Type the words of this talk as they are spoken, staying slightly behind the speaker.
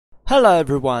Hello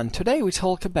everyone, today we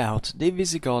talk about the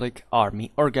Visigothic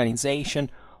army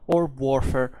organization or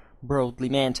warfare broadly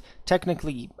meant.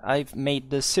 Technically, I've made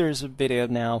this series of videos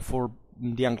now for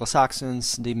the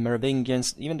Anglo-Saxons, the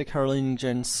Merovingians, even the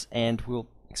Carolingians, and we'll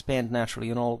expand naturally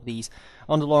on all of these.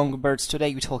 On the Longobards,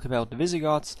 today we talk about the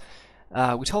Visigoths.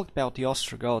 We talked about the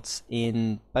Ostrogoths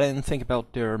but I didn't think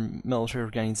about their military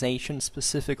organization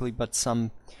specifically, but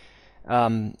some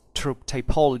troop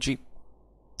typology,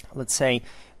 let's say.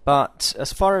 But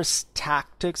as far as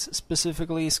tactics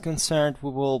specifically is concerned, we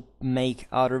will make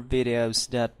other videos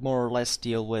that more or less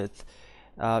deal with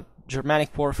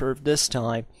Germanic warfare of this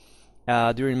time,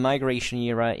 during the migration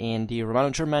era in the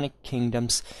Romano-Germanic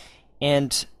kingdoms,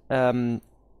 and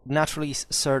naturally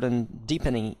certain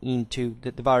deepening into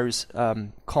the various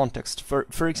context.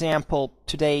 For example,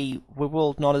 today we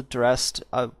will not address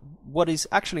what is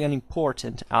actually an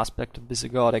important aspect of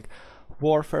Visigothic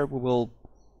warfare. We will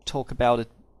talk about it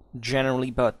generally,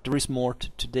 but there is more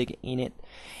to dig in it,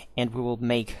 and we will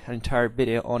make an entire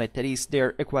video on it. That is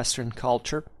their equestrian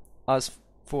culture, as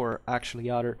for actually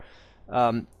other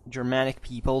Germanic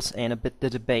peoples, and a bit the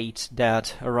debate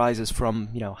that arises from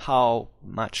how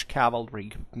much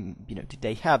cavalry did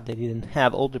they have. They didn't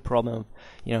have all the problem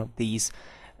of these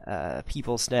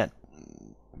peoples that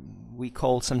we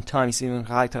call sometimes even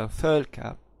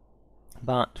Reitervölker.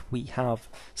 But we have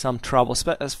some troubles,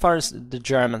 but as far as the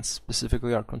Germans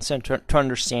specifically are concerned, to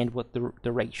understand what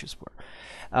the ratios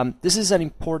were. This is an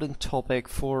important topic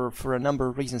for a number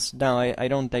of reasons now I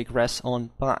don't digress on,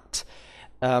 but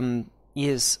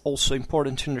is also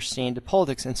important to understand the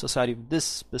politics and society of this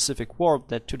specific world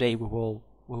that today we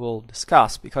will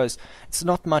discuss, because it's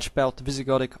not much about the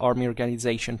Visigothic army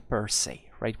organization per se.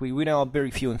 Right, we know very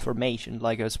few information,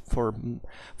 like us for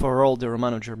all the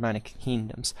Romano-Germanic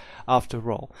kingdoms.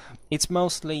 After all, it's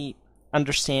mostly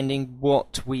understanding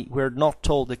what we're not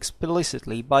told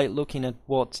explicitly by looking at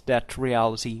what that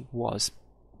reality was.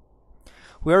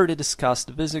 We already discussed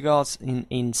the Visigoths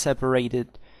in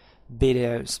separated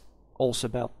videos, also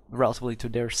about relatively to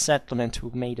their settlement.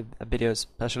 We made a video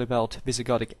especially about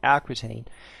Visigothic Aquitaine,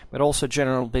 but also a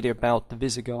general video about the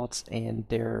Visigoths and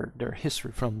their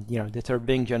history from the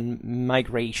Merovingian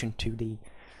migration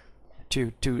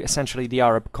to essentially the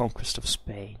Arab conquest of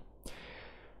Spain.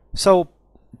 So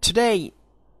today,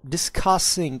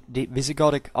 discussing the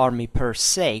Visigothic army per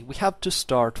se, we have to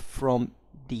start from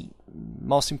the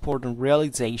most important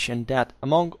realization that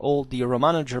among all the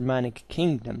Romano-Germanic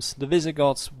kingdoms, the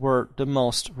Visigoths were the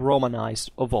most Romanized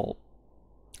of all.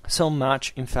 So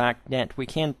much, in fact, that we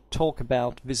can't talk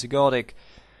about Visigothic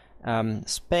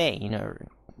Spain or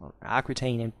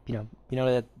Aquitaine, and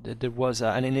that there was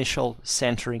an initial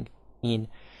centering in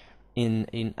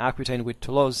Aquitaine with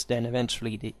Toulouse. Then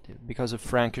eventually, because of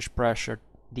Frankish pressure,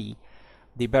 the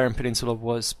Iberian Peninsula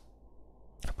was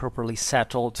properly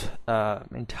settled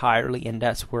entirely, and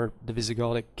that's where the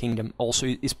Visigothic kingdom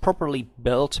also is properly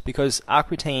built, because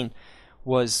Aquitaine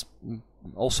was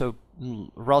also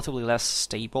relatively less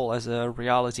stable as a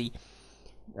reality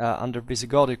under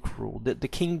Visigothic rule. The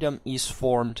kingdom is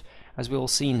formed, as we will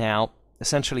see now,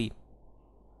 essentially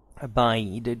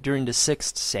during the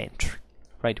 6th century,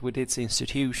 right, with its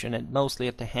institution, and mostly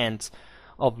at the hands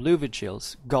of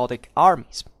Louvergil's Gothic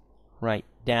armies, right,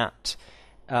 that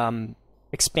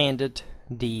expanded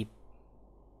the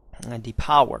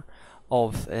power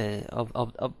of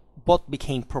what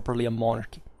became properly a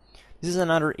monarchy. This is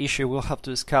another issue we'll have to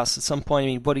discuss at some point. I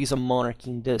mean, what is a monarchy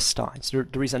in this time? So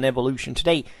there is an evolution.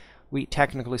 Today, we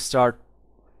technically start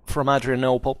from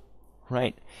Adrianople,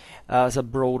 right, as a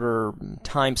broader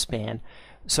time span.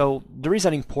 So there is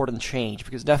an important change,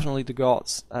 because definitely the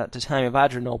Goths at the time of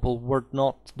Adrianople were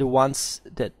not the ones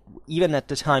that, even at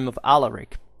the time of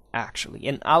Alaric, actually.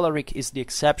 And Alaric is the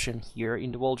exception here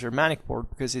in the whole Germanic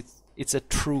world, because it's a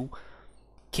true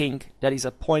king that is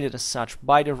appointed as such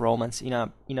by the Romans in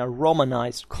a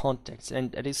Romanized context,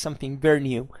 and that is something very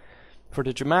new for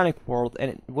the Germanic world,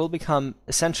 and it will become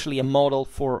essentially a model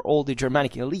for all the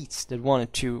Germanic elites that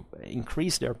wanted to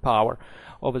increase their power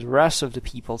over the rest of the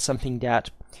people, something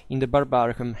that in the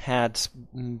Barbaricum had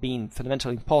been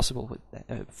fundamentally impossible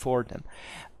for them.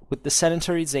 With the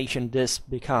sedentarization, this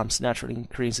becomes naturally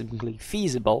increasingly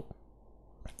feasible,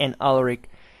 and Alaric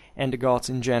and the Goths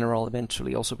in general,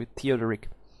 eventually also with Theodoric,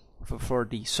 for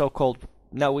the so-called,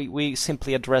 now we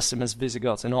simply address them as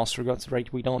Visigoths and Ostrogoths,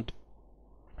 right? We don't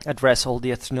address all the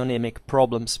ethnonymic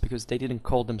problems, because they didn't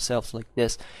call themselves like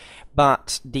this.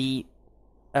 But the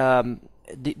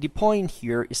point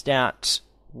here is that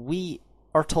we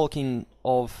are talking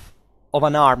of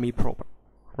an army proper,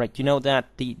 right? You know that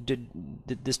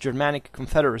this Germanic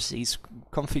confederacies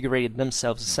configured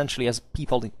themselves essentially as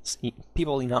people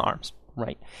in arms,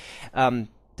 right?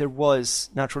 There was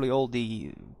naturally all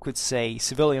the, could say,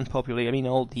 civilian population, I mean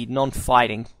all the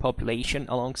non-fighting population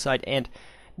alongside, and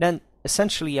then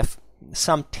essentially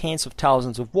some tens of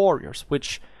thousands of warriors,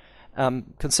 which,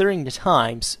 considering the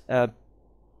times,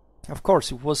 of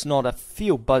course it was not a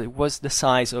few, but it was the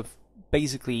size of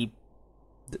basically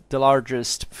the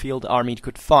largest field army it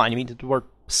could find. I mean, there were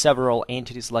several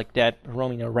entities like that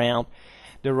roaming around.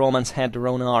 The Romans had their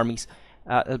own armies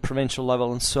at the provincial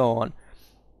level and so on.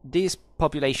 These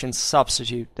populations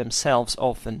substitute themselves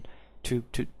often to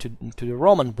the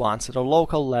Roman ones at a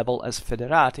local level as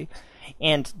federati,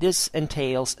 and this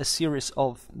entails a series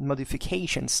of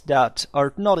modifications that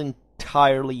are not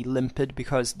entirely limpid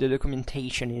because the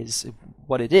documentation is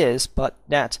what it is, but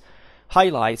that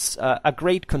highlights a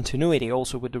great continuity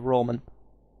also with the Roman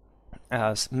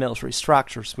military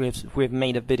structures. We've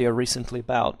made a video recently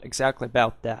exactly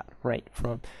about that, right?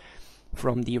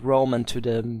 From the Roman to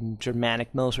the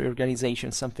Germanic military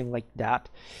organization, something like that.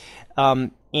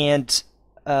 And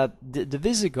the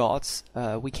Visigoths,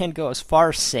 we can go as far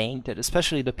as saying that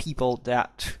especially the people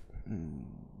that,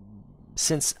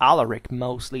 since Alaric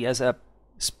mostly as a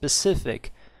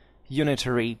specific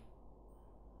unitary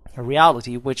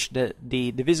reality, which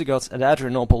the Visigoths at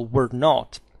Adrianople were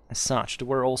not as such. There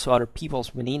were also other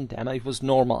peoples within them. It was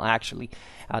normal actually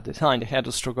at the time. They had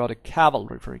the Ostrogoth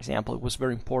cavalry, for example. It was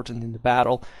very important in the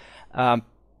battle. But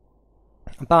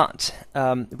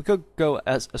we could go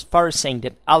as far as saying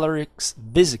that Alaric's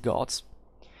Visigoths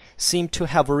seem to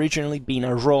have originally been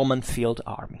a Roman field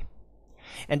army.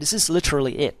 And this is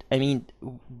literally it. I mean,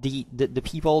 the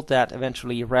people that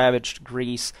eventually ravaged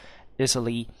Greece,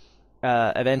 Italy,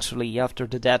 eventually after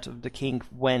the death of the king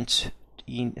went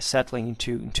in settling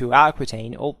into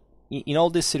Aquitaine, in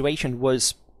all this situation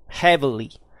was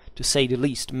heavily, to say the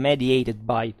least, mediated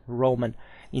by Roman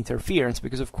interference,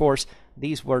 because of course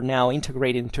these were now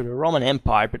integrated into the Roman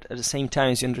Empire, but at the same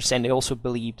time, as you understand, they also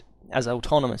believed as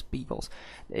autonomous peoples.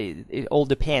 It all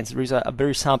depends. There is a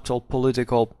very subtle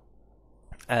political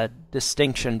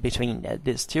distinction between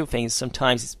these two things.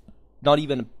 Sometimes it's not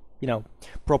even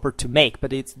proper to make,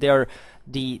 but they're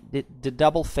the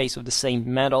double face of the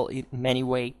same metal in many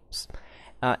ways,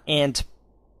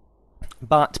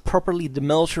 but properly the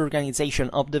military organization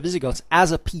of the Visigoths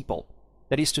as a people,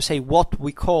 that is to say, what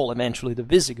we call eventually the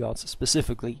Visigoths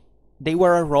specifically, they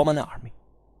were a Roman army.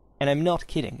 And I'm not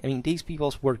kidding. I mean, these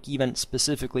peoples were given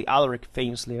specifically, Alaric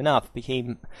famously enough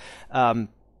became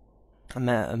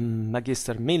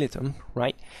Magister Militum,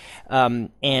 right,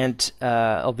 and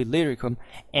of Illyricum,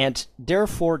 and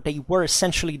therefore they were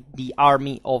essentially the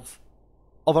army of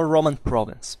a Roman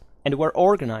province, and were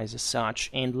organized as such,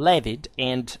 and levied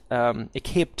and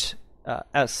equipped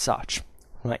as such,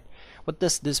 right. What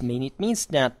does this mean? It means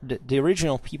that the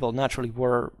original people naturally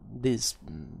were these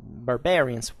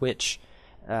barbarians, which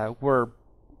were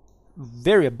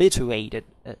very habituated,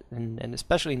 and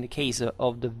especially in the case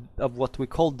of what we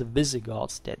call the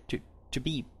Visigoths, that to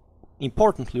be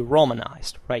importantly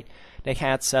Romanized, right? They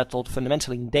had settled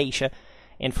fundamentally in Dacia,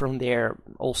 and from there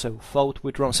also fought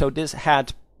with Rome. So this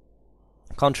had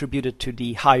contributed to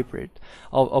the hybrid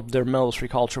of their military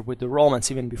culture with the Romans,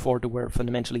 even before they were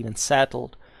fundamentally even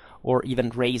settled or even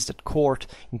raised at court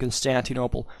in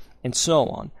Constantinople and so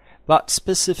on. But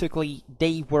specifically,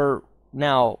 they were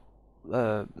now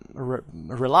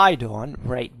relied on,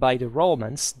 right, by the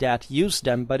Romans, that used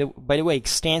them, by the way,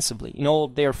 extensively in all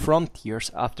their frontiers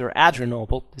after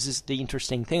Adrianople. This is the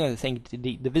interesting thing. I think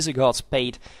the Visigoths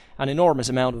paid an enormous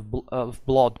amount of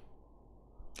blood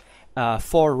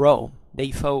for Rome.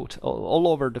 They fought all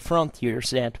over the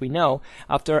frontiers that we know.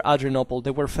 After Adrianople,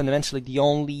 they were fundamentally the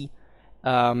only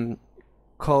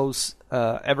cause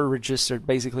ever registered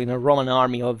basically in a Roman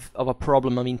army of a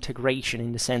problem of integration,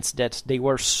 in the sense that they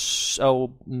were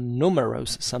so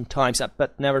numerous sometimes,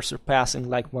 but never surpassing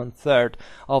like 1/3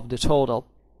 of the total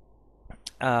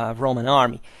Roman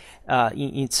army.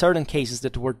 In certain cases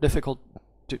that were difficult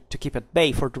to keep at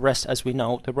bay. For the rest, as we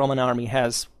know, the Roman army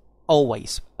has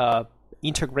always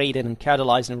integrated and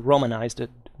catalyzed and Romanized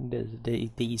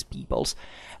these peoples,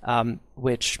 for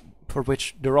which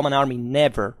the Roman army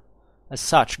never as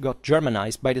such got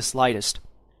Germanized by the slightest,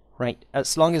 right?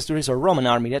 As long as there is a Roman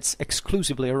army, that's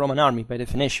exclusively a Roman army by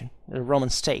definition, a Roman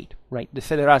state, right? The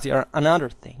Federati are another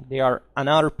thing. They are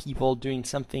another people doing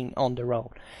something on their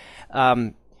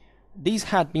own. These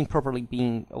had been properly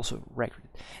being also recorded.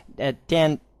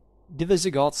 Then the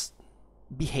Visigoths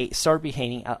start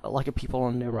behaving like a people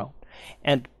on their own.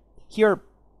 And here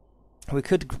we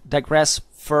could digress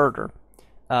further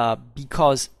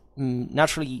because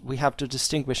naturally we have to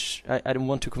distinguish, I don't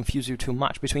want to confuse you too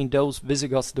much, between those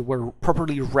Visigoths that were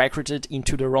properly recruited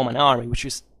into the Roman army, which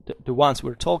is the ones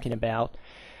we're talking about,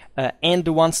 and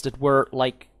the ones that were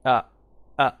like an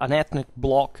ethnic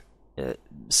bloc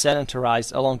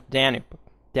sedentarized along the Danube,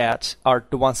 that are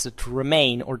the ones that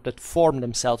remain or that form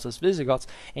themselves as Visigoths.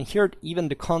 And here even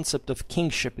the concept of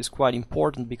kingship is quite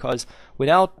important, because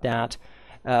without that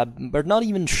we're not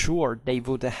even sure they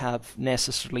would have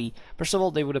necessarily, first of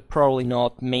all, they would have probably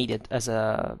not made it as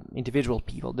a individual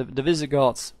people. The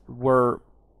Visigoths were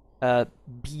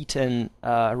beaten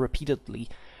repeatedly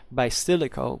by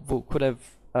Stilicho, who could have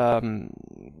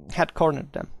had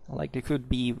cornered them. Like, they could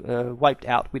be wiped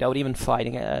out without even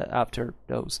fighting after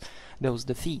those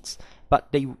defeats.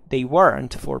 But they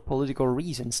weren't, for political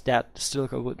reasons that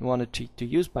Stilicho wanted to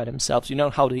use by themselves. You know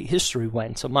how the history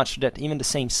went, so much that even the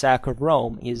same sack of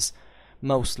Rome is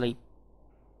mostly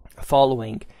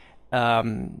following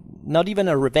not even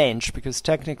a revenge, because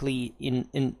technically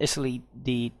in Italy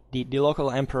the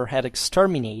local emperor had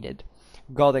exterminated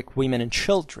Gothic women and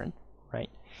children, right?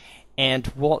 And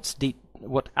what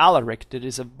Alaric, that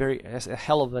is a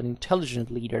hell of an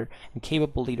intelligent leader and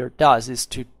capable leader, does is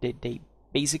they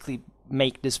basically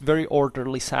make this very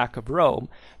orderly sack of Rome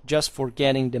just for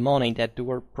getting the money that they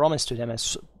were promised to them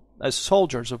as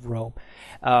soldiers of Rome.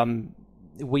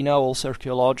 We know also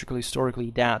archaeologically,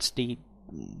 historically, that the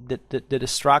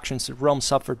destructions that Rome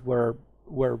suffered were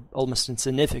almost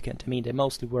insignificant. I mean, they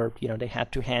mostly were, they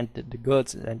had to hand the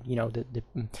goods and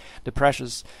the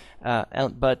precious,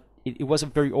 but it was a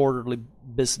very orderly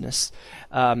business,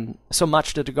 so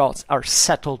much that the Goths are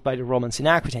settled by the Romans in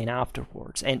Aquitaine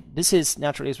afterwards. And this is,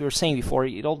 naturally, as we were saying before,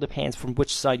 it all depends from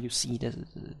which side you see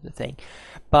the thing.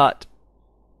 But,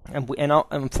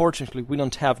 unfortunately, we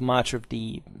don't have much of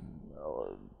the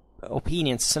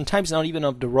opinions, sometimes not even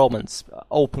of the Romans,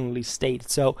 openly stated.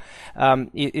 So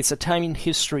it's a time in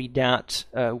history that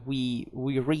we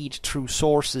read through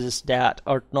sources that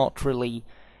are not really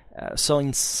so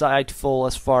insightful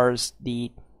as far as the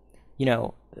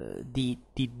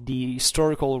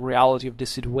historical reality of the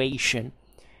situation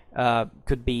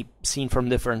could be seen from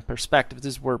different perspectives.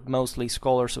 These were mostly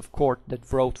scholars of court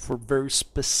that wrote for very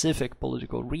specific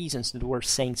political reasons, that were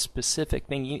saying specific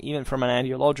things, even from an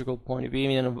ideological point of view,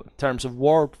 even in terms of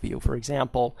worldview. For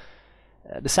example,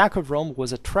 the sack of Rome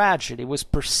was a tragedy. It was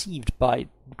perceived by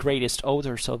the greatest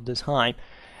authors of the time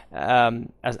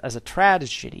as a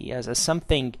tragedy, as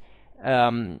something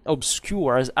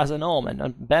obscure, as an omen, a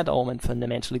bad omen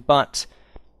fundamentally. But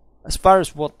as far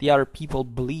as what the other people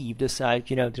believed, aside,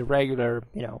 the regular,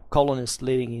 colonists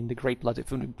living in the Great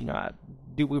Latitude,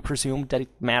 do we presume that it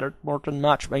mattered more than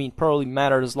much? I mean, probably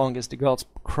mattered as long as the Goths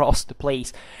crossed the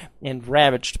place and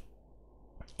ravaged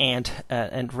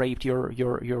and raped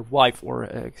your wife,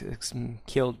 or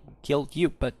killed you,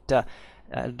 but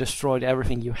destroyed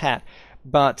everything you had.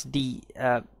 But the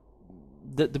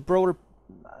broader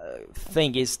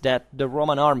thing is that the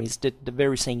Roman armies did the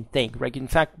very same thing, right? In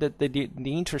fact, the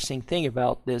interesting thing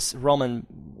about this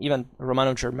even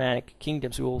Romano-Germanic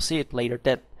kingdoms, we will see it later,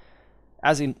 that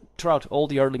as in throughout all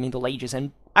the early Middle Ages,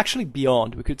 and actually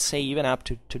beyond, we could say even up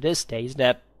to this days,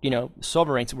 that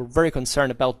sovereigns were very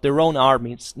concerned about their own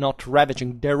armies not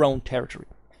ravaging their own territory,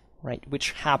 right?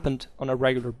 Which happened on a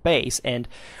regular base, and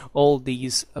all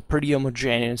these pretty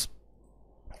homogeneous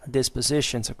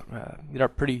dispositions that are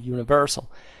pretty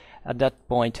universal at that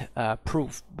point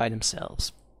prove by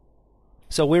themselves.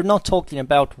 So we're not talking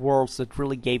about worlds that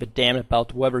really gave a damn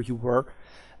about whoever you were,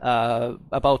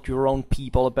 about your own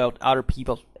people, about other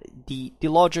people. The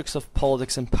logics of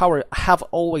politics and power have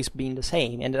always been the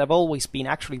same, and have always been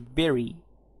actually very,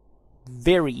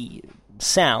 very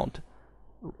sound,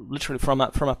 literally from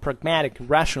a pragmatic,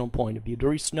 rational point of view.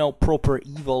 There is no proper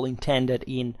evil intended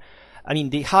in. I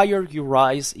mean, the higher you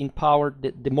rise in power,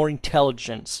 the more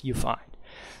intelligence you find.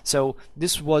 So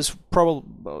this was probably,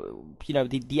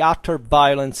 the utter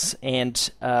violence and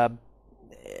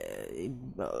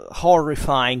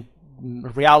horrifying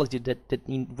reality that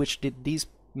in which these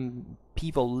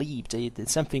people lived.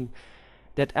 It's something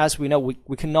that, as we know,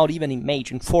 we cannot even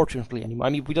imagine, fortunately, anymore.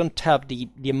 I mean, we don't have the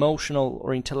emotional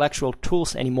or intellectual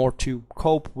tools anymore to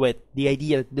cope with the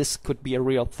idea that this could be a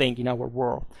real thing in our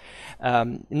world.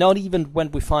 Not even when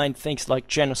we find things like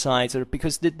genocides, or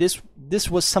because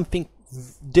this was something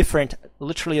different,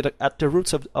 literally at the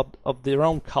roots of their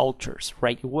own cultures,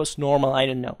 right? It was normal. I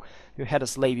don't know. You had a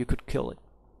slave, you could kill it,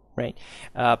 right?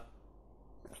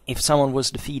 If someone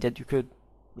was defeated, you could.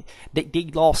 They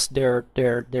lost their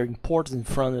importance in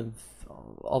front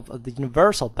of the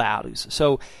universal values.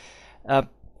 So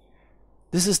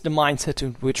this is the mindset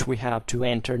in which we have to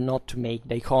enter, not to make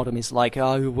dichotomies like,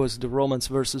 oh, it was the Romans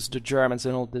versus the Germans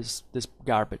and all this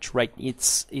garbage, right?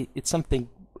 It's something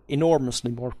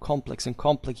enormously more complex and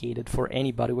complicated for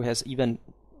anybody who has even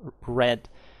read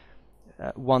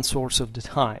one source of the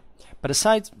time. But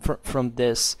aside from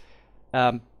this,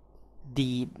 as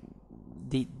we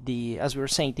were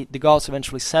saying, the Goths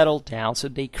eventually settled down, so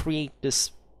they create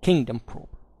this kingdom proper.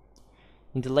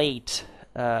 In the late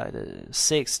the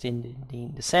 6th,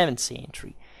 in the 7th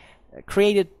century,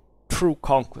 created through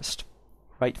conquest,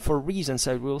 right? For reasons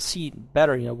that we'll see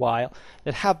better in a while,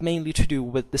 that have mainly to do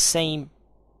with the same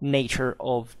nature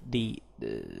of the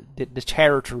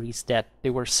territories that they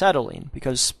were settled in,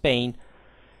 because Spain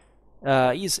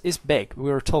is big. We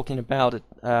were talking about it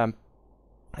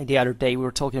the other day. We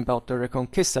were talking about the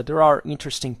Reconquista. There are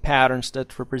interesting patterns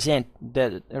that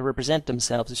represent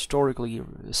themselves historically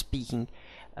speaking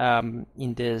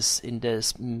in this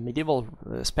medieval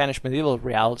Spanish medieval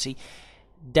reality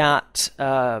that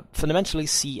fundamentally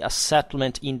see a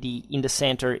settlement in the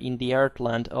center, in the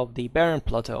heartland of the Iberian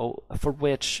Plateau, for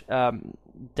which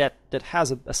that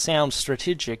has a sound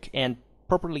strategic and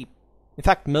properly, in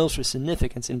fact, military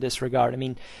significance in this regard. I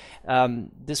mean,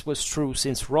 this was true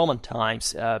since Roman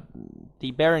times. The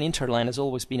Iberian hinterland has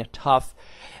always been a tough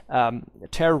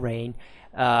terrain.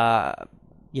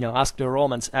 Ask the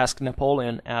Romans, ask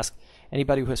Napoleon, ask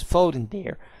anybody who has fought in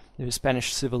there, the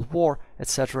Spanish Civil War,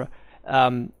 etc.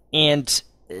 The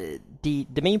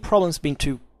main problem has been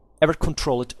to ever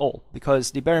control it all,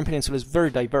 because the Iberian Peninsula is very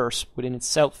diverse within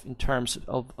itself in terms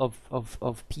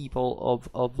of people,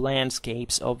 of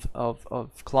landscapes, of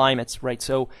climates, right?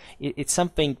 So it's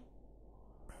something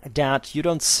that you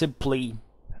don't simply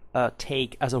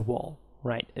take as a wall,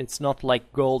 right? It's not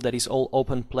like Gaul, that is all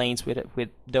open plains with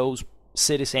those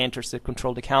city centers that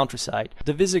control the countryside.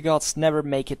 The Visigoths never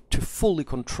make it to fully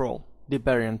control the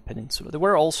Iberian Peninsula. There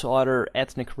were also other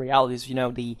ethnic realities.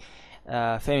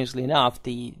 Famously enough,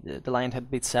 the land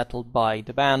had been settled by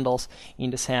the Vandals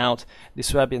in the south. The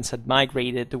Swabians had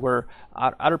migrated. There were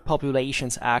other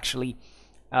populations actually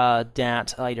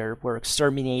that either were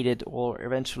exterminated or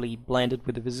eventually blended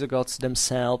with the Visigoths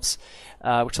themselves.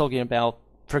 We're talking about,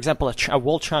 for example, a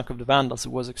whole chunk of the Vandals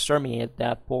was exterminated at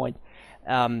that point.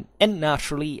 And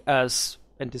naturally,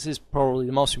 and this is probably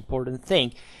the most important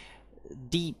thing,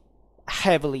 the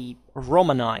heavily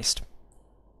Romanized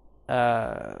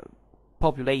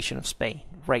population of Spain,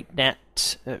 right,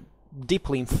 that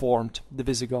deeply informed the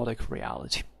Visigothic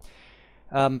reality.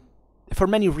 For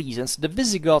many reasons. The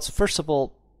Visigoths, first of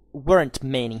all, weren't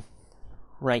many,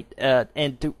 right,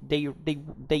 and they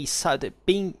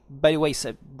being, by the way,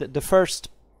 the first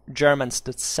Germans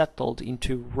that settled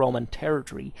into Roman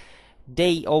territory,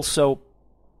 they also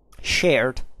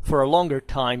shared for a longer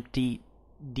time the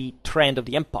trend of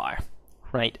the empire,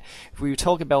 right? If we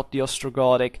talk about the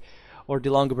Ostrogothic or the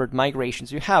Longobard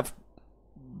migrations, you have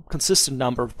consistent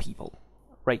number of people,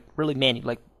 right? Really many,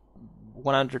 like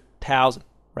 100,000,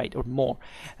 right, or more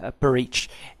per each,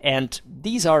 and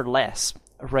these are less,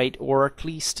 right, or at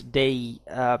least they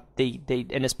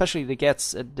and especially they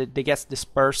gets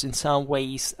dispersed in some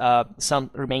ways. Some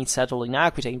remain settled in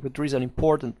Aquitaine, but there is an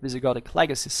important Visigothic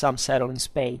legacy. Some settled in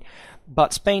Spain,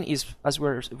 but Spain is, as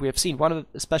we have seen,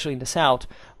 especially in the south,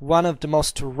 one of the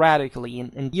most radically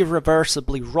and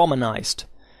irreversibly Romanized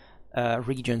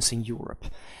regions in Europe,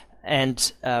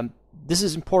 and this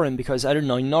is important because, I don't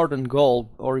know, in northern Gaul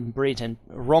or in Britain,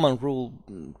 Roman rule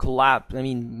collapsed. I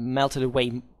mean, melted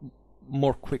away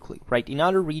more quickly, right? In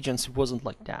other regions, it wasn't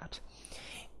like that.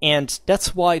 And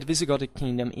that's why the Visigothic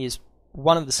kingdom is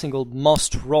one of the single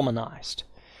most Romanized,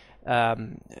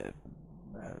 in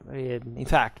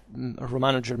fact,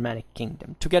 Romano-Germanic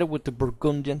kingdom, together with the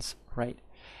Burgundians, right?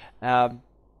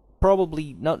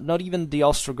 Probably not even the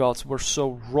Ostrogoths were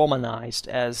so Romanized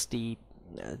as the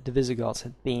Visigoths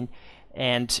had been,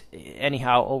 and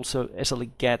anyhow, also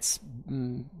Italy gets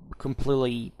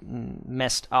completely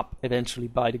messed up eventually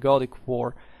by the Gothic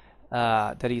War,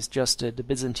 that is just the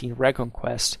Byzantine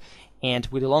reconquest, and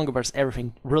with the Longobards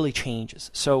everything really changes.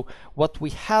 So what we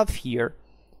have here,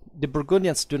 the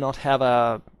Burgundians do not have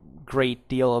a great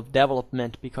deal of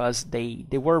development because they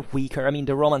were weaker. I mean,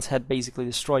 the Romans had basically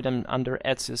destroyed them under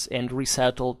Etzius and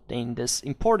resettled in this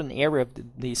important area of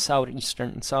the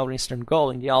southeastern Gaul,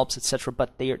 in the Alps, etc.,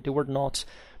 but they were not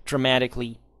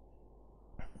dramatically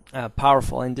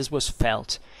powerful, and this was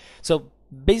felt. So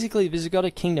basically, the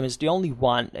Visigothic kingdom is the only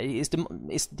one, is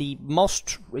the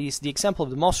example of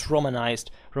the most Romanized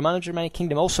Romano-Germanic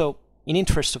kingdom, also in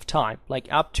interest of time, like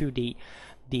up to the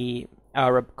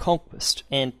Arab conquest.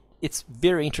 And it's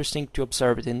very interesting to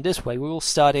observe it in this way. We will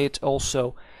study it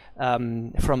also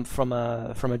from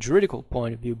a juridical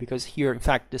point of view, because here, in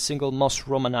fact, the single most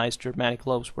Romanized Germanic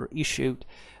laws were issued.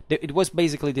 It was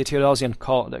basically the Theodosian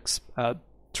Codex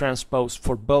transposed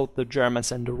for both the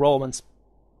Germans and the Romans,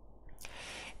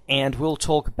 and we'll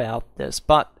talk about this.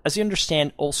 But as you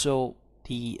understand, also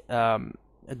the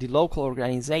local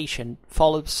organization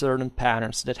followed certain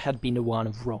patterns that had been the one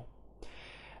of Rome.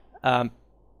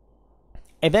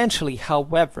 Eventually,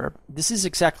 however, this is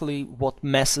exactly what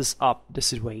messes up the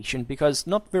situation, because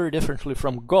not very differently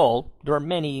from Gaul, there are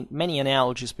many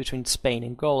analogies between Spain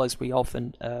and Gaul, as we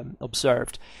often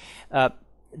observed.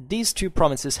 These two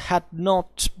provinces had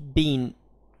not been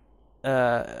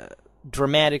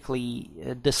dramatically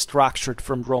destructured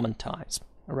from Roman times.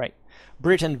 Right?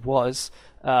 Britain was,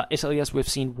 Italy, as we've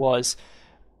seen, was.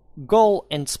 Gaul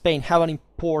and Spain have an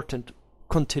important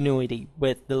continuity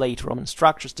with the late Roman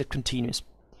structures that continues.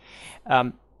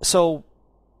 So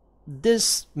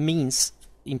this means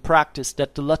in practice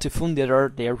that the latifundia that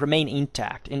are there remain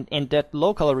intact, and that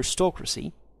local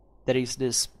aristocracy, that is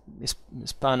this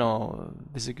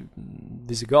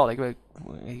Hispano-Visigothic,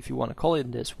 if you want to call it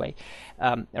in this way,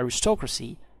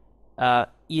 aristocracy, that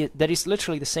is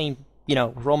literally the same,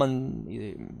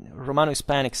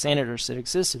 Romano-Hispanic senators that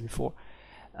existed before,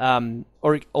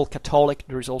 or all Catholic.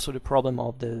 There is also the problem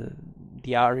of the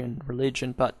Arian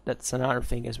religion, but that's another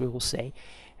thing, as we will say,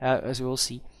 as we will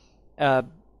see.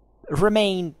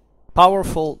 Remain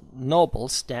powerful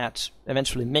nobles that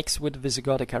eventually mix with the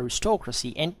Visigothic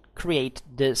aristocracy and create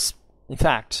this, in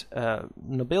fact,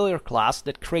 nobiliar class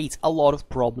that creates a lot of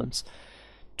problems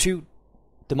to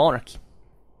the monarchy.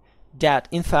 That,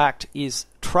 in fact, is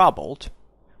troubled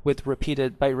with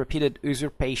repeated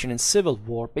usurpation and civil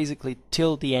war, basically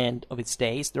till the end of its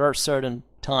days. There are certain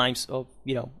times of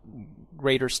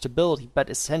greater stability, but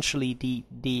essentially the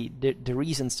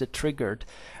reasons that triggered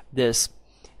this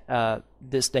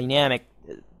this dynamic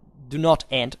do not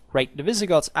end. Right? The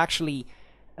Visigoths actually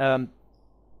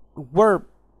were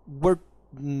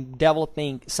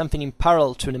developing something in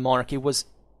parallel to the monarchy. It was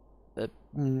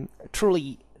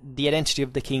truly the identity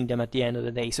of the kingdom at the end of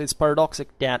the day. So it's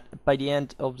paradoxic that by the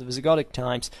end of the Visigothic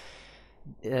times,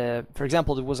 for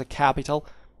example, there was a capital,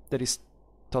 that is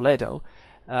Toledo,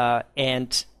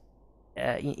 and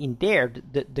in there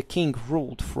the king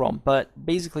ruled from, but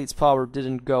basically its power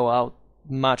didn't go out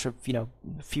much of a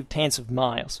few tens of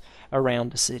miles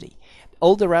around the city.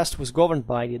 All the rest was governed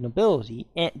by the nobility,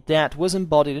 and that was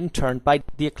embodied in turn by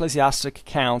the ecclesiastic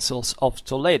councils of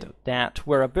Toledo, that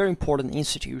were very important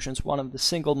institutions, one of the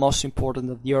single most important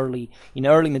of the early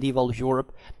medieval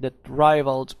Europe, that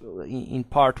rivaled in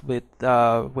part with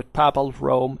Papal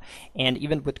Rome and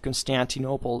even with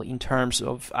Constantinople in terms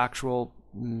of actual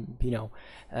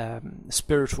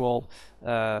spiritual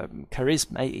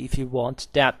charisma, if you want,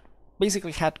 that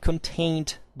basically had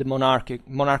contained the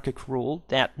monarchic rule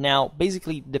that now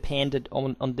basically depended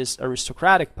on this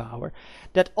aristocratic power,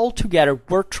 that altogether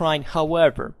were trying,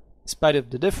 however, in spite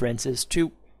of the differences,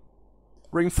 to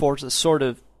reinforce a sort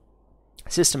of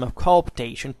system of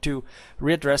cooptation to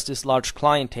readdress these large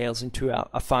clienteles into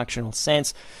a functional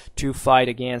sense, to fight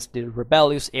against the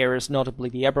rebellious areas, notably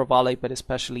the Ebro Valley, but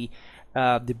especially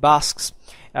the Basques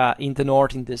in the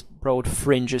north, in these broad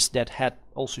fringes that had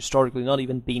also historically not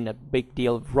even been a big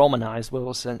deal Romanized, but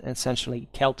was essentially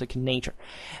Celtic in nature.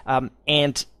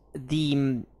 And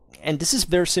this is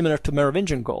very similar to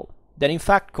Merovingian Gaul, that in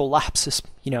fact collapses,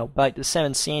 by the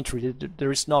 7th century.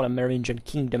 There is not a Merovingian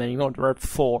kingdom anymore. There are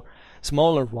 4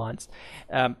 smaller ones,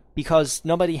 because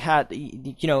nobody had,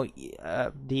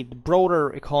 the broader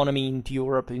economy in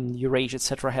Europe, in Eurasia,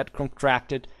 etc., had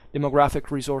contracted demographic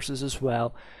resources as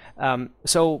well.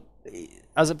 So,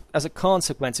 as a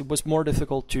consequence, it was more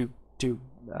difficult to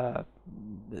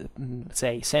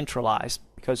say centralize,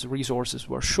 because resources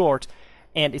were short,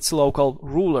 and it's local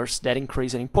rulers that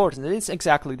increase in importance. And it's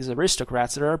exactly these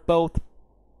aristocrats that are both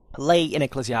lay and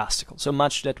ecclesiastical, so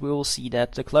much that we will see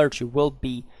that the clergy will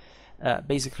be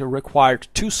basically required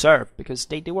to serve, because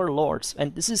they were lords.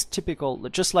 And this is typical,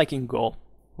 just like in Gaul,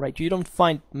 right? You don't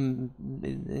find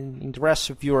in the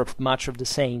rest of Europe much of the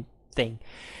same thing.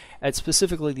 It's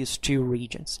specifically these 2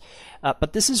 regions.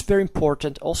 But this is very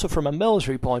important also from a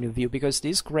military point of view, because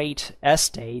these great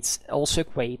estates also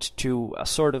equate to a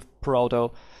sort of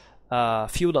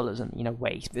proto-feudalism in a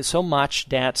way, so much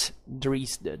that there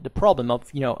is the problem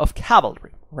of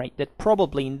cavalry, right? That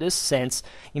probably in this sense,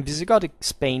 in Visigothic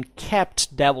Spain,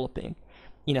 kept developing,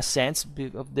 in a sense,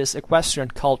 of this equestrian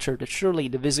culture that surely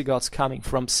the Visigoths coming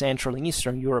from Central and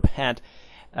Eastern Europe had,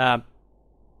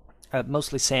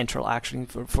 mostly Central actually,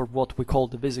 for what we call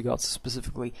the Visigoths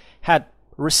specifically, had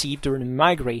received during the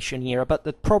migration era, but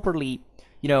that properly,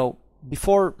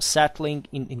 before settling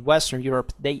in Western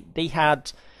Europe, they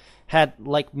had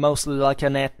like mostly like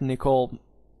an ethnical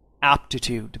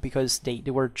aptitude, because they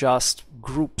were just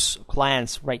groups,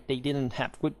 clans, right? They didn't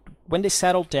have, when they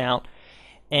settled down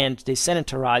and they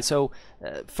sanitarized. So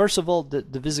first of all, the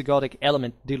Visigothic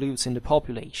element dilutes in the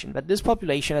population, but this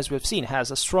population, as we've seen,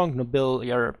 has a strong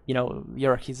nobility, or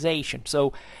hierarchization.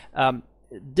 So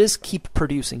this keep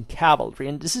producing cavalry,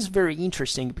 and this is very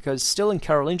interesting because still in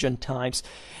Carolingian times,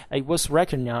 it was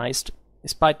recognized,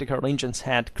 despite the Carolingians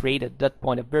had created at that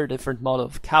point a very different model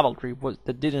of cavalry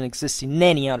that didn't exist in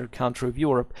any other country of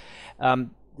Europe.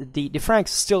 The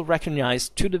Franks still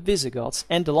recognized to the Visigoths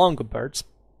and the Longobards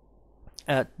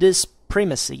this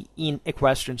primacy in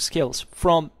equestrian skills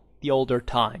from the older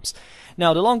times.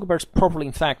 Now, the Longobards probably,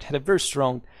 in fact, had a very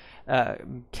strong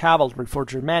cavalry for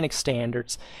Germanic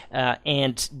standards,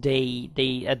 and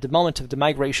they at the moment of the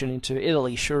migration into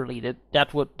Italy, surely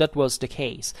that was the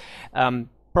case.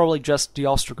 Probably just the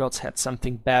Ostrogoths had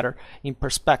something better in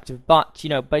perspective, but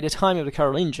by the time of the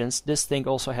Carolingians, this thing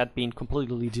also had been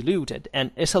completely diluted,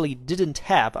 and Italy didn't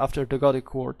have, after the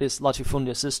Gothic War, this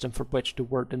latifundia system for which to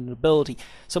word the nobility.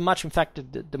 So much, in fact,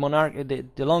 the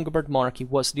Longobard monarchy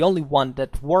was the only one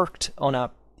that worked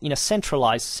in a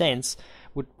centralized sense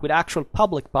with actual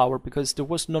public power, because there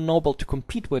was no noble to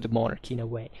compete with the monarchy in a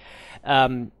way.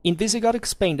 In Visigothic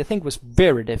Spain, the thing was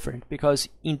very different, because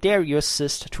in there you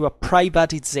assist to a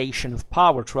privatization of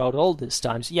power throughout all these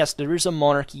times. Yes, there is a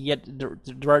monarchy, yet there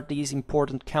are these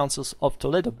important councils of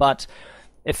Toledo, but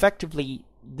effectively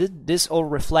this all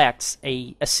reflects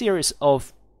a series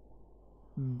of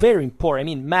very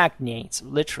important, magnates,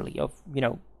 literally, of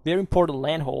very important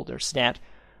landholders that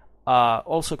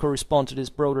also correspond to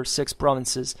these broader 6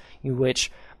 provinces in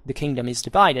which the kingdom is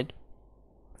divided,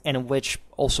 and in which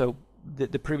also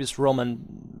the previous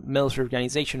Roman military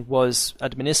organization was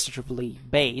administratively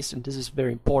based, and this is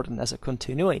very important as a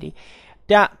continuity,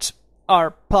 that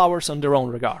are powers on their own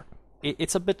regard.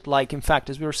 It's a bit like, in fact,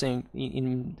 as we were saying,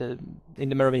 in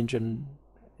the Merovingian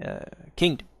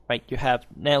kingdom, right? You have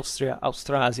Neustria,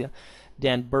 Austrasia,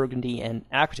 then Burgundy and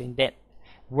Aquitaine, that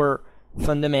were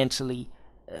fundamentally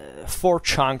 4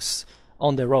 chunks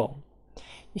on their own.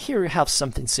 Here you have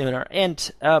something similar,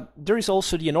 and there is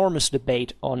also the enormous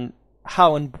debate on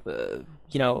how and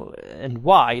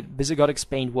why Visigothic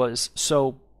Spain was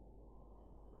so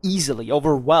easily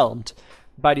overwhelmed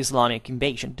by the Islamic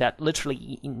invasion that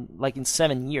literally in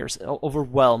 7 years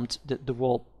overwhelmed the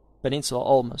whole peninsula,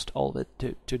 almost all of it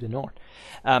to the north.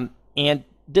 And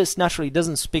this naturally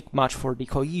doesn't speak much for the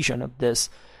cohesion of this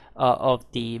of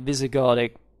the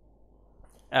Visigothic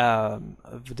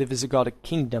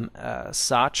kingdom,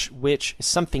 such, which is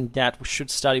something that we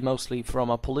should study mostly from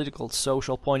a political,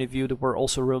 social point of view. There were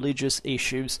also religious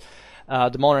issues.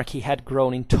 The monarchy had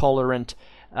grown intolerant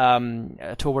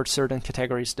towards certain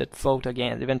categories that fought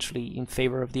again, eventually in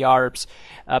favor of the Arabs.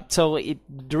 So it's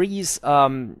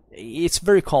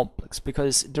very complex,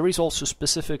 because there is also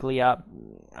specifically an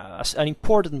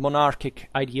important monarchic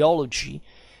ideology,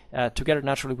 together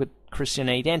naturally with Christian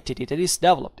identity, that is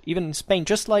developed even in Spain,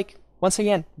 just like, once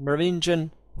again,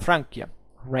 Merovingian Francia,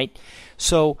 right?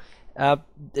 So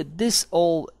this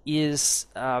all is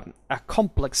a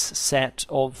complex set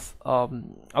of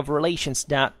relations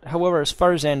that, however, as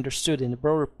far as I understood in the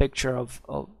broader picture of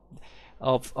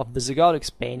Visigothic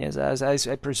Spain, as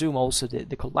I presume also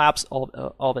the collapse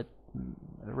of it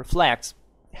reflects,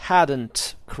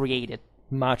 hadn't created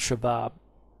much of a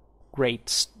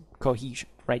great cohesion,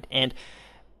 right? And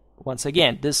once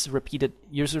again, this repeated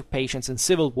usurpations and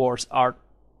civil wars are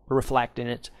reflecting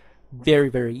it very,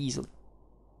 very easily.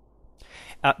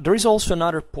 There is also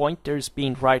another point that is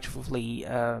being rightfully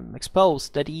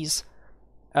exposed, that is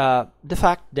the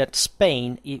fact that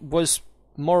Spain, it was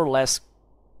more or less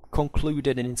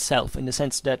concluded in itself, in the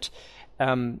sense that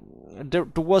there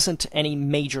wasn't any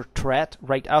major threat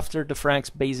right after the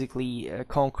Franks basically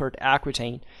conquered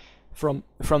Aquitaine from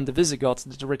the Visigoths,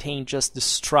 that retained just the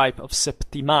stripe of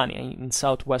Septimania in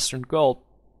southwestern Gaul.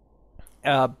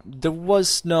 There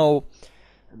was no...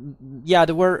 Yeah,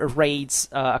 there were raids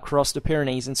across the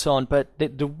Pyrenees and so on, but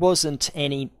there wasn't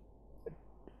any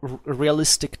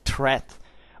realistic threat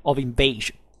of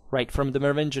invasion, right, from the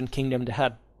Merovingian kingdom that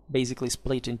had basically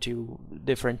split into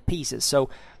different pieces. So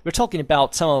we're talking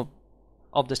about some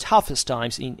of the toughest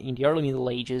times in the early Middle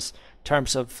Ages in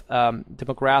terms of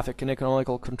demographic and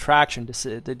economical contraction,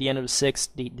 the end of the 6th,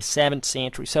 the 7th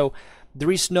century. So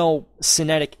there is no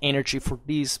kinetic energy for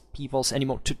these peoples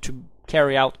anymore to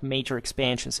carry out major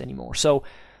expansions anymore. So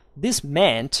this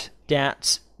meant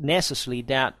that necessarily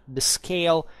that the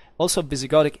scale also of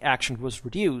Visigothic action was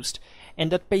reduced,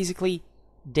 and that basically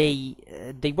they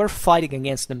were fighting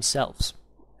against themselves,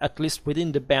 at least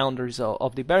within the boundaries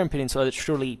of the Iberian Peninsula, that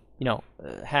surely,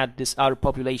 had these outer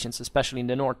populations, especially in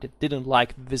the north, that didn't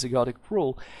like Visigothic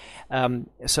rule.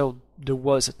 So there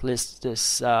was at least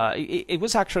this. It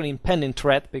was actually an impending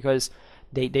threat, because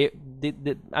they I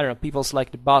don't know, peoples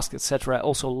like the Basques, etc.,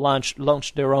 also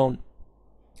launched their own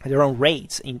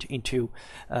raids into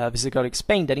Visigothic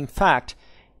Spain. That in fact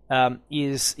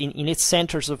is in its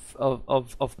centers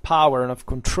of power and of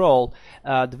control.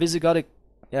 The Visigothic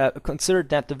considered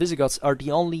that the Visigoths are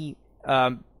the only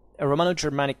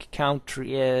Romano-Germanic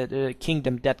country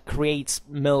kingdom that creates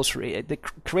military,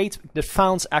 that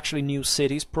founds actually new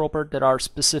cities proper that are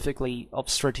specifically of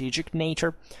strategic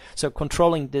nature. So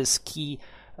controlling these key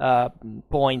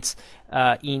points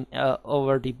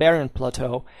over the Iberian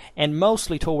Plateau, and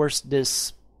mostly towards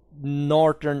this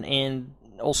northern and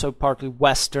also partly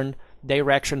western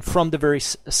direction, from the very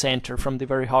center, from the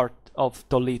very heart of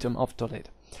Toledo.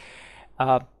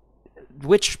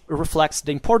 Which reflects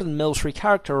the important military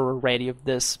character already of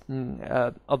this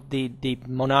of the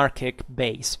monarchic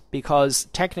base, because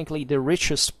technically the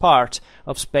richest part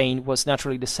of Spain was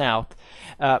naturally the south.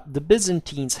 The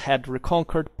Byzantines had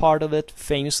reconquered part of it,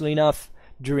 famously enough,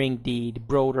 during the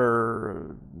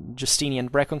broader Justinian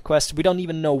reconquest. We don't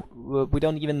even know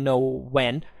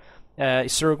when.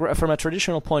 From a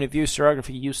traditional point of view,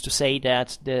 historiography used to say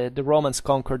that the Romans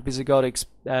conquered Visigothics.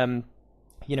 The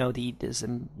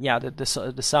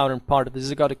southern part of the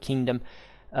Visigothic kingdom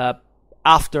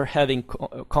after having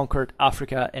conquered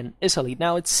Africa and Italy.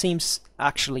 Now it seems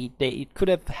actually it could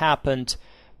have happened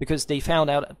because they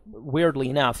found out, weirdly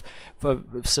enough,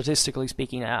 statistically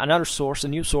speaking, a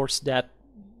new source that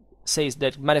says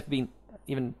that might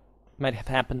have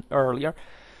happened earlier.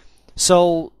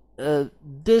 So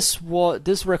this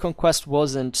reconquest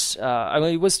wasn't.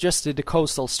 It was just the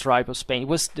coastal stripe of Spain. It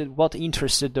was what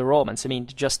interested the Romans.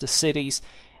 Just the cities,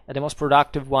 the most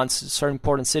productive ones, certain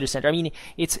important city center.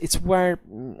 It's where,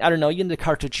 I don't know, even the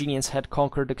Carthaginians had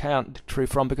conquered the country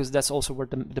from, because that's also where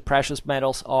the precious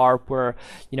metals are, where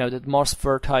the most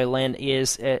fertile land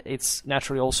is. It's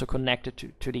naturally also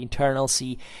connected to the internal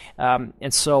sea,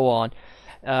 and so on,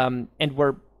 and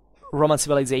where Roman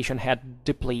civilization had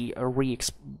deeply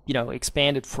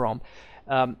expanded from.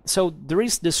 So there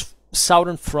is this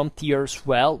southern frontier as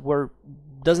well, where it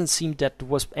doesn't seem that there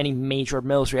was any major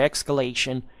military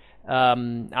escalation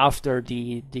after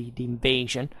the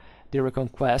invasion, the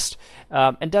reconquest,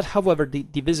 and that, however,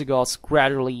 the Visigoths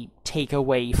gradually take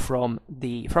away from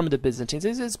the Byzantines.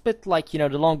 It's a bit like the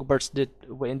Longobards did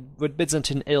with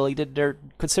Byzantine Italy. They're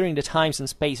considering the times and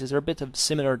spaces. They're a bit of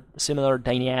similar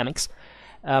dynamics.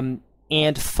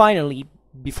 And finally,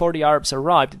 before the Arabs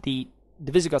arrived, the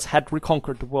Visigoths had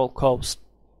reconquered the world coast.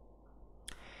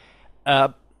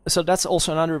 So that's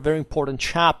also another very important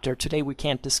chapter today we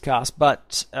can't discuss,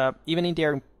 but even in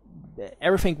there,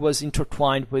 everything was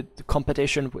intertwined with the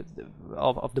competition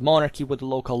of the monarchy with the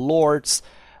local lords.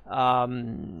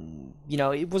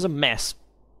 It was a mess.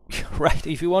 Right,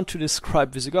 if you want to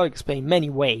describe Visigothic Spain many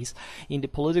ways, in the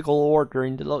political order,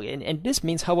 and this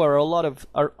means, however, a lot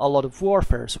of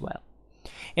warfare as well.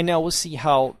 And now we'll see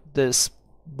how this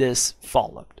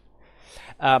followed.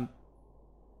 The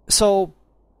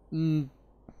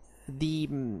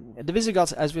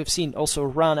Visigoths, as we've seen, also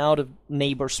ran out of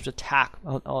neighbors to attack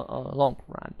on a long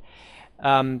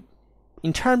run.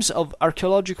 In terms of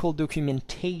archaeological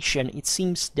documentation, it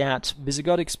seems that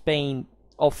Visigothic Spain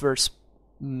offers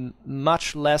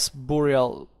much less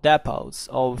burial depots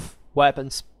of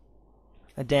weapons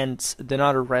than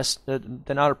other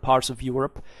parts of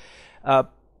Europe,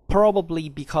 probably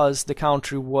because the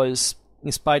country was,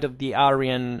 in spite of the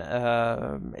Arian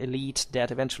elite that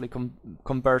eventually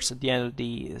converts at the end of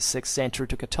the 6th century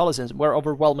to Catholicism, were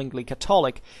overwhelmingly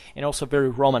Catholic and also very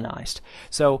Romanized.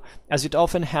 So, as it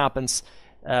often happens,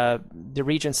 the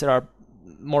regions that are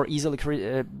more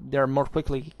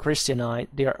quickly Christianized,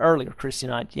 they are earlier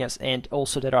Christianized, yes, and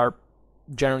also that are,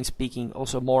 generally speaking,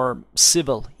 also more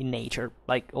civil in nature,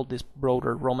 like all this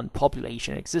broader Roman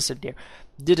population existed there,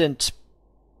 didn't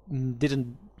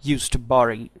used to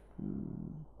bury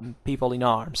people in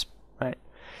arms, right?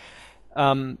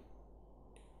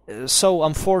 So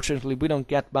unfortunately, we don't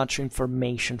get much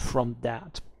information from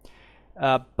that.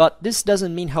 But this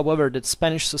doesn't mean, however, that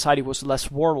Spanish society was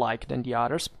less warlike than the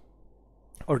others,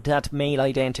 or that male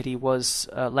identity was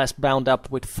less bound up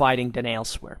with fighting than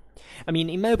elsewhere.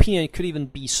 In my opinion, it could even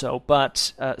be so,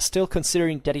 but still,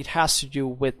 considering that it has to do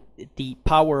with the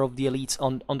power of the elites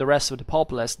on the rest of the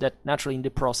populace, that naturally in the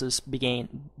process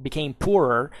became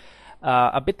poorer,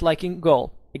 a bit like in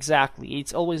Gaul. Exactly,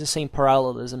 it's always the same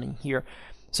parallelism in here.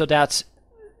 So that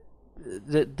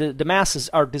the masses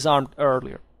are disarmed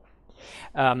earlier.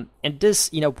 And this,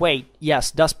 in a way,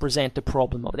 yes, does present the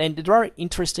problem of it. And there are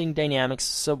interesting dynamics.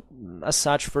 So, as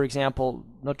such, for example,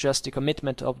 not just the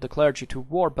commitment of the clergy to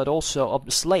war, but also of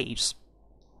the slaves,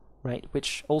 right?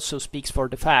 Which also speaks for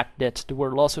the fact that there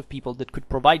were lots of people that could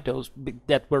provide those,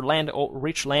 that were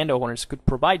rich landowners could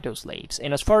provide those slaves.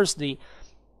 And as far as the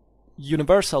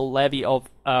universal levy of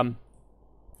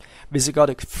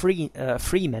Visigothic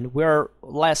freemen were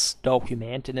less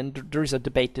documented, and there is a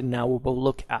debate that now we will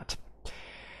look at.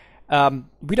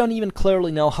 We don't even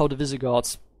clearly know how the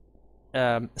Visigoths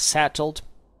settled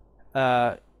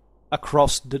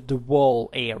across the whole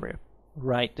area,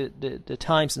 right? The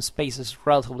times and space is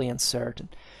relatively uncertain.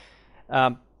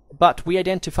 But we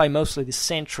identify mostly the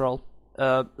central,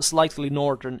 slightly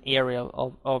northern area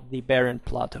of the Iberian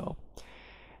Plateau.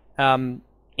 And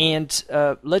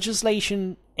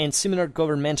legislation and similar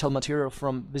governmental material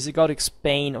from Visigothic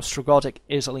Spain, Ostrogothic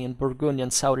Italy, and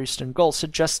Burgundian southeastern Gaul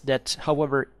suggests that,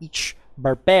 however, each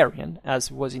barbarian,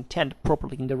 as was intended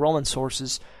properly in the Roman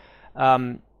sources,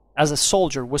 as a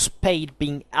soldier, was paid,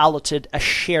 being allotted a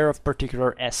share of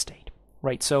particular estate,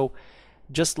 right? So,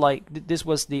 just like this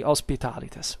was the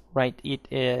hospitalitas, right?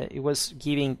 It was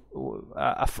giving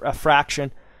a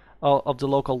fraction of the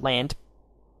local land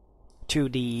to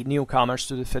the newcomers,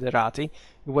 to the Federati.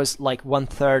 It was like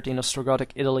 1/3 in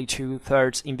Ostrogothic Italy,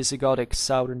 2/3 in Visigothic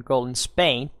Southern Gaul in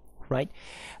Spain, right?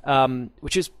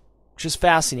 Which is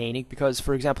fascinating because,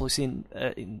 for example, in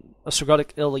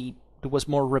Ostrogothic Italy there was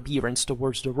more reverence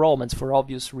towards the Romans for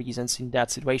obvious reasons. In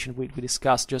that situation we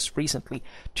discussed just recently,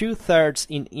 2/3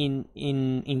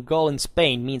 in Gaul in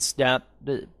Spain means that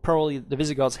probably the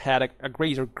Visigoths had a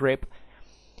greater grip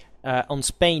on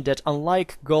Spain, that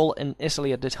unlike Gaul and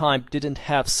Italy at the time didn't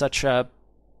have such a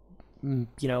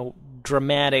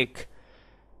dramatic,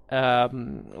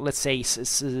 let's say,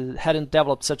 hadn't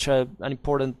developed such an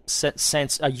important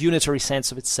sense, a unitary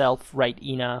sense of itself, right?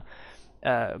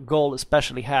 Gaul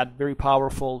especially had very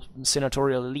powerful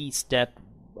senatorial elites that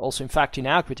also, in fact, in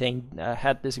Aquitaine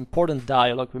had this important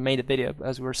dialogue. We made a video,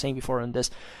 as we were saying before, on this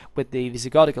with the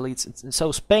Visigothic elites. And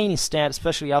so Spain instead,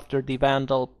 especially after the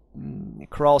Vandal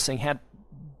crossing, had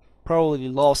probably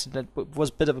lost it. It was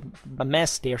a bit of a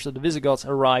mess there, so the Visigoths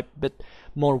arrived a bit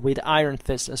more with iron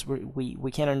fists, as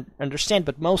we can understand,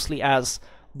 but mostly as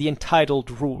the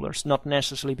entitled rulers, not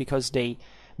necessarily because they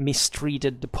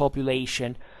mistreated the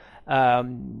population.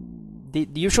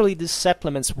 Usually these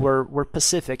settlements were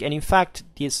pacific, and in fact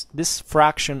this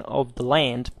fraction of the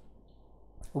land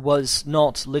was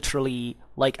not literally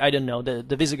like, I don't know,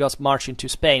 the Visigoths marched into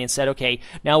Spain and said, okay,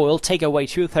 now we'll take away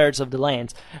 2/3 of the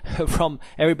land from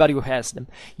everybody who has them.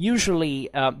 Usually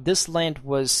this land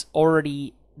was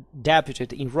already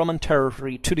deputed in Roman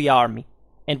territory to the army,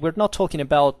 and we're not talking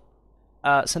about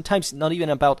sometimes not even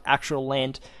about actual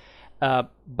land,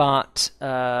 but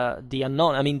the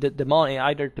unknown, I mean the money,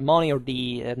 either the money or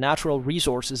the natural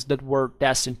resources that were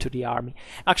destined to the army.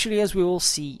 Actually, as we will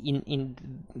see in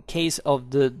case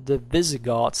of the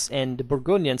Visigoths and the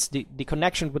Burgundians, the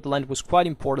connection with the land was quite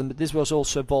important, but this was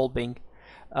also evolving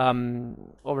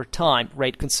over time,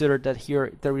 right? Consider that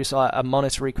here there is a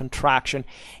monetary contraction,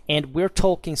 and we're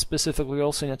talking specifically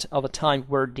also of a time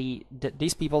where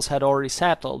these peoples had already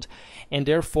settled, and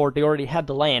therefore they already had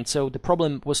the land. So the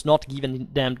problem was not giving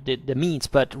them the means,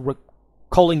 but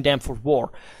calling them for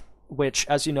war, which,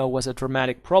 as you know, was a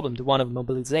dramatic problem, the one of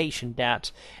mobilization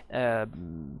that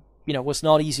was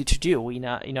not easy to do in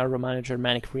a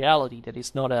Romano-Germanic reality that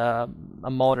is not a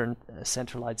modern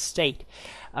centralized state.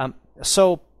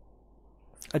 So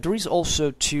there is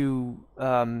also to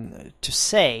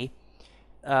say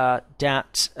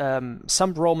that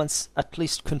some Romans at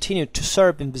least continued to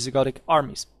serve in Visigothic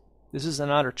armies. This is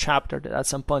another chapter that at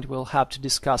some point we'll have to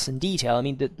discuss in detail. I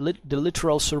mean, the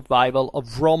literal survival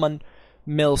of Roman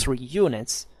military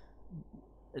units,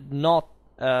 not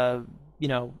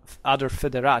other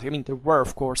federati. I mean, there were,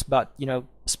 of course, but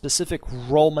specific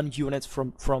Roman units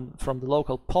from the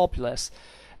local populace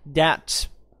that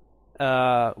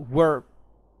were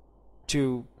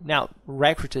now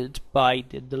recruited by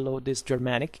these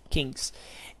Germanic kings,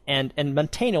 and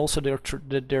maintain also their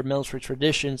military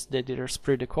traditions, their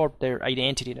esprit de corps, their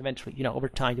identity, and eventually, over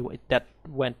time, that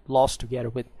went lost together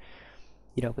with,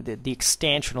 with the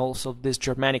extension also of this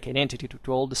Germanic identity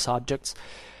to all the subjects.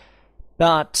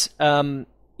 But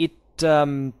it's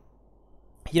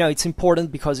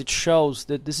important because it shows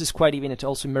that this is quite evident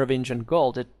also in Merovingian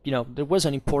Gaul, that there was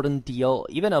an important deal,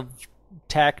 even of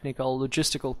technical,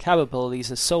 logistical capabilities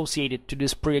associated to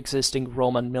this pre-existing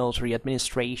Roman military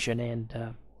administration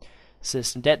and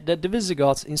system that the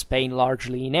Visigoths in Spain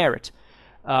largely inherit.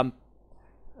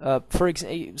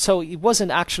 So it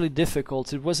wasn't actually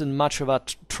difficult. It wasn't much of a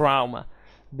trauma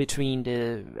between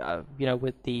the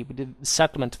with the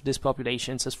settlement of these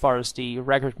populations as far as the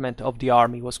recruitment of the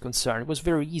army was concerned. It was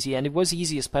very easy, and it was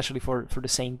easy especially for the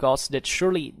same Goths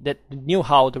that knew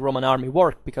how the Roman army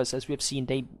worked, because as we have seen,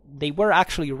 they were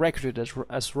actually recruited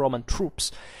as Roman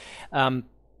troops,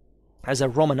 as a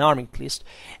Roman army at least,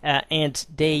 and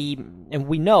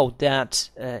we know that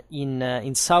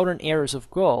in southern areas of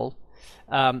Gaul,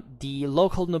 the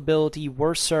local nobility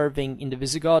were serving in the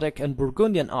Visigothic and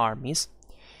Burgundian armies,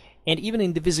 and even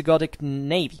in the Visigothic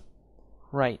navy,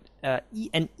 right?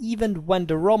 And even when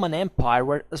the Roman Empire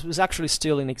was actually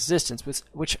still in existence,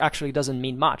 which actually doesn't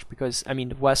mean much, because I mean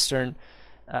the western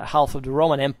half of the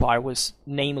Roman Empire was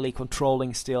namely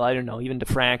controlling still, I don't know, even the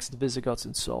Franks, the Visigoths,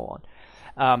 and so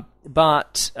on.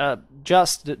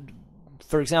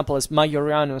 For example, as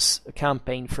Majorianus'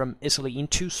 campaign from Italy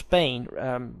into Spain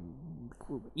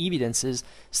evidences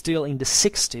still in the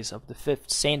 60s of the 5th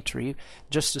century,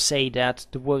 just to say that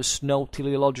there was no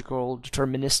teleological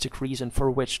deterministic reason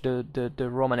for which the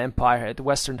Roman Empire, the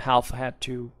western half, had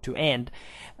to end,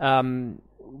 actually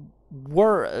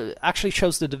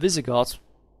shows that the Visigoths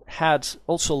had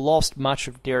also lost much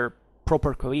of their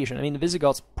proper cohesion. I mean, the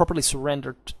Visigoths properly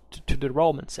surrendered to the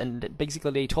Romans, and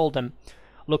basically they told them,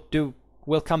 look,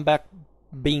 we'll come back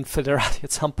being federati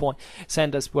at some point,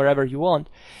 send us wherever you want.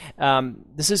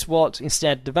 This is what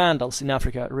instead the Vandals in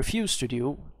Africa refused to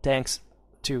do, thanks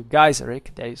to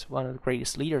Gaiseric, that is one of the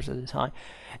greatest leaders at the time,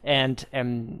 and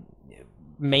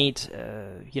made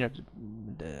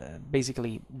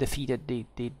basically defeated the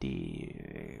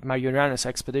Majorianus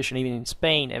expedition even in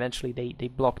Spain. Eventually they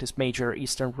blocked this major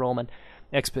Eastern Roman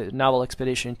naval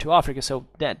expedition into Africa. So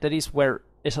that is where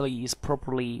Italy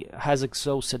has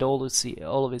exhausted all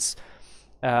of its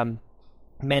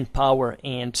manpower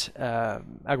and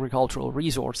agricultural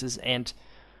resources, and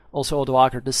also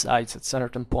Odoacer decides at a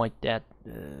certain point that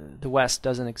the West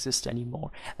doesn't exist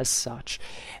anymore as such,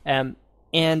 and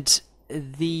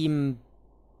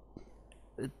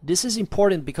this is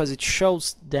important because it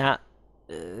shows that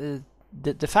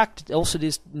the fact that also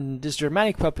these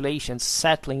Germanic populations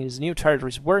settling in these new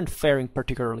territories weren't faring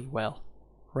particularly well,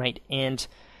 right? And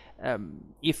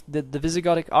if the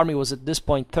Visigothic army was at this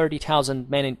point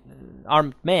 30,000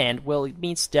 armed men, well, it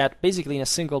means that basically in a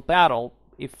single battle,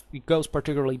 if it goes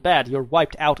particularly bad, you're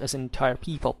wiped out as an entire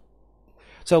people.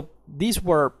 So these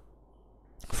were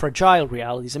fragile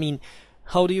realities. I mean,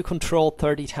 how do you control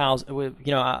 30,000,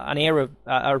 an area,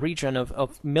 a region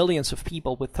of millions of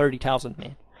people with 30,000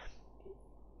 men?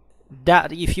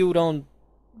 That if you don't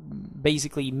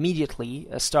basically immediately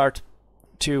start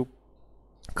to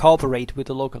cooperate with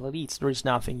the local elites, there is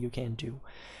nothing you can do.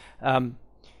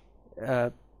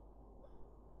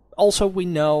 Also, we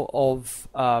know of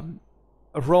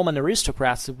Roman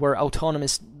aristocrats that were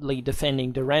autonomously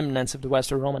defending the remnants of the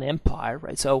Western Roman Empire,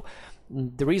 right? So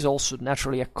there is also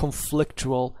naturally a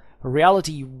conflictual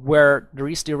reality where there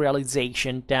is the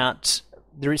realization that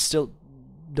there is still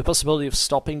the possibility of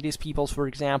stopping these peoples, for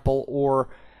example, or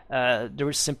there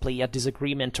is simply a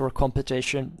disagreement or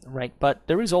competition, right? But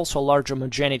there is also a large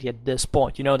homogeneity at this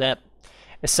point. You know that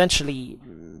essentially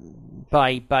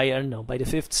by the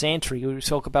 5th century, you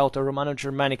talk about a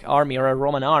Romano-Germanic army or a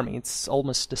Roman army. It's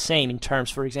almost the same in terms,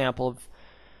 for example, of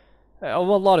a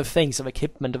lot of things, of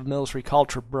equipment, of military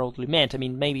culture broadly meant. I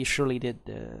mean, maybe surely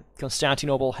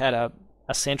Constantinople had a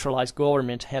centralized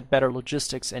government, had better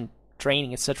logistics and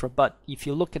training, etc. But if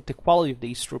you look at the quality of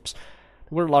these troops,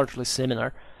 they were largely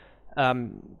similar.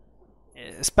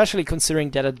 Especially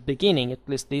considering that at the beginning, at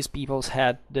least these peoples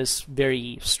had this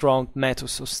very strong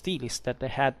metus hostilis that they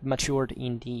had matured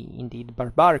in the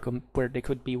Barbaricum, where they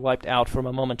could be wiped out from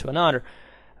a moment to another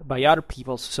by other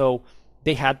peoples. So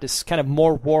they had this kind of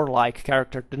more warlike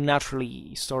character that naturally,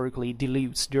 historically,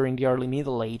 dilutes during the early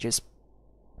Middle Ages.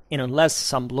 And unless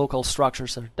some local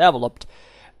structures are developed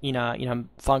in a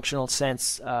functional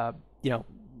sense,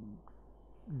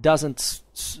 doesn't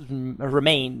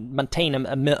maintain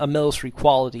a military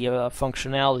quality, a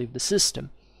functionality of the system.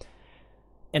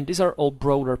 And these are all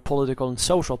broader political and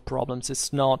social problems.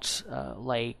 It's not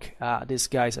like these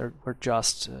guys were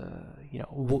just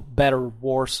better or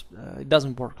worse. It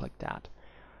doesn't work like that.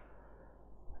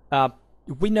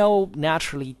 We know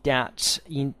naturally that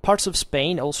in parts of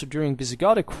Spain, also during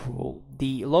Visigothic rule,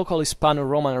 the local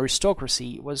Hispano-Roman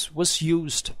aristocracy was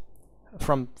used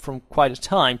from quite a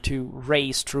time to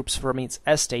raise troops from its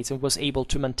estates, and was able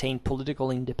to maintain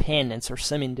political independence or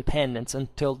semi-independence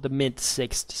until the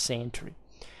mid-6th century.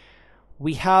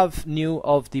 We have new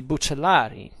of the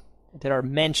Bucellari that are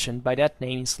mentioned by that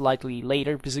name in slightly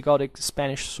later Visigothic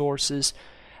Spanish sources,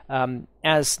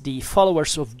 as the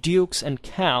followers of dukes and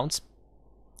counts.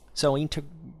 So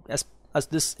as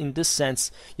this, in this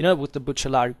sense, with the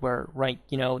bucellari were, right,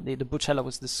 the bucella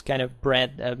was this kind of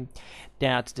bread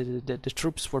that the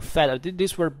troops were fed.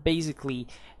 These were basically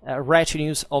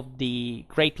retinues of the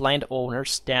great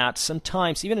landowners that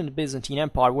sometimes, even in the Byzantine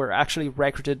Empire, were actually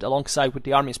recruited alongside with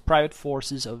the army as private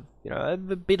forces of, a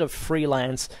bit of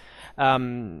freelance.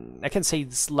 I can say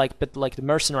it's like the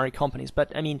mercenary companies,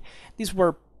 but I mean, these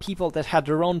were people that had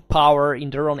their own power in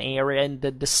their own area, and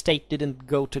the state didn't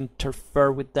go to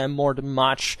interfere with them more than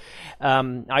much,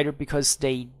 either because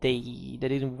they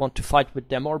didn't want to fight with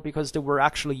them, or because they were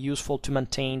actually useful to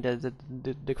maintain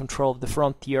the control of the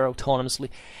frontier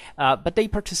autonomously. But they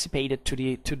participated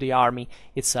to the army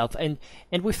itself, and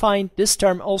we find this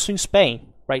term also in Spain.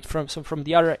 Right, from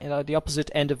the other, the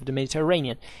opposite end of the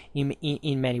Mediterranean,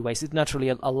 in many ways. It's naturally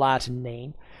a Latin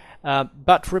name,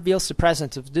 but reveals the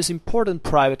presence of this important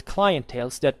private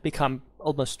clienteles that become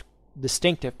almost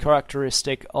distinctive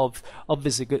characteristic of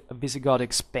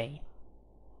Visigothic Spain.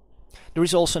 There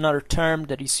is also another term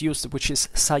that is used, which is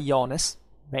saiones,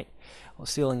 right?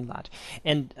 Still in Latin,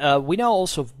 and we know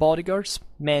also of bodyguards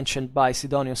mentioned by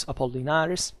Sidonius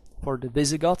Apollinaris for the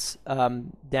Visigoths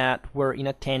that were in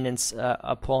attendance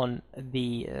upon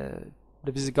the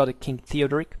Visigothic king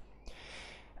Theodoric.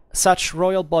 Such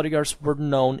royal bodyguards were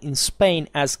known in Spain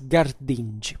as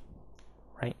gardingi,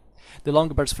 right? The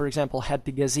Longobards, for example, had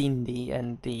the gazindi,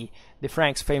 and the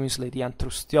Franks famously the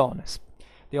antrustiones.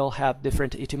 They all have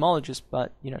different etymologies,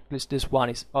 but at least this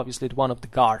one is obviously the one of the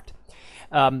guard.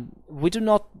 We do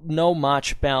not know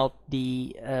much about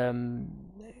the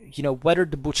whether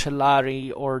the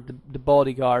bucellari or the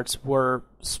bodyguards were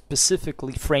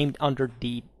specifically framed under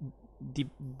the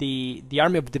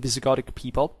army of the Visigothic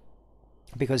people,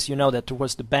 because that there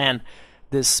was the ban,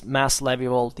 this mass levy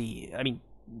of all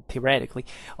theoretically,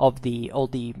 of all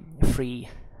the free,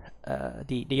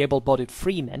 the able-bodied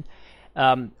freemen,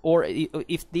 or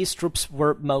if these troops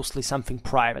were mostly something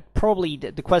private. Probably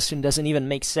the question doesn't even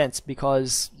make sense,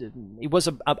 because it was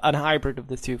a hybrid of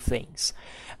the two things.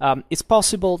 It's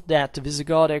possible that the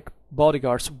Visigothic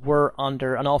bodyguards were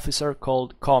under an officer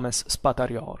called comes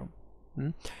spatariorum.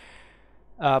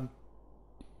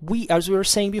 As we were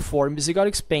saying before, in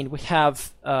Visigothic Spain we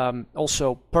have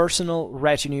also personal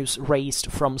retinues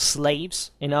raised from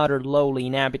slaves and other lowly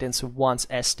inhabitants of one's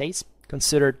estates.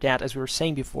 Consider that, as we were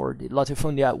saying before, the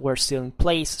latifundia were still in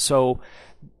place, so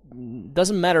it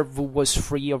doesn't matter who was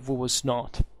free or who was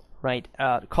not, right?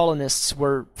 Colonists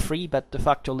were free, but de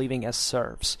facto living as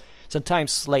serfs.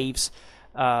 Sometimes slaves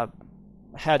had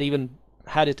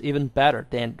it even better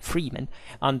than freemen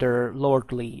under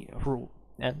lordly rule,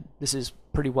 and this is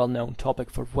pretty well-known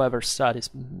topic for whoever studies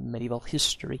medieval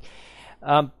history.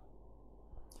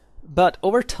 But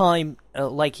over time,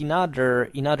 like in other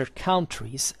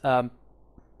countries,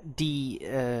 the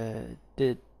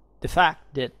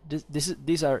fact that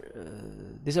these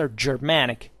are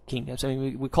Germanic kingdoms. I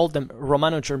mean, we call them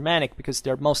Romano-Germanic because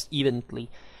they're most evenly,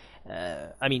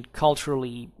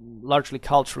 largely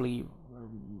culturally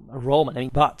Roman.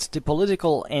 But the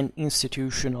political and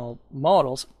institutional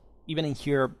models, even in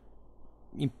here,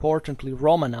 importantly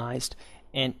Romanized,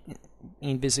 and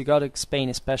in Visigothic Spain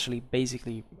especially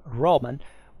basically Roman,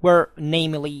 were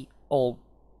namely all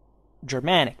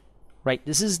Germanic, right?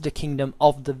 This is the kingdom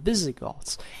of the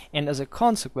Visigoths, and as a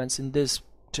consequence, in this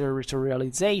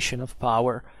territorialization of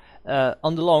power,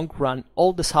 on the long run,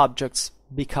 all the subjects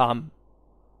become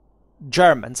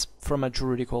Germans from a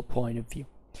juridical point of view,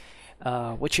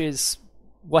 which is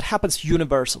what happens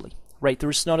universally, right? There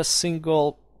is not a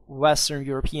single Western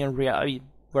European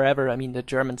wherever the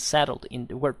Germans settled in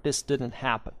where this didn't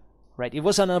happen, right? It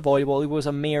was unavoidable. It was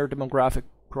a mere demographic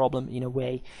problem in a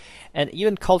way, and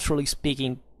even culturally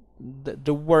speaking,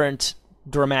 there weren't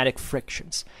dramatic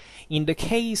frictions. In the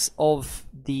case of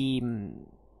the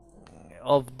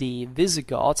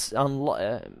Visigoths,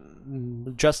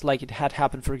 just like it had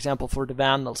happened, for example, for the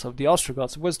Vandals of the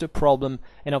Ostrogoths, was the problem,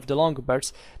 and of the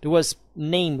Longobards, there was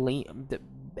namely,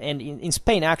 and in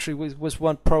Spain actually was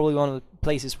probably one of the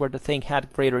places where the thing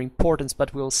had greater importance,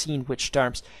 but we'll see in which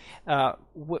terms,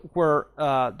 where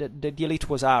the elite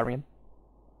was Aryan.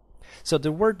 So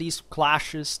there were these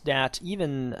clashes that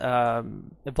even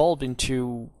evolved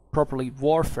into properly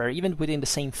warfare, even within the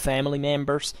same family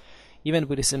members, even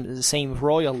with the same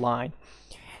royal line,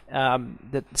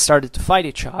 that started to fight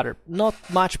each other. Not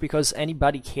much because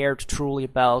anybody cared truly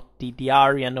about the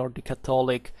Arian or the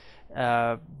Catholic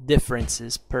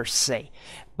differences per se,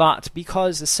 but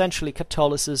because essentially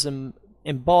Catholicism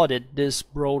embodied this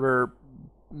broader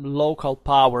local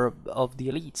power of the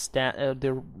elites, that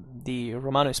the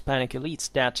Romano-Hispanic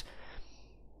elites that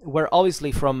were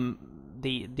obviously from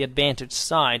the advantaged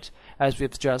side, as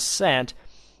we've just said,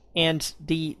 and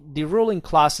the ruling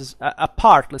classes, a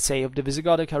part, let's say, of the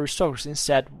Visigothic aristocracy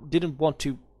instead didn't want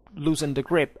to loosen the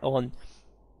grip on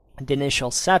the initial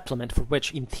settlement, for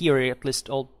which, in theory, at least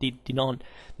all the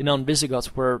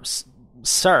non-Visigoths were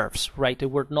serfs, right? They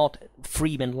were not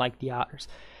freemen like the others,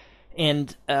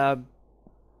 and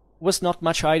was not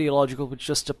much ideological, but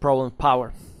just a problem of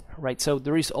power, right? So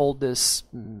there is all this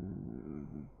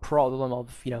problem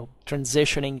of,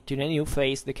 transitioning to the new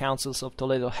phase. The councils of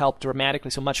Toledo helped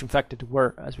dramatically, so much in fact that they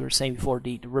were, as we were saying before,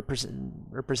 the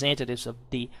representatives of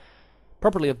the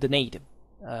native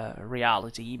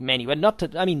reality. Many, but not.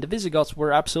 The Visigoths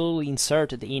were absolutely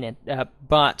inserted in it,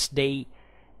 but they,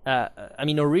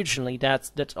 originally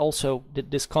that's also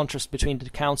this contrast between the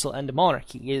council and the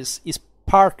monarchy is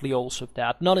partly also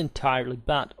that, not entirely,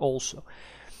 but also.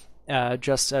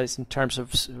 Just as in terms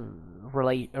of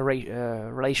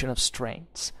relation of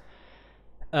strengths.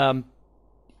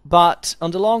 But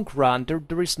on the long run,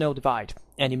 there is no divide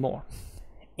anymore.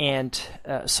 And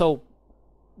so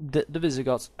the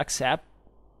Visigoths accept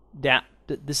that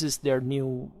this is their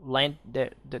new land,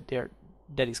 that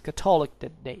is Catholic,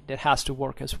 that has to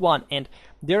work as one. And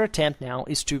their attempt now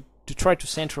is to try to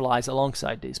centralize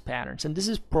alongside these patterns. And this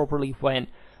is properly when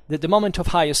the moment of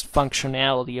highest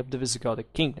functionality of the Visigothic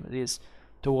kingdom. It is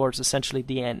towards essentially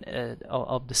the end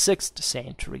of the 6th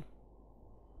century.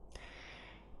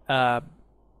 And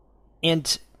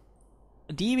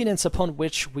the evidence upon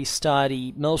which we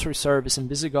study military service in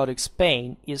Visigothic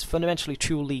Spain is fundamentally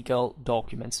two legal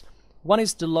documents. One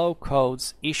is the law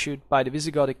codes issued by the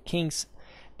Visigothic kings.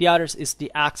 The other is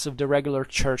the acts of the regular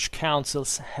church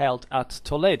councils held at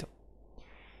Toledo.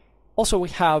 Also, we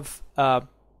have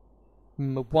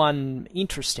one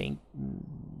interesting,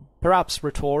 perhaps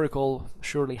rhetorical,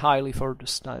 surely highly for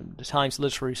the time's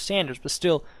literary standards, but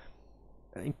still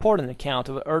important account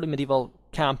of an early medieval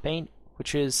campaign,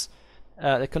 which is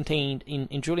contained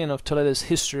in Julian of Toledo's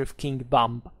History of King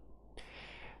Bamba.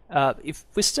 If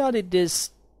we study this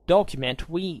document,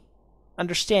 we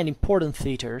understand important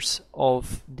features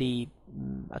of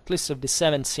at least of the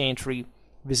 7th century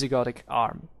Visigothic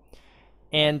army.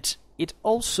 And it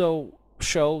also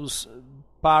shows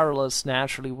parallels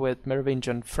naturally with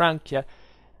Merovingian Francia,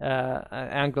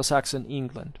 Anglo-Saxon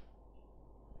England.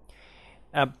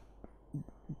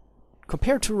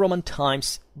 Compared to Roman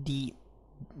times, the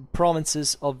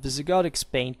provinces of Visigothic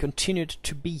Spain continued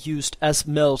to be used as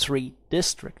military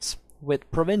districts, with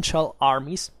provincial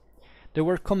armies that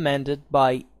were commanded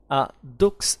by a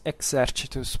dux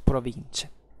exercitus province,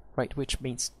 right, which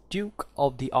means duke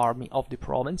of the army of the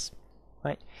province,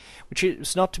 right, which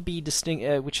is not to be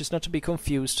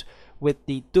confused with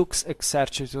the dux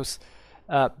exercitus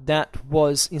that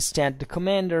was instead the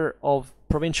commander of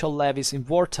provincial levies in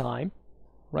wartime,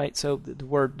 right? So there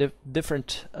were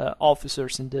different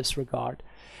officers in this regard,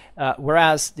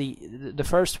 whereas the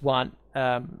first one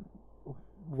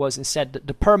was instead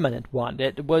the permanent one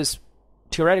that was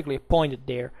theoretically appointed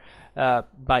there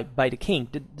by the king.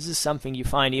 This is something you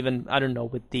find even, I don't know,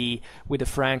 with the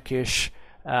Frankish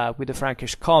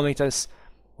comites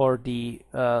or the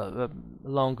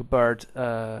Longbard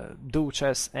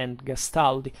duchess and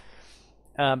Gastaldi.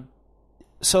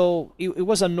 So it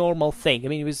was a normal thing. I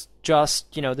mean, it was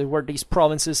just, there were these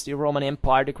provinces, the Roman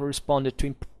Empire, that corresponded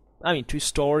to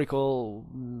historical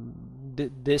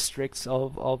districts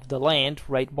of the land,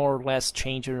 right, more or less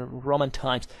changed in Roman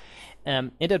times,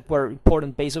 and that were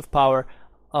important base of power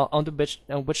on which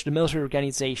the military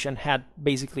organization had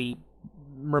basically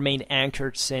remained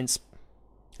anchored since,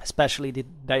 especially the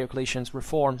Diocletian's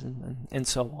reforms and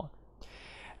so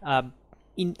on.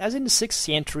 As in the 6th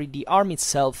century, the army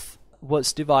itself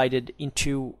was divided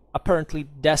into apparently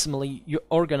decimally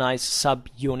organized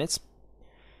sub-units,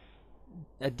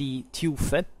 the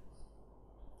Tufe,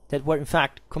 that were in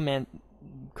fact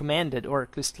commanded, or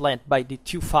at least led, by the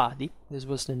Tufadi, this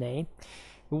was the name,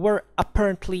 who were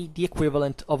apparently the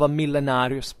equivalent of a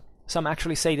millenarius. Some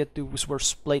actually say that those were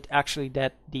split, actually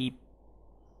that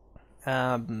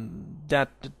that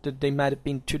they might have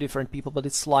been two different people, but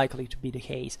it's likely to be the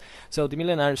case. So the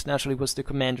millenarius naturally was the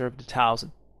commander of the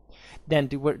 1,000. Then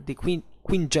there were the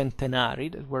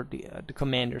quingentenari, that were the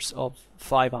commanders of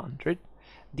 500.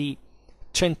 The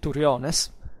centuriones,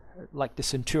 like the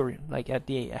centurion, like at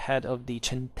the head of the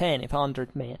centene,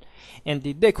 100 men, and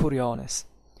the decuriones,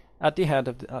 at the head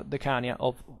of the decania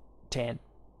of 10.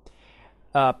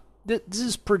 This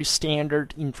is pretty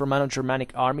standard in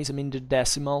Romano-Germanic armies. I mean, the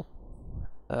decimal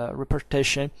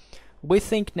repartition. We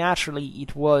think naturally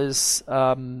it was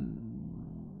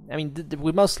I mean,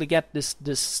 we mostly get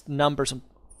this numbers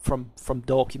from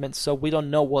documents, so we don't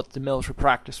know what the military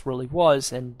practice really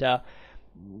was, and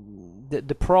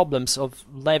the problems of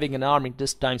levying an army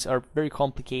these times are very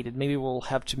complicated. Maybe we'll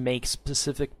have to make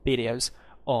specific videos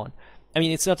on. I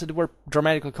mean, it's not that they were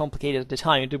dramatically complicated at the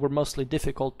time, they were mostly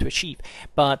difficult to achieve,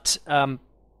 but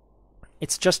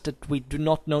it's just that we do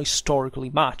not know historically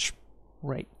much,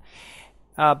 right?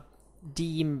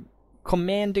 The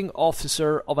commanding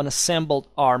officer of an assembled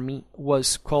army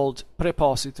was called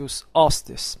Prepositus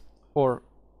Hostis, or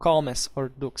Comes or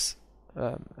Dux,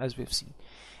 as we've seen,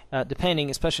 depending,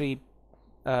 especially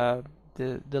the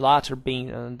latter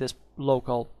being this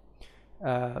local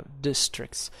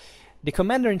districts. The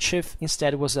commander-in-chief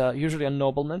instead was usually a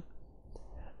nobleman,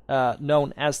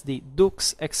 known as the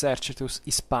Dux Exercitus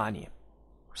Hispaniae,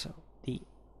 so the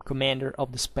commander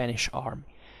of the Spanish army.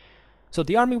 So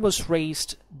the army was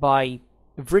raised by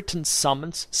written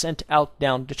summons sent out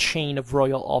down the chain of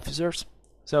royal officers.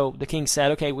 So the king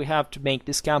said, okay, we have to make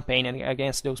this campaign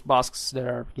against those Basques that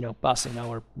are, busting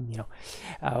our,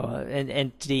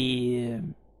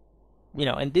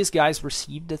 and these guys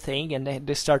received the thing, and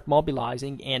they start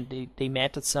mobilizing, and they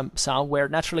met at somewhere.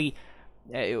 Naturally,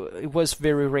 it was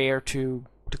very rare to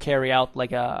carry out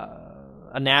like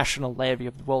a national levy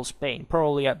of the whole Spain.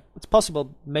 Probably it's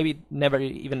possible, maybe never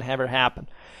even ever happen.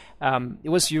 It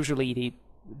was usually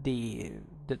it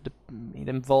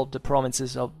involved the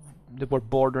provinces that were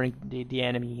bordering the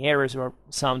enemy areas, or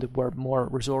some that were more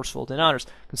resourceful than others.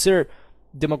 Consider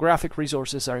demographic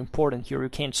resources are important here. You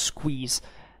can't squeeze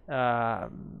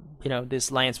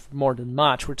these lands more than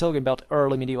much. We're talking about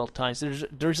early medieval times.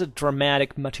 There's a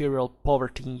dramatic material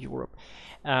poverty in Europe.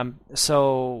 And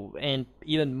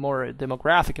even more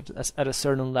demographic at a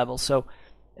certain level. So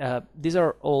these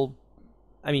are all,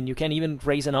 I mean, you can even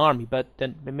raise an army, but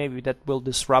then maybe that will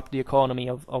disrupt the economy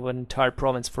of an entire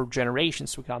province for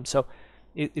generations to come. So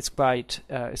it's quite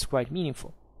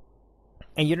meaningful.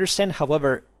 And you understand,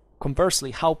 however, conversely,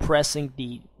 how pressing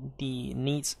the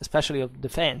needs, especially of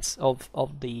defense of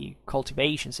the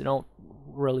cultivations,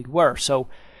 really were. So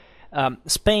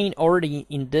Spain already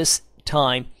in this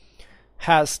time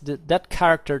has that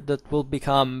character that will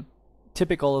become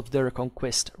typical of the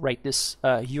Reconquista, right? This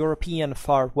European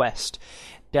Far West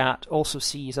that also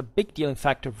sees a big deal, in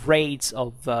fact, of raids,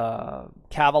 of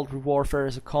cavalry warfare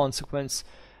as a consequence.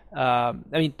 I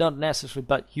mean, not necessarily,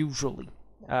 but usually.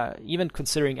 Even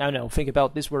considering, think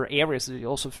about these were areas that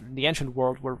also in the ancient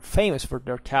world were famous for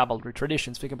their cavalry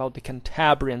traditions. Think about the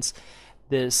Cantabrians,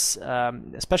 this,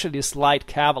 especially this light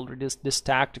cavalry, this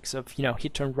tactics of,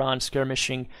 hit and run,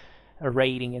 skirmishing,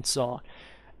 raiding, and so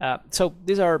on. So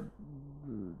these are,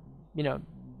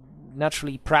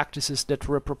 naturally practices that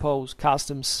repropose,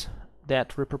 customs that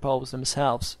repropose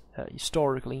themselves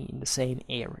historically in the same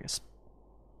areas.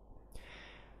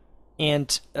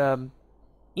 And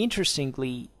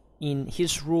interestingly, in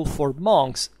his rule for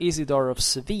monks, Isidore of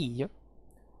Seville,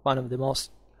 one of the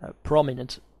most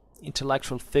prominent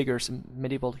intellectual figures in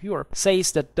medieval Europe,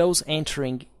 says that those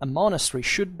entering a monastery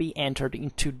should be entered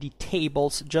into the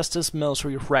tables just as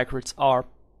military records are,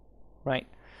 right?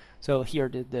 So here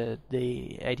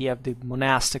the idea of the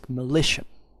monastic militia,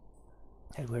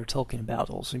 and we were talking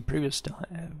about also in previous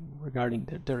time regarding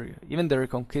even the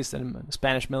Reconquista and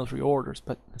Spanish military orders,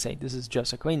 but let's say this is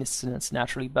just a coincidence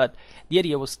naturally, but the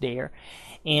idea was there,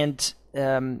 and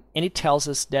it tells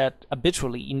us that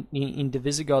habitually in the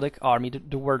Visigothic army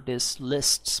there were these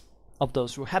lists of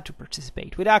those who had to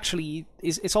participate, which actually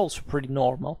is also pretty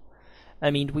normal. I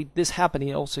mean, this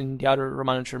happened also in the other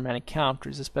Romano-Germanic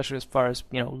countries, especially as far as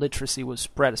literacy was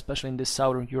spread, especially in the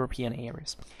southern European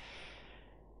areas.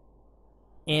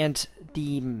 And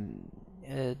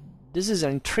this is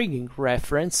an intriguing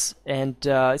reference, and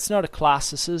it's not a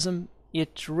classicism.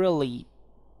 It really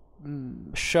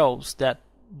shows that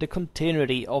the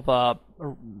continuity of a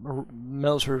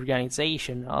military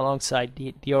organization alongside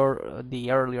the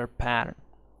earlier pattern.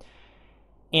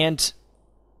 And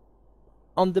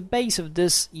on the base of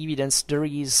this evidence, there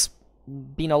is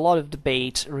been a lot of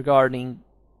debate regarding,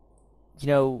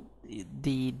 the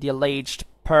alleged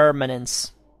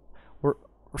permanence or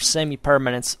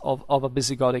semi-permanence of a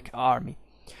Visigothic army.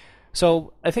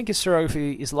 So I think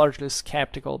historiography is largely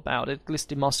skeptical about it, at least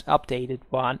the most updated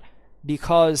one,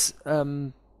 because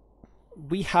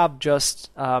we have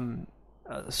just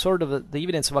sort of the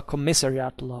evidence of a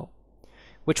commissariat law,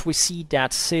 which we see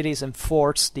that cities and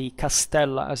forts, the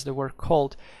castella as they were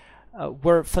called,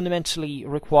 were fundamentally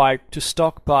required to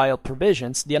stockpile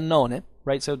provisions, the annone,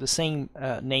 right? So the same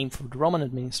name for the Roman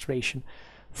administration,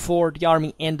 for the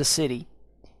army and the city,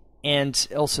 and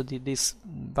also these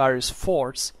various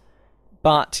forts,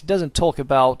 but it doesn't talk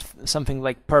about something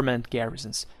like permanent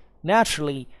garrisons.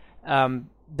 Naturally,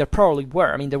 there probably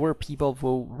were. I mean, there were people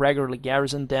who regularly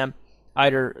garrisoned them,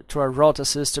 either through a rota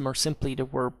system or simply there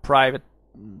were private,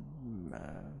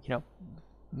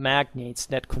 magnates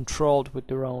that controlled with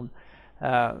their own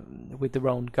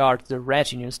guards, their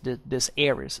retinues, these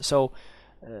areas. So,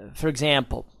 for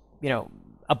example,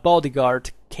 a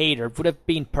bodyguard cadre would have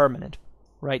been permanent,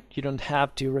 right? You don't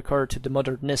have to recur to the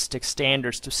modernistic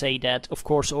standards to say that. Of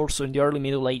course, also in the early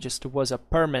Middle Ages there was a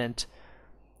permanent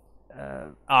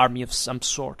army of some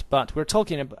sort, but we're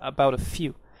talking about a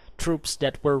few troops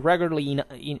that were regularly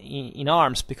in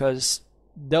arms, because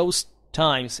those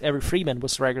times every freeman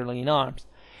was regularly in arms,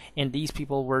 and these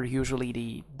people were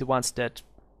usually the ones that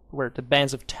were the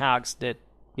bands of thugs that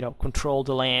controlled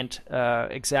the land,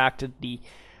 exacted the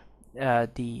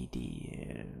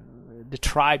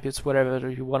tributes, whatever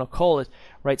you want to call it,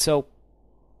 right? So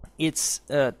it's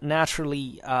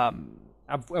naturally a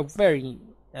very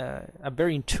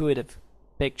intuitive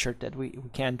picture that we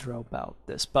can draw about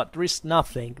this, but there is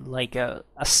nothing like a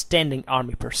standing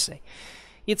army per se.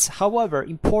 It's, however,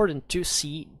 important to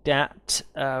see that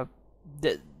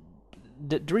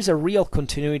there is a real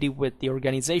continuity with the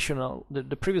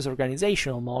previous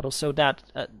organizational model, so that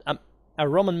a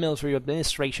Roman military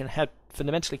administration had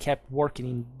fundamentally kept working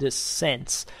in this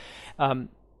sense,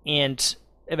 and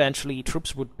eventually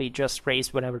troops would be just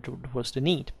raised whenever there was the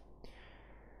need.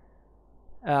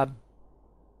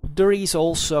 There is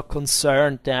also a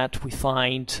concern that we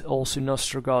find also in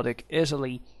Ostrogothic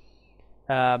Italy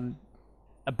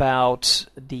about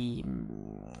the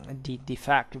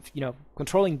fact of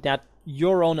controlling that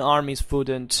your own armies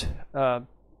wouldn't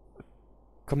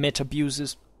commit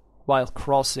abuses while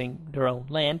crossing their own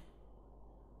land,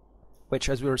 which,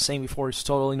 as we were saying before, is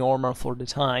totally normal for the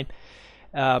time.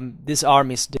 These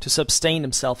armies to sustain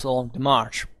themselves along the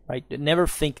march, right? Never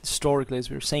think historically, as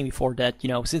we were saying before, that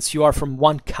since you are from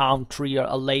one country, or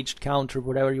alleged country,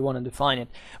 whatever you want to define it,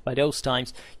 by those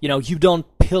times, you don't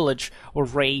pillage or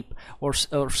rape or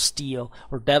steal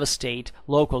or devastate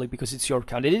locally because it's your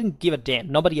country. They didn't give a damn.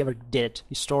 Nobody ever did,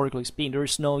 historically speaking. There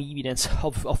is no evidence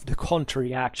of the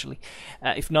contrary, actually.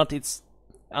 If not,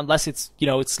 unless it's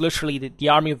literally the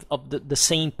army of the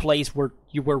same place where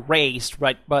you were raised,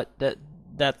 right? But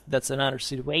that's another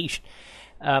situation.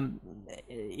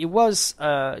 It was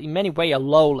in many ways a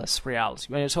lawless reality.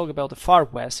 When you talk about the Far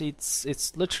West,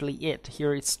 it's literally it.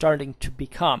 Here it's starting to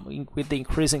become, with the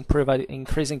increasing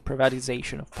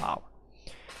privatization of power.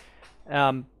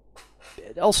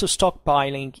 Also,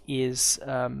 stockpiling is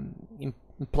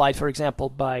implied, for example,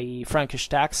 by Frankish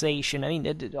taxation. I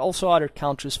mean, also other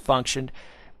countries functioned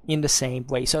in the same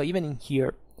way. So even in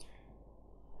here,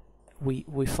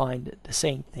 we find the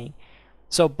same thing.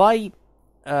 So by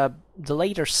the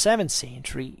later 7th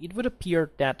century, it would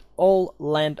appear that all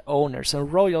landowners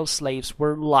and royal slaves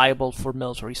were liable for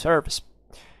military service.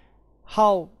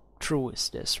 How true is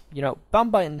this?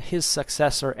 Bamba and his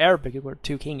successor Erbeg, who were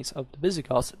two kings of the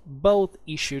Visigoths, both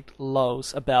issued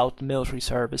laws about military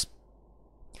service.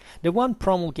 The one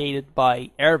promulgated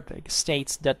by Erbeg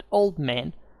states that old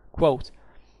men, quote,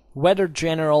 whether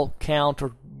general, count,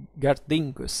 or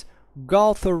guardingus,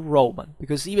 Goth or Roman,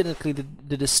 because evidently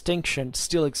the distinction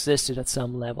still existed at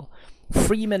some level,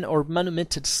 freeman or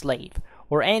manumitted slave,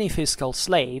 or any fiscal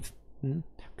slave,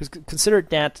 because consider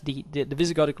that the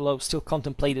Visigothic law still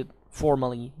contemplated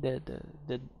formally the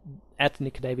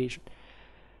ethnic division,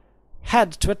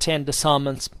 had to attend the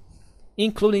summons,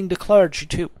 including the clergy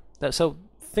too. So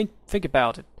think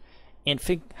about it, and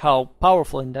think how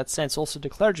powerful in that sense also the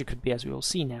clergy could be, as we will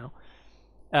see now.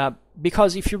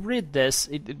 Because if you read this,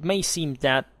 it may seem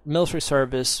that military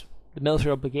service, the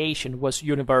military obligation, was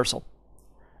universal.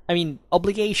 I mean,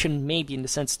 obligation maybe in the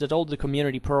sense that all the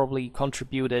community probably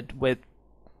contributed with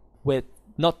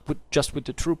just with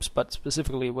the troops, but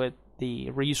specifically with the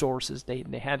resources. They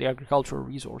had the agricultural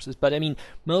resources. But I mean,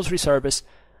 military service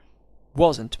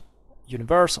wasn't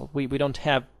universal. We don't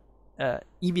have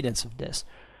evidence of this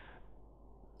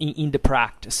in the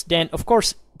practice. Then, of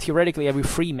course, theoretically, every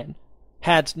freeman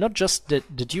had not just the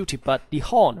duty, but the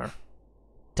honor,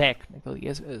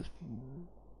 technically,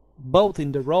 both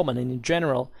in the Roman and in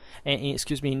general,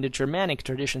 in the Germanic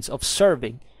traditions of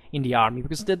serving in the army,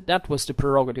 because that was the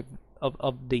prerogative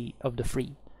of the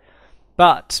free.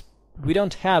 But we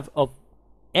don't have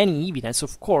any evidence,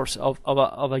 of course, of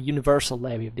a universal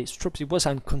levy of these troops. It was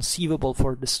inconceivable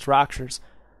for the structures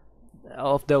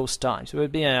of those times. It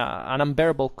would be an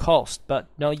unbearable cost, but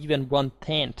not even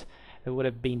 1/10 it would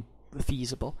have been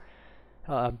feasible.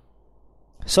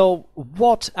 So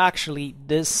what actually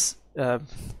this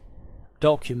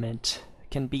document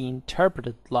can be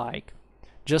interpreted like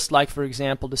just like, for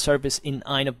example, the service in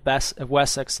Ine of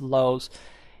Wessex laws,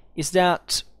 is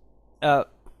that the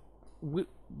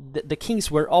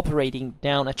kings were operating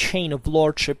down a chain of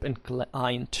lordship and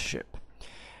clientship.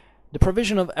 The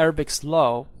provision of Erbec's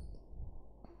law,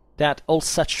 that all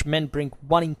such men bring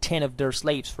 1 in 10 of their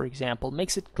slaves, for example,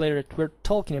 makes it clear that we're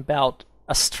talking about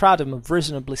a stratum of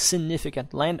reasonably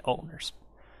significant landowners.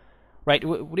 Right?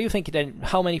 What do you think then?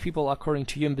 How many people, according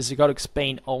to you, in Visigothic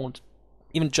Spain owned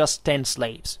even just 10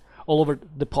 slaves all over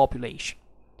the population?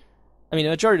 I mean,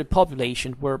 the majority of the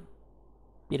population were,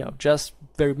 just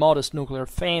very modest nuclear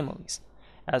families,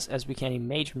 as we can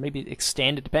imagine. Maybe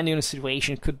extended, depending on the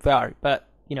situation, it could vary. But,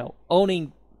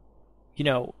 owning,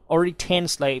 already 10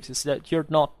 slaves is that you're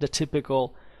not the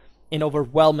typical and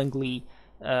overwhelmingly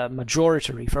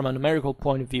majority, from a numerical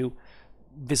point of view,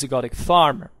 Visigothic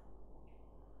farmer.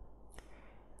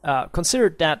 Consider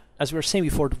that, as we were saying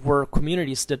before, there were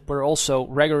communities that were also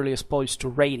regularly exposed to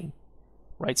raiding,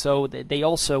 right? So they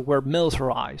also were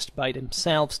militarized by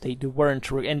themselves. They weren't,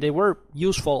 and they were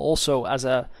useful also as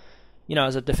a,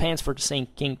 as a defense for the same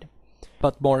kingdom.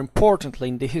 But more importantly,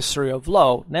 in the history of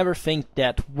law, never think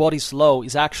that what is law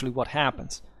is actually what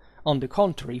happens. On the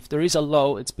contrary, if there is a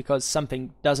law, it's because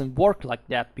something doesn't work like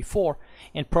that before,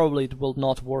 and probably it will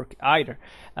not work either,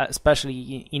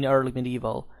 especially in early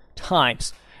medieval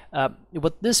times.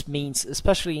 What this means,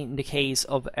 especially in the case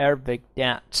of Erbec,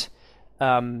 that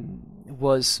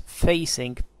was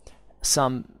facing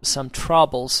some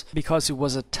troubles because it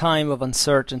was a time of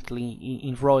uncertainty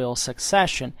in royal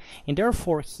succession, and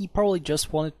therefore he probably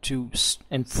just wanted to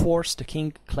enforce the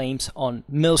king claims on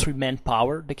military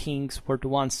manpower. The kings were the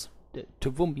ones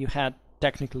to whom you had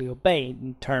technically obey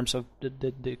in terms of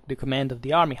the command of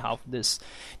the army, how this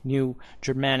new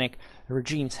Germanic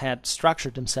regimes had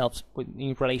structured themselves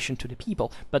in relation to the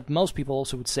people. But most people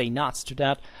also would say nuts to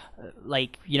that.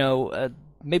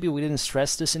 Maybe we didn't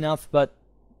stress this enough, but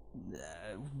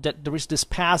that there is this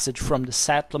passage from the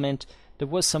settlement that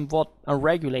was somewhat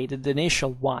unregulated, the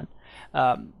initial one,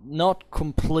 not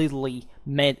completely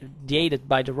mediated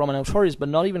by the Roman authorities, but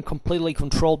not even completely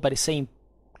controlled by the same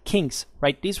kings,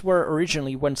 right? These were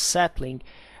originally, when settling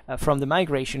from the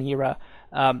migration era,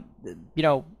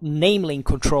 namely in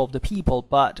control of the people,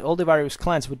 but all the various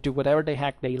clans would do whatever the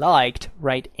heck they liked,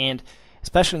 right? And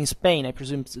especially in Spain, I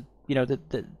presume,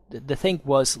 the thing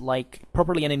was like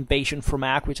properly an invasion from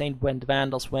Aquitaine when the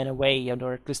Vandals went away,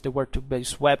 or at least they were to be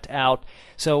swept out.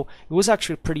 So it was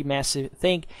actually a pretty massive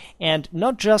thing, and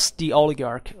not just the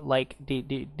oligarch, like the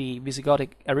Visigothic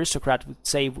aristocrat would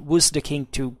say, was the king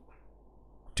to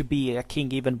be a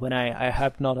king, even when I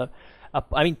have not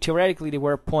I mean, theoretically they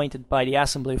were appointed by the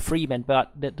Assembly of Freemen,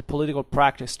 but the political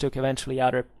practice took eventually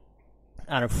other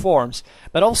forms.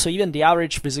 But also, even the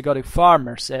average Visigothic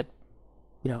farmer said,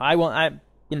 I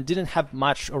didn't have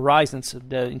much horizons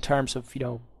in terms of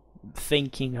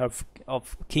thinking of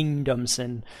kingdoms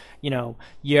and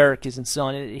hierarchies and so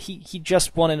on. He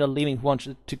just wanted a living,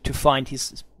 wanted to find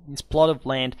his plot of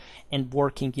land and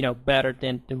working better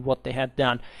than what they had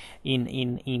done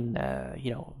in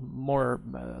more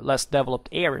less developed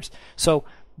areas. So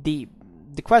the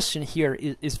question here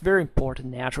is very important,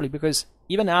 naturally, because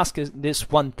even asking this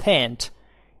 1/10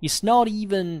 is not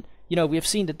even, we have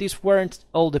seen that these weren't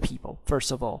all the people,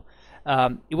 first of all.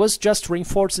 It was just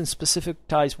reinforcing specific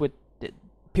ties with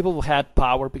people who had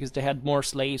power because they had more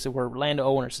slaves, they were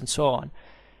landowners and so on.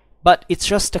 But it's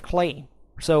just a claim.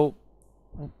 So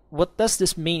what does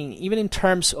this mean, even in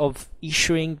terms of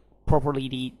issuing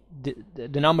properly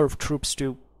the number of troops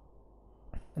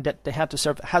that they had to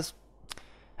serve, has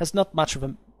not much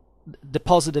of the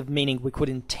positive meaning we could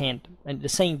intend, and the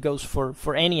same goes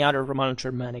for any other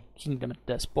Romano-Germanic kingdom at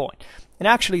this point. And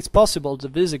actually, it's possible the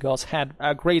Visigoths had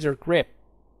a greater grip.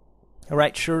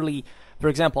 Right? Surely, for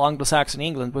example, Anglo-Saxon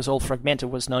England was all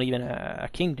fragmented, was not even a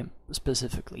kingdom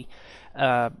specifically.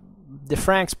 The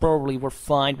Franks probably were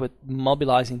fine with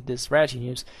mobilizing these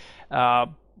retinues.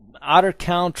 Other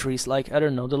countries, like, I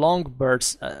don't know, the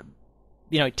Longobards,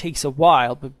 it takes a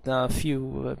while, but a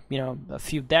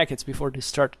few decades before they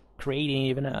start creating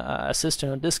even a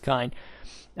system of this kind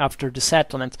after the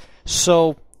settlement.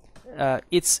 So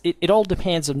it all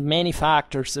depends on many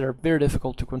factors that are very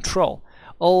difficult to control.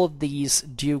 All of these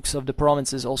dukes of the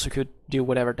provinces also could do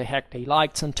whatever the heck they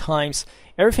liked sometimes.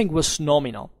 Everything was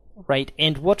nominal, right?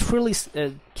 And what really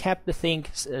kept the thing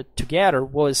together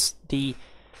was the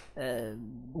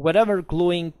whatever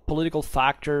gluing political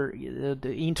factor,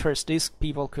 the interest these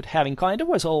people could have in common. There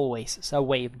was always a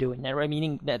way of doing that, right?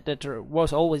 Meaning that there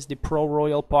was always the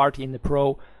pro-royal party and the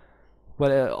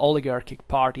pro-oligarchic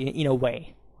party in a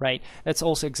way, right? That's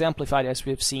also exemplified, as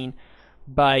we've seen,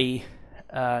 by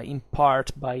in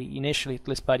part by, initially at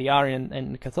least, by the Arian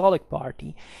and Catholic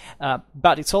party,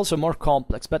 but it's also more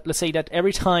complex. But let's say that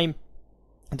every time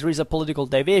there is a political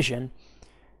division,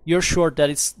 you're sure that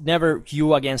it's never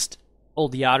you against all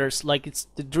the others. Like,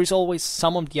 there is always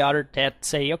some of the other that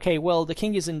say, okay, well, the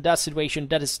king is in that situation,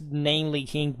 that is namely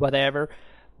king, whatever,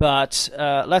 but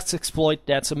let's exploit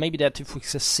that, so maybe that if we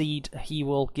succeed, he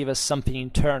will give us something in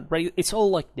turn, right? It's all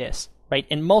like this, right?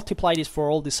 And multiply this for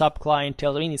all the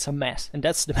sub-clientele. I mean, it's a mess, and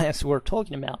that's the mess we're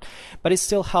talking about. But it's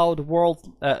still how the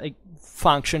world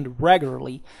functioned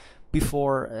regularly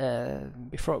before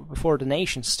the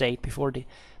nation state, before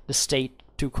the state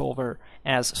took over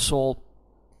as sole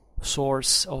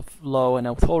source of law and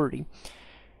authority.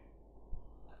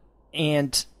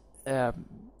 And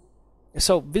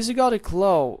so Visigothic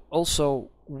law also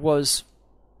was,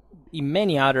 in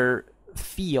many other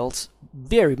fields,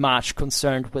 very much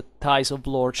concerned with ties of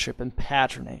lordship and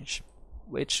patronage,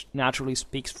 which naturally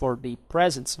speaks for the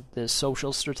presence of this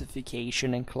social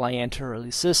stratification and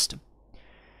clientelary system.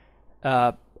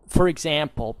 For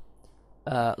example,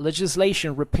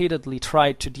 legislation repeatedly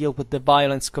tried to deal with the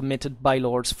violence committed by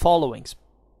lords' followings,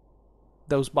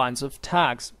 those bands of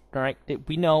thugs. Right?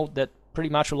 We know that pretty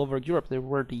much all over Europe there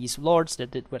were these lords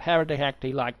that did whatever the heck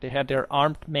they liked. They had their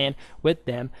armed men with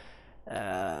them.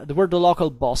 They were the local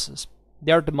bosses.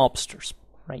 They are the mobsters,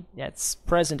 right? That's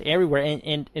present everywhere.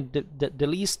 And the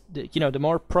least, the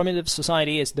more primitive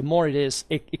society is, the more it is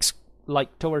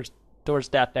like towards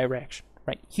that direction,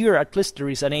 right? Here, at least, there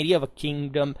is an idea of a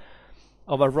kingdom,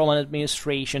 of a Roman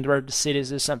administration. There are the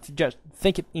citizens. Just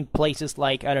think in places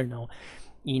like, I don't know,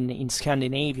 in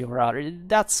Scandinavia or other.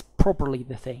 That's properly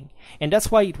the thing, and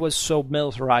that's why it was so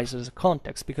militarized as a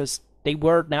context, because they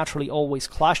were naturally always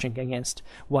clashing against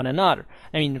one another.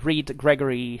 I mean, read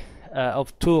Gregory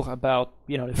of Tours about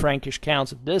the Frankish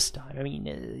counts of this time. I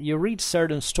mean, you read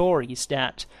certain stories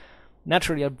that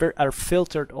naturally are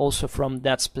filtered also from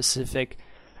that specific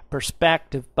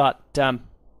perspective, but it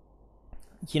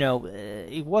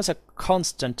was a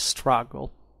constant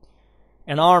struggle,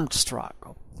 an armed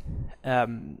struggle.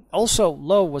 Also,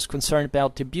 law was concerned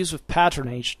about the abuse of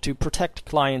patronage to protect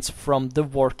clients from the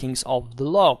workings of the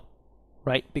law,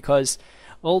 right? Because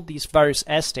all these various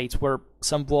estates were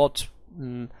somewhat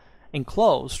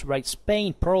enclosed, right?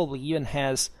 Spain probably even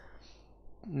has,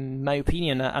 in my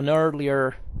opinion, an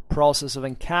earlier process of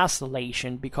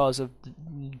encapsulation because of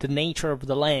the nature of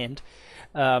the land.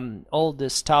 All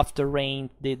this tough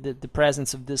terrain, the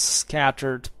presence of this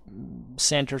scattered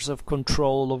centers of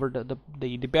control over the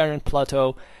Iberian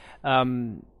plateau,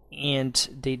 and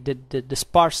the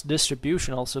sparse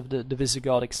distribution also of the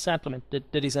Visigothic settlement.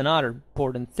 That is another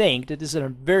important thing. That is a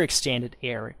very extended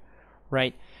area,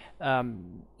 right?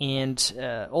 And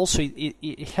also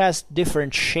it has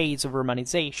different shades of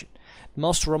Romanization. The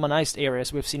most Romanized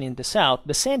areas we've seen in the south,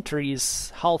 the center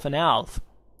is half and half,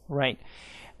 right?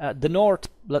 The north,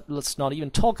 let's not even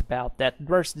talk about that.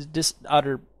 There's this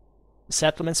other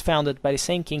settlements founded by the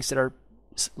same kings that are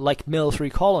like military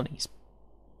colonies.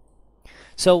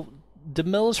 So the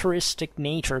militaristic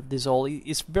nature of this all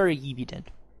is very evident,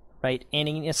 right? And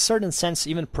in a certain sense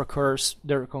even procures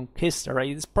the Reconquista, right?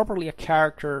 It's properly a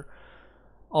character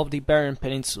of the Iberian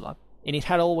Peninsula, and it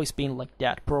had always been like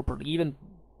that, properly, even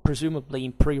presumably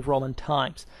in pre-Roman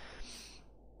times.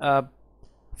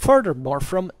 Furthermore,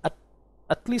 from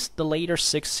at least the later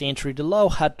 6th century, the law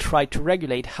had tried to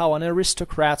regulate how an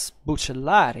aristocrat's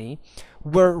bucellari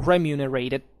were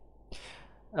remunerated.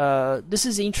 This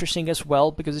is interesting as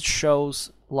well because it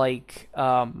shows like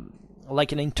an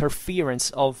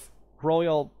interference of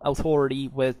royal authority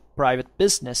with private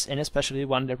business, and especially the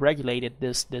one that regulated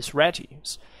this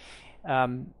retinues.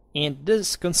 And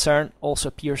this concern also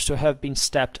appears to have been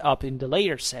stepped up in the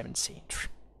later 7th century.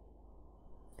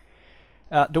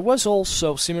 There was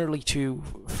also, similarly to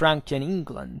Frankian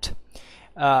England,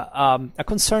 a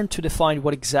concern to define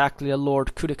what exactly a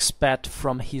lord could expect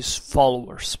from his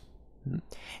followers, and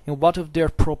what of their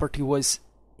property was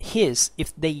his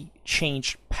if they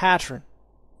changed patron,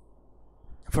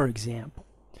 for example.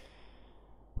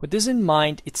 With this in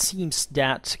mind, it seems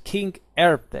that King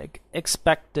Erbeg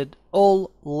expected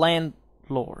all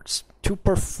landlords to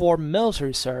perform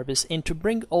military service and to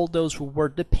bring all those who were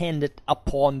dependent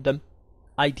upon them,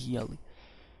 ideally.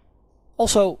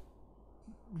 Also,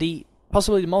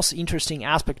 possibly the most interesting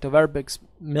aspect of Erbeg's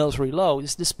military law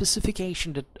is the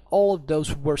specification that all of those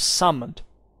who were summoned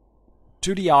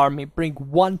to the army bring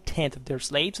 1/10 of their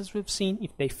slaves, as we've seen.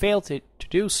 If they failed to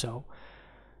do so,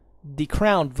 the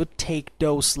crown would take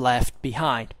those left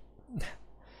behind.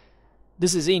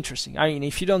 This is interesting. I mean,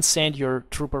 if you don't send your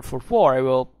trooper for war, I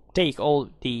will take all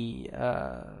the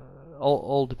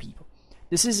people.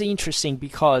 this is interesting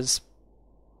because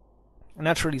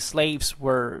naturally slaves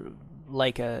were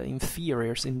like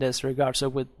inferiors in this regard,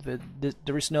 so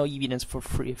there is no evidence for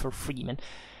freemen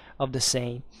of the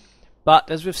same.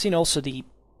 But as we've seen, also the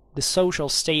social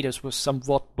status was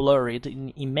somewhat blurred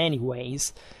in many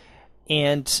ways,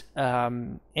 and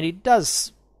it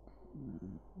does,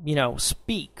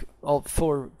 speak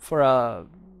for a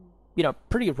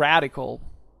pretty radical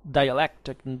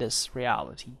dialectic in this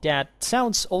reality that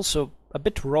sounds also a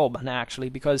bit Roman, actually,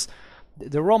 because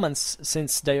the Romans,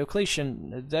 since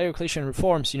Diocletian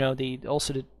reforms,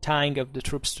 also the tying of the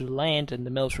troops to the land and the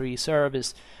military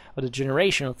service, or the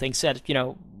generational thing, said,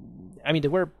 they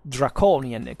were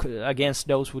draconian against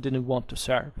those who didn't want to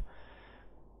serve.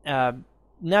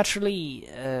 Naturally,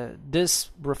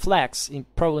 this reflects,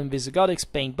 probably in Visigothic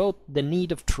Spain, both the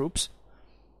need of troops,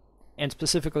 and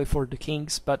specifically for the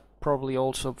kings, but probably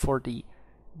also for the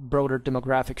broader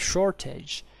demographic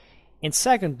shortage. And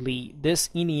secondly, this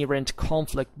inherent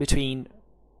conflict between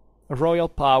royal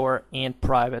power and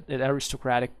private and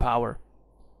aristocratic power.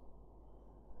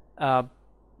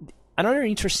 Another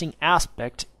interesting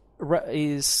aspect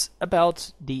is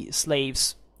about the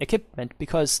slaves' equipment,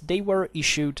 because they were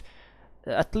issued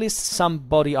at least some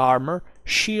body armor,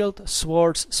 shield,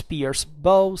 swords, spears,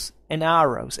 bows, and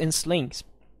arrows, and slings.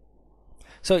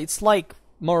 So it's like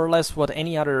more or less what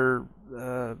any other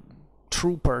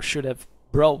trooper should have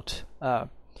brought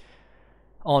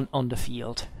on the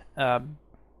field.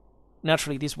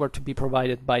 Naturally, these were to be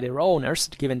provided by their owners,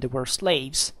 given they were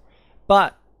slaves.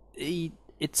 But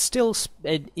it's still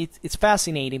it's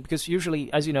fascinating, because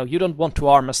usually, as you know, you don't want to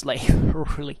arm a slave,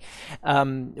 really,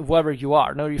 whoever you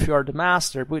are. Not if you are the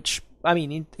master, which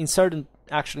in certain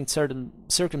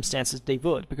circumstances they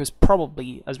would, because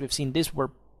probably, as we've seen, these were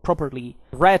properly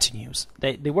retinues.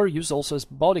 They were used also as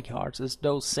bodyguards, as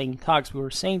those same thugs we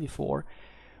were saying before.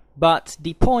 But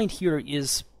the point here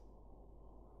is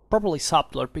probably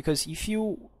subtler, because if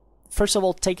you first of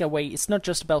all take away, it's not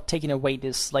just about taking away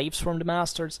the slaves from the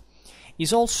masters,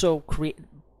 it's also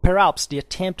perhaps the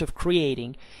attempt of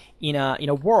creating in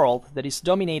a world that is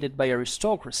dominated by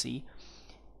aristocracy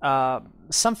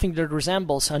something that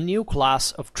resembles a new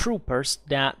class of troopers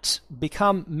that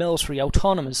become military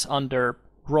autonomous under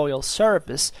royal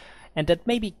service, and that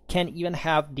maybe can even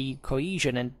have the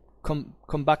cohesion and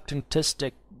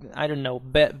combatantistic,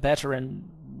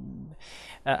 veteran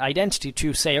identity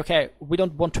to say, okay, we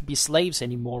don't want to be slaves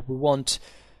anymore, we want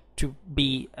to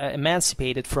be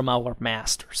emancipated from our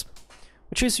masters,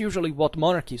 which is usually what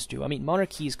monarchies do.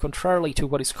 Monarchies, contrarily to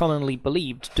what is commonly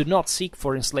believed, do not seek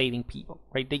for enslaving people,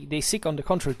 right? They seek, on the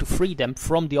contrary, to free them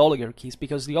from the oligarchies,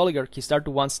 because the oligarchies are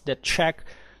the ones that check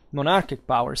monarchic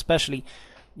power, especially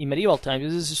in medieval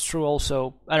times. This is true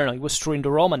also, it was true in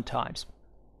the Roman times,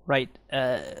 right?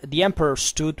 The emperor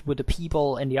stood with the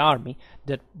people and the army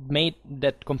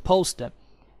that composed them.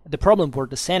 The problem were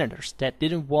the senators that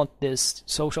didn't want these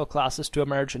social classes to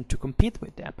emerge and to compete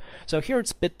with them. So here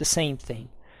it's a bit the same thing.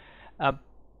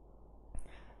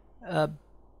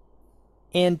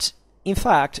 And in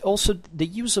fact, also the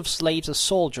use of slaves as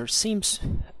soldiers seems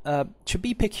to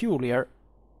be peculiar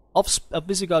of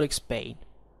Visigothic Spain,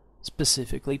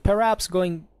 specifically, perhaps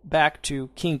going back to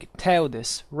King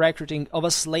Theodes' recruiting of a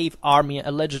slave army,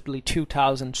 allegedly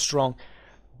 2,000 strong,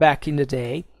 back in the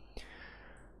day.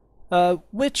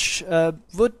 Which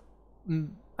would,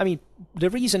 the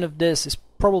reason of this is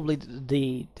probably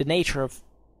the nature of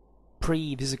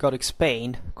pre-Visigothic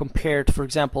Spain compared, for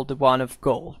example, the one of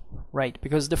Gaul, right?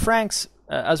 Because the Franks,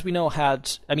 as we know,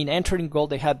 entering Gaul,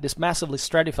 they had this massively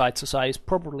stratified society,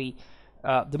 probably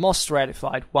the most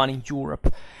stratified one in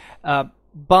Europe.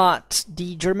 But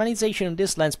the Germanization of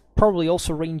these lands probably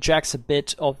also reinjects a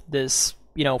bit of this,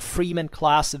 freeman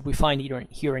class that we find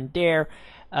here and there.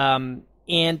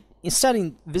 And instead,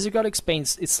 in Visigothic Spain,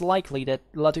 it's likely that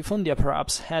latifundia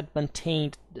perhaps had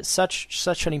maintained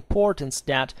such an importance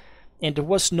that, and there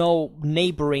was no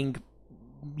neighboring,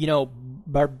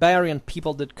 barbarian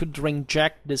people that could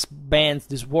reject these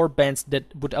war bands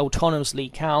that would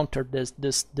autonomously counter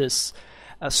this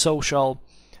social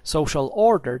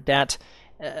order. That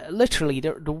literally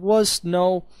there was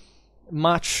no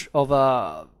much of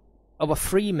a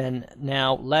freeman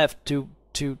now left to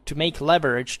make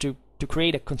leverage to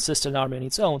create a consistent army on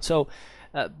its own. So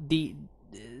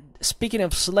speaking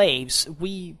of slaves,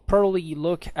 we probably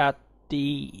look at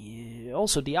the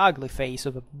ugly face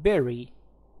of a very,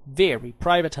 very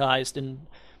privatized and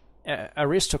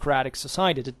aristocratic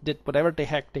society that did whatever the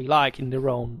heck they like in their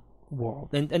own world.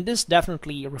 And this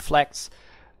definitely reflects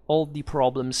all the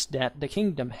problems that the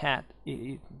kingdom had,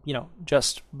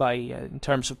 just by in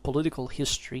terms of political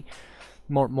history,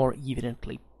 more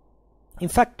evidently. In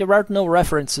fact, there are no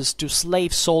references to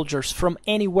slave soldiers from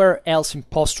anywhere else in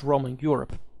post-Roman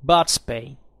Europe, but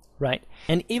Spain, right?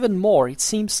 And even more, it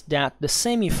seems that the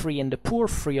semi-free and the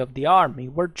poor-free of the army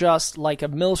were just like a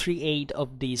military aid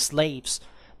of these slaves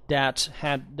that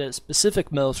had the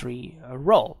specific military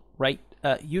role, right?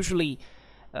 Usually,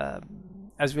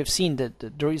 as we've seen,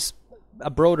 that there is a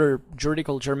broader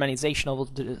juridical Germanization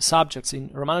of the subjects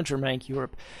in Romano-Germanic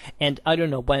Europe, and I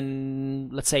don't know, when,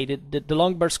 let's say, the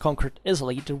Longobards conquered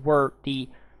Italy, there were the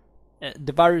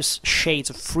various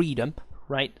shades of freedom,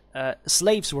 right?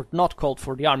 Slaves were not called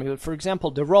for the army, but for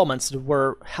example, the Romans, that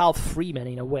were half freemen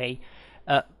in a way,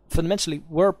 fundamentally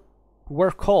were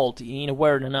called in a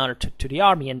way or another to the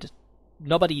army, and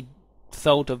nobody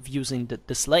thought of using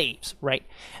the slaves, right?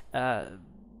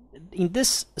 In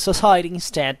this society,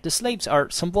 instead, the slaves are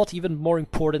somewhat even more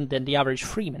important than the average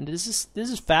freeman. This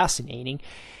is fascinating,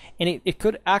 and it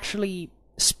could actually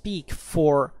speak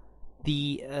for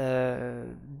the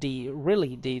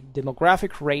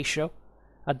demographic ratio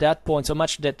at that point, so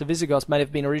much that the Visigoths might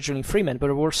have been originally freemen, but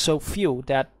there were so few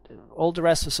that all the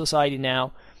rest of society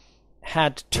now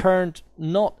had turned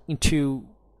not into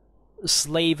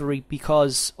slavery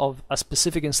because of a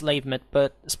specific enslavement,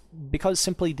 but because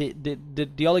simply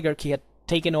the oligarchy had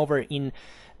taken over in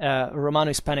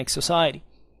Romano-Hispanic society.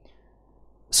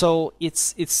 So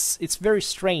it's very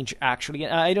strange, actually.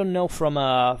 I don't know from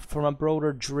a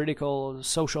broader juridical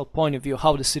social point of view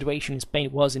how the situation in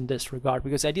Spain was in this regard,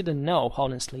 because I didn't know,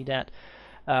 honestly, that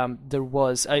there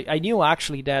was. I knew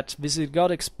actually that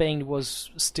Visigothic Spain was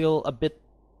still a bit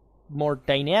more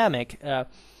dynamic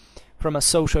from a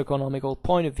socio-economical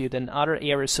point of view than other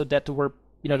areas, so that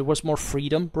there was more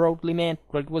freedom, broadly meant,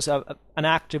 but it was an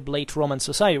active late Roman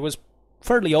society. It was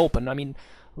fairly open. I mean,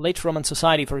 late Roman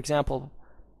society, for example,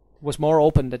 was more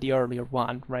open than the earlier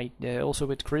one, right? Also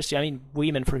with Christianity, I mean,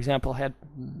 women, for example, had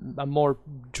a more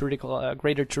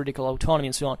greater juridical autonomy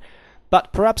and so on.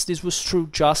 But perhaps this was true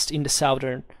just in the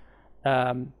southern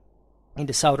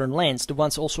lands, the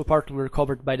ones also partly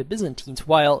recovered by the Byzantines,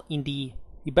 while in the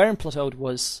Iberian Plateau it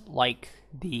was like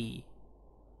the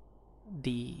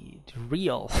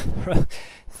real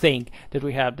thing that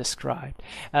we have described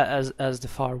as the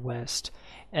Far West,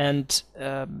 and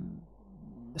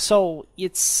so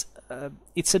it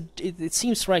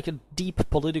seems like a deep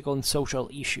political and social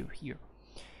issue here,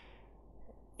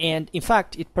 and in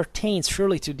fact it pertains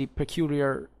surely to the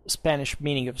peculiar Spanish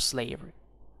meaning of slavery.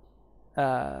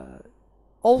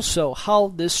 Also, how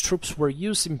these troops were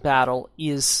used in battle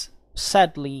is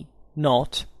sadly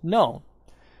not known,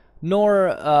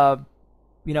 nor how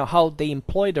they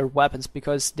employ their weapons,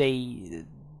 because they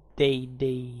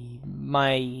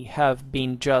might have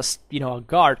been just a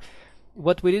guard.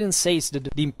 What we didn't say is that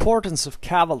the importance of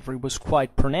cavalry was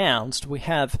quite pronounced. We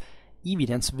have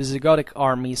evidence of Visigothic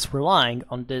armies relying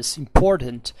on this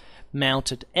important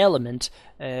mounted element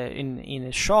in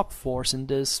a shock force, and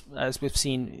this, as we've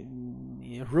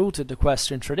seen, rooted the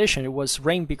Equestrian tradition. It was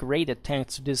reinvigorated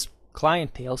thanks to these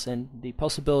clienteles and the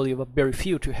possibility of a very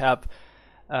few to have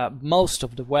most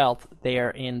of the wealth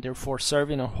there, and therefore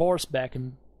serving on horseback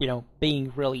and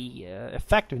being really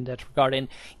effective in that regard. And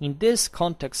in this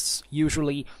context,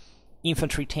 usually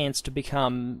infantry tends to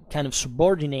become kind of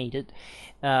subordinated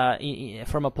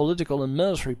from a political and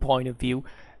military point of view,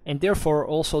 and therefore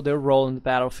also their role in the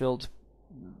battlefield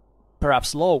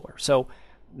perhaps lower. So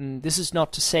this is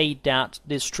not to say that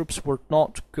these troops were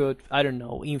not good,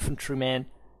 infantrymen,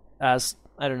 as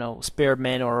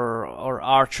spearmen or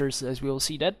archers, as we will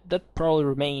see. That probably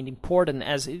remained important,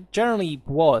 as it generally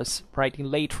was, right, in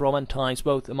late Roman times,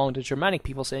 both among the Germanic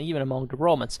peoples and even among the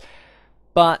Romans.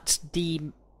 But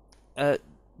the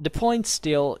point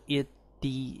still,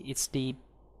 it's the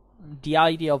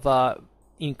idea of a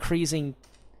increasing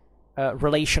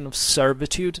relation of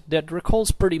servitude that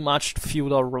recalls pretty much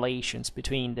feudal relations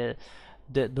between the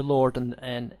lord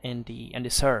and the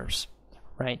serfs,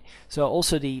 right? So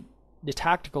also the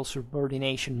tactical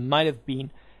subordination might have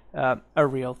been a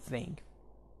real thing,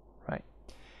 right?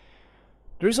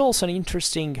 There is also an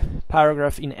interesting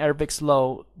paragraph in Erbeck's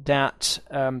law that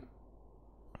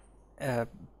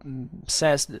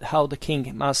says that how the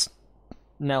king must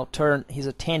now turn his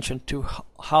attention to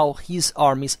how his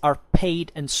armies are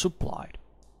paid and supplied.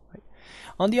 Right?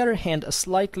 On the other hand, a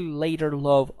slightly later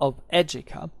law of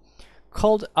Egica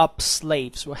called up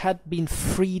slaves who had been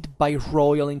freed by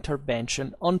royal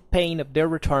intervention on pain of their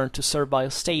return to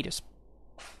servile status.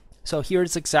 So here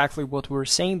is exactly what we were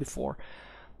saying before.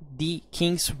 The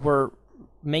kings were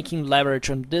making leverage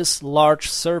on this large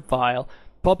servile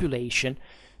population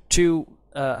to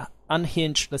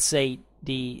unhinge, let's say,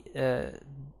 the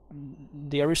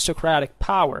aristocratic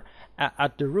power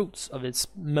at the roots of its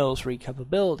military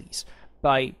capabilities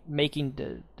by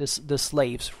making the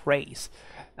slaves race,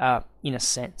 in a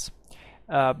sense.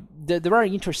 There are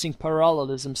interesting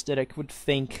parallelisms that I could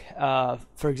think,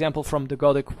 for example, from the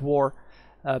Gothic War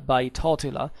by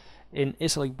Totila in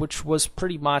Italy, which was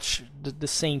pretty much the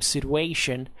same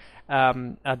situation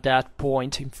at that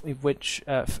point, in which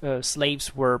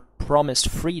slaves were promised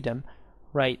freedom,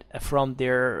 right, from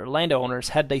their landowners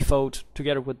had they fought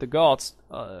together with the Goths,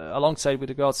 alongside with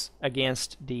the Goths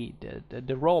against the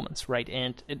Romans, right,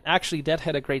 and actually that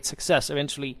had a great success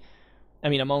eventually. I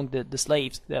mean, among the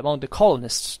slaves, among the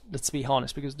colonists, let's be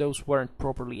honest, because those weren't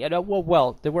properly...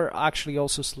 well, there were actually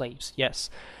also slaves,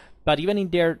 yes. But even in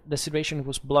there, the situation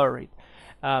was blurred.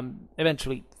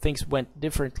 Eventually, things went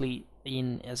differently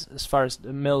as far as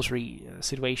the military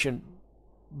situation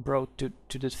brought to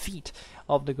the defeat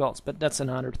of the Goths, but that's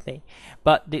another thing.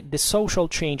 But the social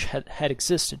change had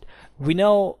existed. We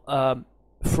know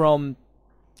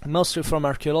mostly from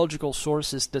archaeological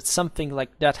sources that something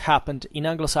like that happened in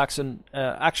Anglo-Saxon,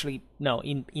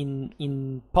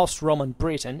 in post-Roman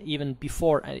Britain, even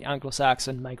before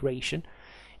Anglo-Saxon migration,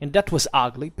 and that was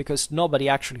ugly because nobody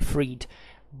actually freed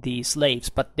the slaves,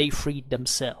 but they freed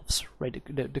themselves, right?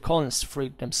 The colonists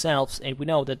freed themselves, and we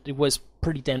know that it was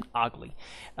pretty damn ugly.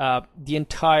 The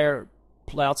entire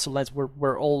plots of lands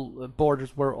were all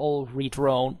borders were all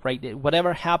redrawn, right?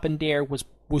 Whatever happened there was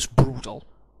brutal.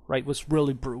 Right, was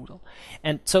really brutal.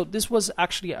 And so this was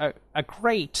actually a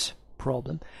great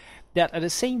problem that at the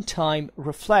same time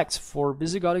reflects for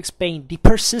Visigothic Spain the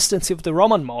persistency of the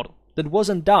Roman model that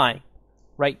wasn't dying,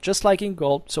 right, just like in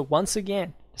Gaul. So once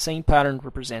again, the same pattern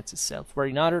represents itself, where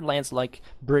in other lands like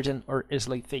Britain or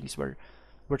Italy things were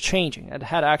changing, and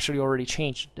had actually already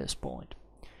changed at this point.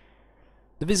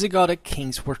 The Visigothic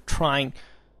kings were trying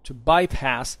to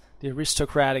bypass the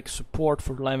aristocratic support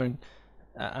for levying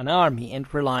an army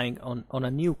and relying on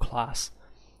a new class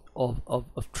of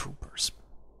troopers.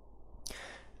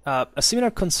 A similar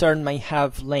concern may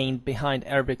have lain behind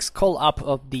Arbec's call-up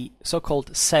of the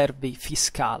so-called servi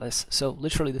fiscales, so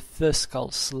literally the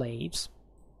fiscal slaves,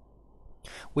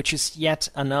 which is yet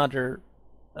another,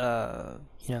 from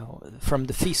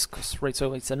the fiscus, right?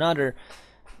 So it's another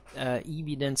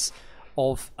evidence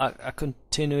of a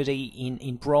continuity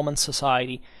in Roman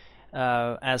society,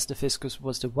 as the fiscus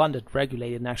was the one that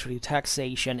regulated naturally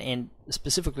taxation and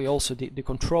specifically also the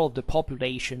control of the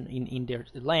population in their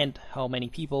land, how many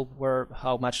people were,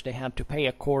 how much they had to pay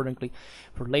accordingly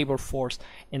for labor force,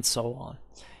 and so on.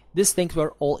 These things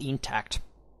were all intact.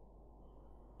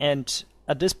 And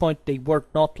at this point they were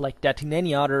not like that in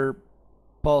any other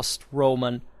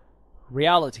post-Roman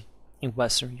reality in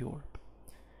Western Europe.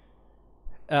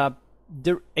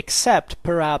 Except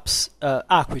perhaps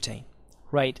Aquitaine.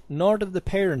 Right, north of the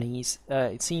Pyrenees,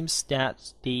 it seems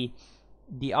that the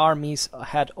armies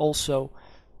had also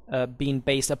been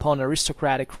based upon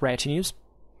aristocratic retinues.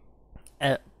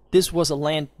 This was a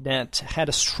land that had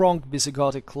a strong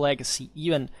Visigothic legacy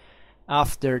even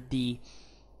after the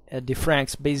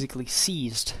Franks basically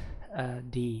seized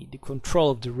the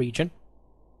control of the region.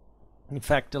 In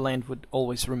fact, the land would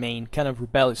always remain kind of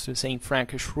rebellious to the same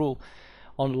Frankish rule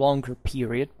on a longer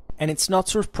period. And it's not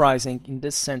surprising in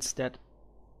this sense that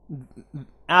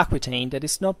Aquitaine, that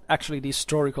is not actually the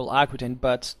historical Aquitaine,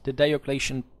 but the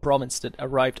Diocletian province that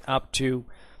arrived up to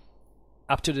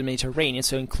the Mediterranean,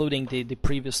 so including the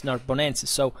previous Narbonensis.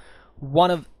 So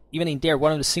even in there,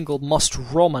 one of the single most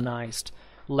Romanized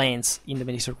lands in the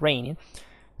Mediterranean.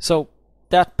 So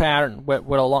that pattern went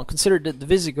along. Consider that the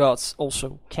Visigoths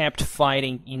also kept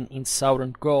fighting in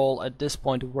southern Gaul. At this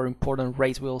point, were important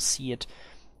raids. We'll see it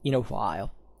in a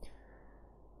while.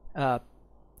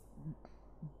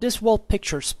 This wall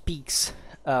picture speaks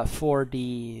for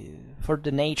the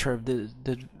nature of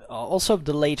also of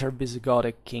the later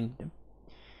Visigothic kingdom.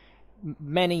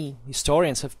 Many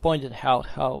historians have pointed out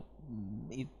how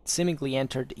it seemingly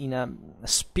entered in a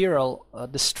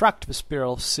destructive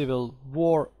spiral of civil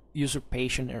war,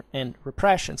 usurpation, and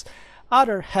repressions.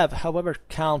 Others have, however,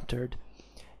 countered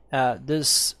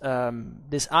this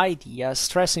idea,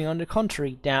 stressing on the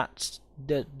contrary that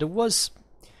there was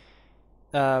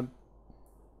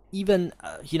even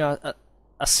a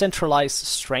centralized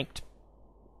strength.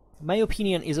 My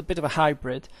opinion is a bit of a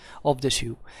hybrid of the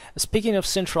two. Speaking of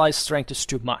centralized strength is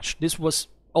too much. This was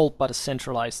all but a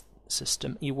centralized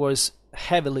system. It was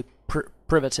heavily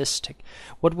privatistic.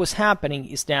 What was happening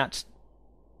is that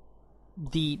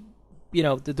the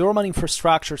Roman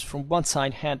infrastructures from one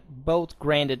side had both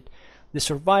granted the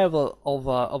survival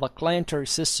of a clientary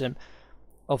system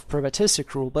of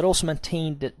privatistic rule, but also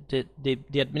maintained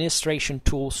the administration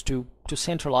tools to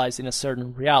centralize in a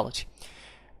certain reality.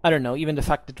 I don't know, even the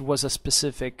fact that it was a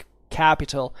specific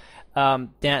capital,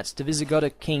 that the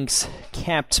Visigothic kings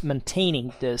kept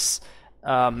maintaining this,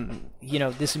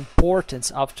 this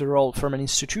importance, after all, from an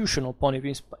institutional point of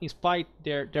view, in spite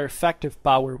their effective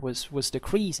power was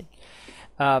decreasing,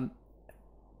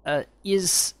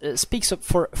 speaks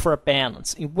for a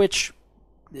balance in which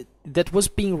that was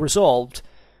being resolved,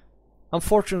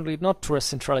 unfortunately not through a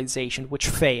centralization, which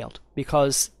failed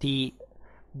because the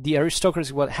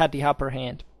aristocracy had the upper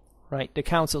hand, right? The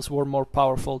councils were more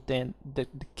powerful than the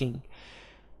king.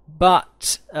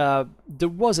 But there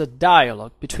was a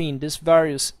dialogue between these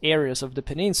various areas of the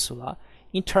peninsula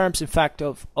in terms, in fact,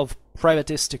 of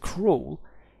privatistic rule,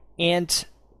 and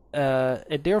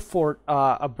therefore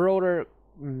a broader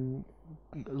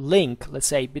link, let's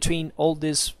say, between all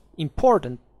these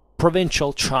important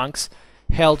provincial chunks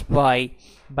held by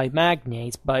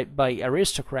magnates, by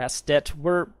aristocrats that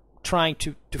were trying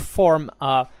to form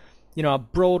an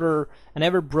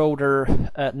ever broader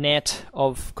net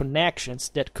of connections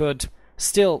that could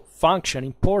still function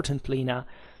importantly in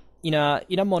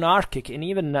a monarchic and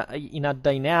even in a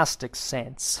dynastic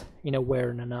sense, in a way or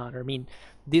another. I mean,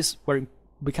 these were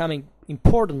becoming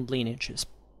important lineages.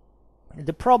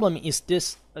 The problem is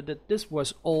that this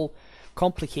was all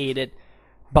complicated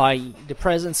by the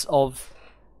presence of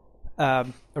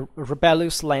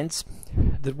rebellious lands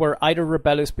that were either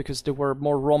rebellious because they were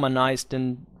more Romanized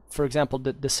than, for example,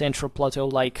 the central plateau,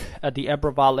 like the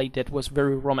Ebro Valley, that was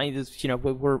very Romanized,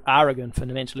 were arrogant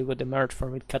fundamentally with the merge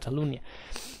from Catalonia.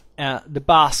 The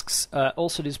Basques,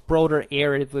 also this broader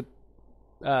area would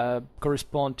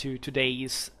correspond to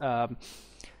today's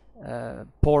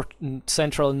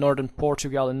central and northern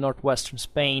Portugal and northwestern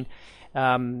Spain,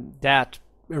 that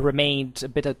remained a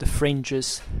bit at the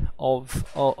fringes of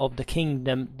the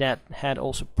kingdom, that had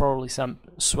also probably some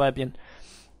Swabian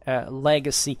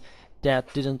legacy,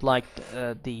 that didn't like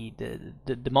the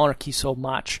monarchy so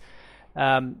much.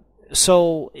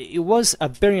 So it was a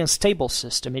very unstable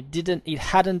system. It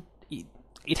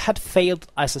had failed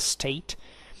as a state,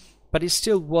 but it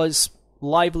still was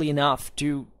lively enough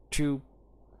to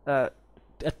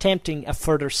attempting a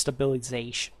further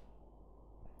stabilization.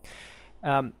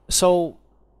 So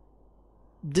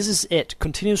this is it.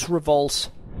 Continuous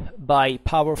revolts by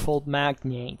powerful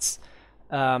magnates.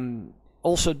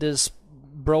 Also this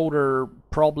broader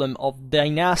problem of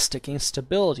dynastic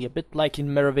instability, a bit like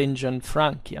in Merovingian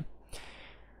Francia,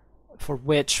 for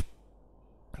which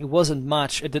it wasn't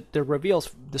much.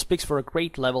 This speaks for a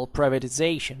great level of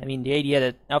privatization. I mean, the idea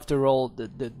that, after all,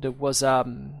 there was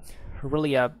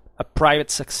really a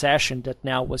private succession that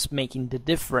now was making the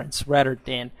difference, rather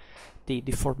than the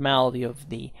formality of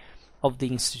the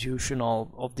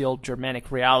institutional, of the old Germanic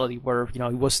reality, where it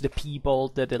was the people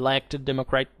that elected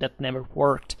democrat. That never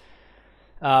worked.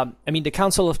 I mean, the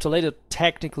Council of Toledo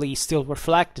technically still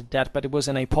reflected that, but it was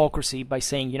an hypocrisy by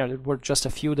saying, there were just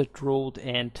a few that ruled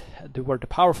and they were the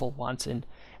powerful ones. And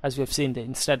as we've seen,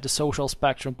 instead the social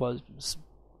spectrum was,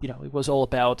 it was all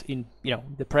about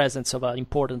the presence of an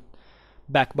important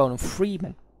backbone of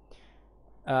freemen.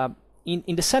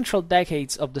 In the central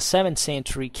decades of the 7th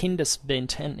century,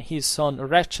 Kindeswind and his son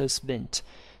Receswind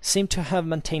seem to have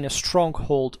maintained a strong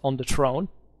hold on the throne,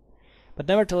 but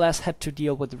nevertheless had to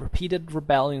deal with repeated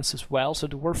rebellions as well. So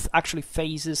there were actually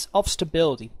phases of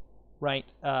stability, right?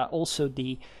 Also,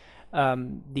 the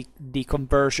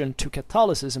conversion to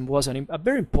Catholicism was a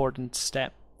very important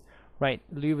step, right?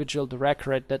 Louis-Vigil de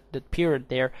Recret, that period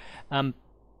there,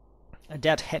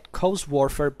 that had caused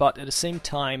warfare, but at the same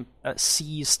time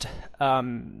seized,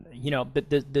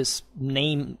 this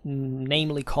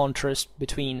namely contrast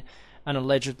between an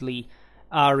allegedly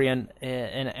Arian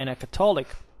and a Catholic,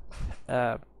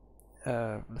 let's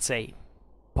say,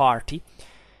 party.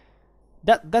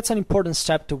 That's an important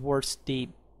step towards the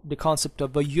concept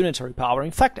of a unitary power.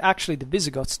 In fact, actually, the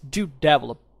Visigoths do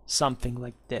develop something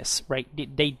like this, right?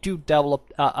 They do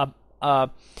develop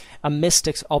a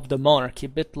mystics of the monarchy, a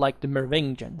bit like the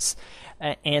Merovingians,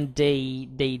 and they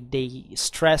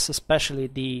stress especially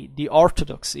the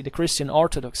orthodoxy, the Christian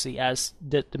orthodoxy, as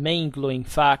the main gluing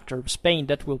factor of Spain.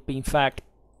 That will be, in fact,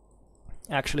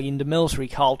 actually in the military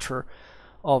culture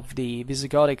of the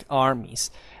Visigothic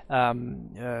armies,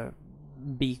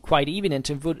 be quite evident,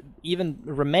 and would even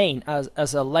remain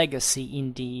as a legacy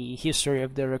in the history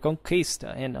of the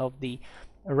Reconquista and of the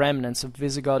remnants of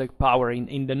Visigothic power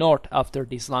in the north after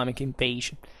the Islamic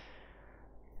invasion.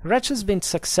 Receswind's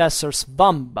successor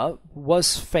Svamba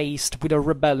was faced with a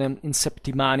rebellion in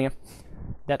Septimania.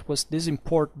 That was this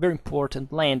very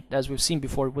important land. As we've seen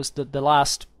before, it was the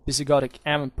last Visigothic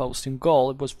avampost in Gaul.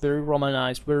 It was very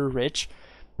Romanized, very rich,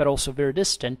 but also very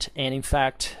distant. And in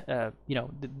fact,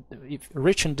 if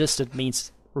rich and distant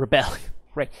means rebellion,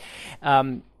 right?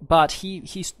 But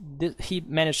he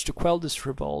managed to quell this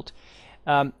revolt.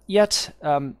 Yet,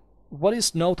 what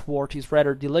is noteworthy is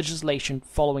rather the legislation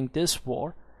following this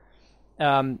war,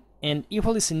 and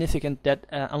equally significant that,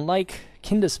 unlike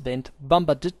Kindeswind,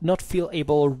 Wamba did not feel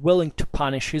able or willing to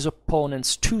punish his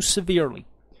opponents too severely,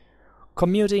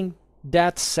 commuting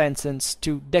that sentence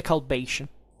to deculpation.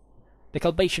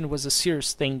 Deculpation was a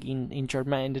serious thing in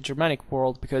the Germanic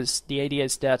world, because the idea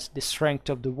is that the strength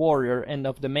of the warrior and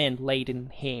of the man laid in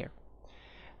hair.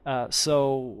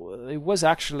 So it was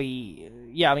actually,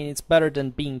 it's better than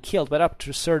being killed, but up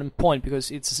to a certain point, because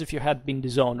it's as if you had been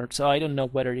dishonored. So I don't know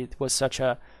whether it was such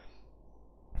a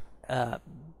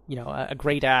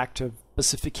great act of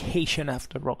pacification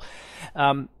after all.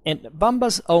 And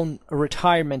Wamba's own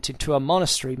retirement into a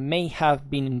monastery may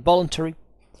have been involuntary.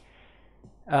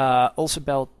 Also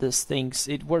about these things,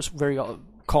 it was very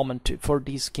common for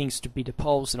these kings to be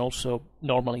deposed, and also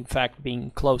normally, in fact,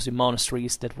 being closed in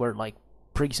monasteries that were like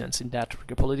prisons in that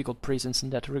political prisons in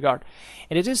that regard.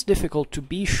 And it is difficult to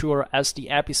be sure, as the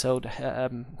episode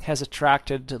has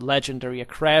attracted legendary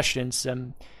accretions.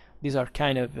 These are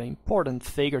kind of important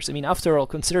figures. I mean, after all,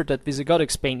 consider that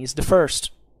Visigothic Spain is the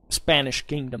first Spanish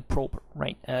kingdom proper,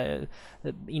 right?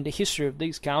 In the history of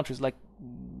these countries,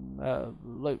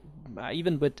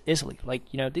 even with Italy,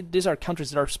 these are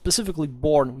countries that are specifically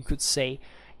born, we could say,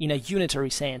 in a unitary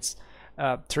sense,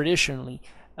 traditionally,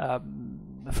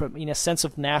 in a sense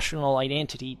of national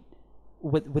identity,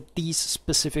 with these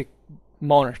specific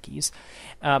monarchies,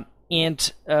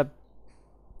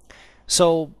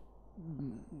 so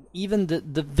even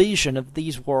the vision of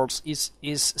these worlds is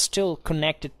still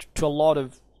connected to a lot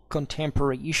of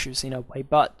contemporary issues in a way,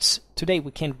 but today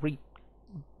we can read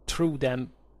through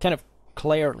them kind of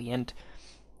clearly and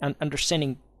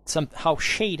understanding how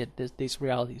shaded these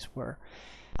realities were.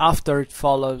 After it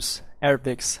follows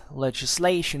Erddig's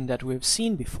legislation that we've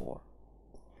seen before.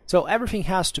 So everything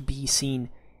has to be seen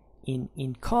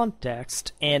in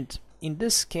context, and in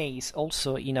this case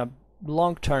also in a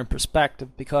long-term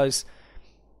perspective, because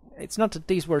it's not that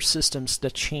these were systems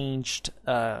that changed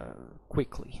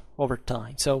quickly over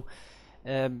time. So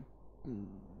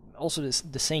also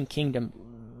the same kingdom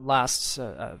lasts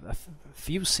a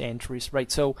few centuries,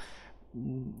 right? So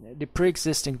the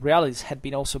pre-existing realities had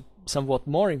been also somewhat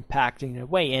more impacting in a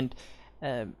way, and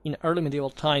in early medieval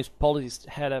times, polities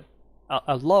had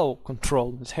a low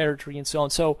control with hereditary and so on.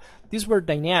 So these were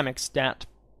dynamics that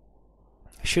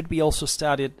should be also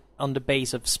studied on the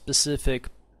base of specific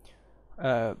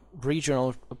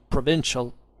regional,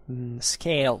 provincial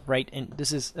scale, right? And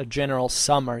this is a general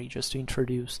summary just to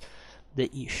introduce the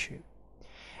issue.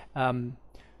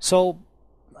 So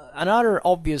another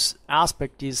obvious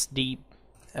aspect is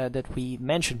that we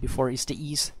mentioned before, is the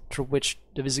ease through which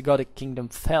the Visigothic kingdom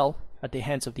fell at the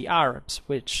hands of the Arabs,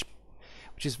 which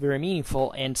is very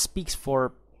meaningful and speaks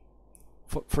for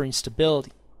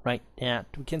instability, right? And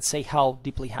we can say how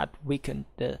deeply had weakened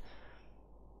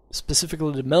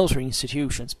specifically the military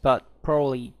institutions, but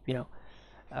probably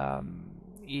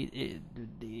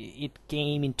it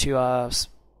came into a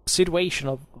situation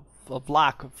of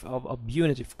lack of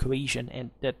unity, of cohesion,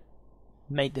 and that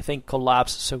made the thing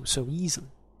collapse so easily,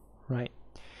 right?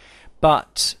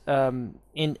 But in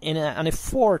an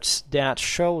effort that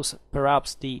shows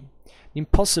perhaps the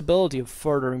impossibility of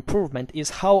further improvement is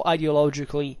how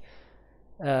ideologically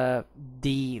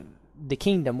the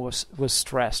kingdom was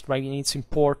stressed, right? In its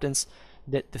importance,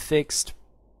 that the fixed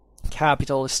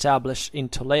capital established in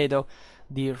Toledo,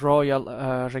 the royal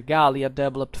regalia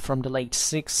developed from the late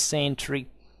 6th century,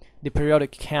 the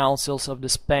periodic councils of the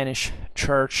Spanish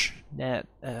Church that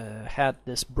had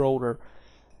this broader,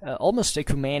 almost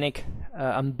ecumenic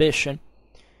ambition.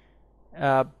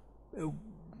 There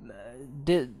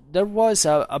was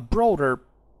a broader,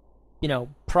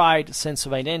 pride, sense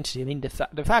of identity. I mean, the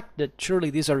fact that surely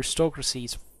these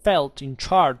aristocracies felt in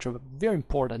charge of very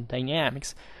important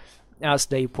dynamics, as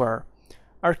they were.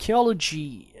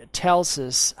 Archaeology tells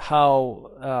us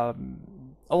how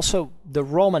also the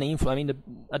Roman influence, I mean,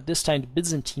 at this time the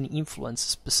Byzantine influence,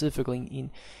 specifically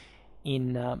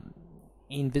in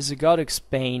Visigothic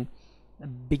Spain,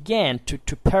 began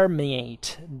to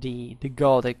permeate the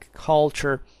Gothic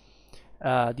culture,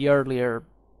 the earlier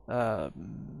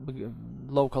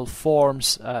local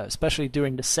forms, especially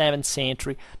during the 7th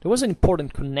century. There was an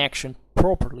important connection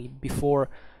properly before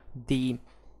the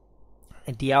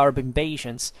Arab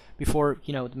invasions, before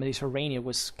the Mediterranean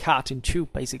was cut in two,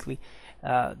 basically,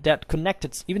 that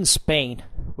connected even Spain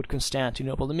with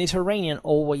Constantinople. The Mediterranean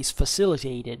always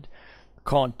facilitated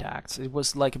contacts. It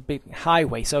was like a big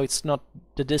highway, so it's not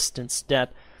the distance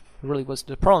that really was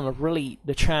the problem, really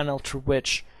the channel through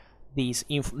which these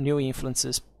new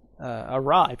influences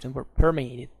arrived and were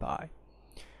permeated by.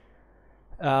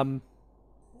 There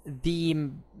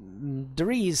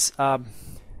is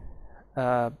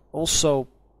also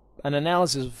an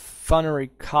analysis of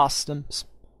funerary customs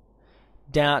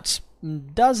that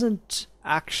doesn't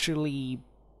actually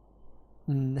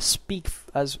speak,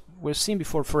 as we've seen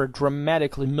before, for a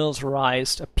dramatically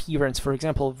militarized appearance, for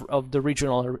example, of the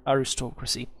regional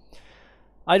aristocracy.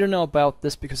 I don't know about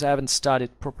this because I haven't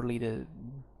studied properly the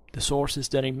sources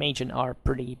that I imagine are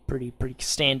pretty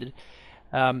standard.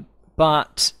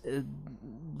 But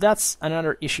that's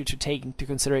another issue to take into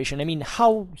consideration. I mean,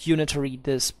 how unitary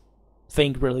this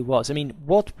thing really was. I mean,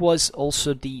 what was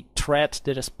also the threat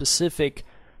that a specific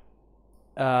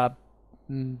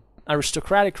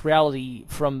aristocratic reality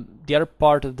from the other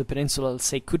part of the peninsula, let's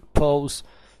say, could pose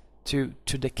to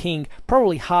the king?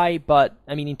 Probably high, but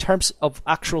I mean, in terms of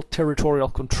actual territorial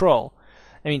control,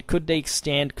 I mean, could they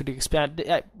extend, could they expand?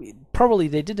 Probably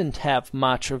they didn't have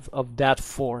much of that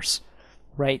force,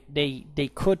 right? They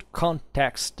could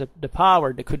context the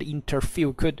power, they could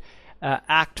interfere, could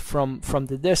act from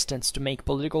the distance to make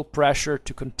political pressure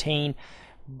to contain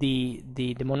the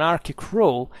monarchic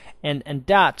rule, and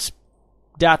that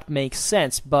makes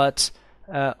sense. But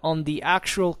on the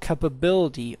actual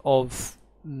capability of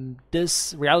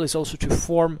this reality is also to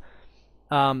form,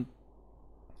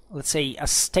 let's say, a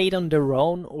state on their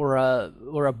own, or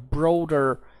a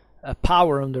broader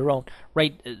power on their own,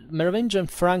 right? Merovingian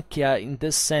Francia, in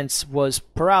this sense, was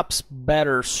perhaps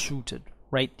better suited,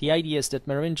 right? The idea is that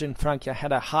Merovingian Francia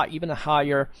had even a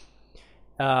higher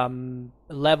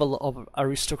level of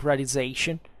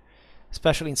aristocratization,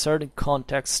 especially in certain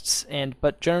contexts,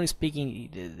 but generally speaking,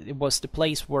 it was the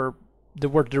place where there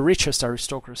were the richest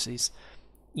aristocracies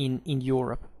in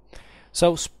Europe.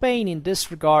 So Spain, in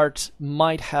this regard,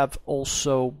 might have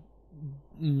also,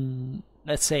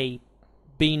 let's say,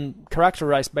 been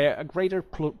characterized by a greater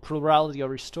plurality of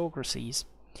aristocracies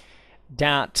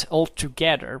that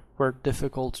altogether were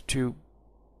difficult to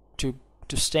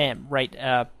stem, right?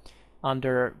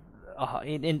 Under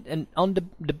and on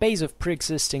the base of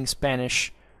pre-existing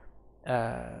Spanish,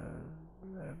 let's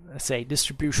say,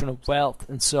 distribution of wealth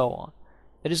and so on.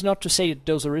 That is not to say that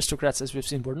those aristocrats, as we've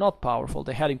seen, were not powerful.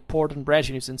 They had important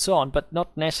retinues and so on, but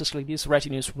not necessarily these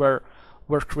retinues were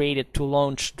created to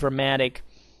launch dramatic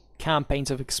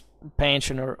campaigns of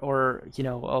expansion or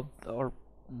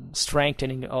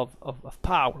strengthening of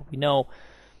power. We know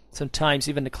sometimes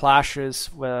even the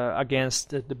clashes against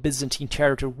the Byzantine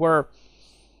territory were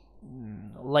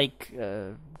like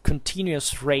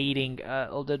continuous raiding.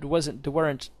 Although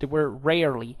there were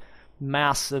rarely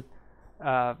massive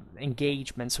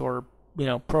engagements, or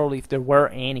probably if there were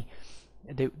any,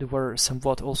 they were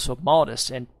somewhat also modest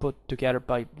and put together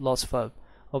by lots of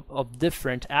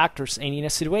different actors, and in a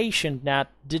situation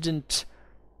that didn't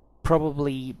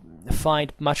probably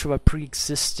find much of a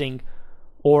pre-existing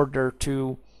order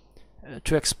to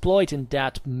exploit in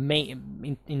that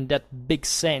in that big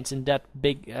sense, in that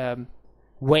big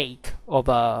wake of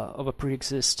a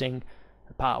pre-existing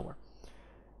power.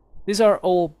 These are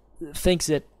all things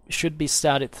that should be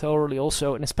studied thoroughly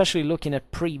also, and especially looking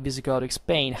at pre-Visigothic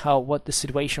Spain, what the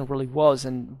situation really was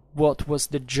and what was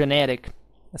the genetic,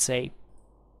 let's say,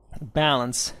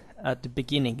 balance at the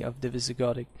beginning of the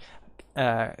Visigothic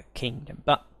kingdom.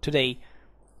 But today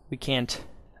we can't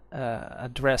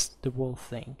address the whole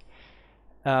thing.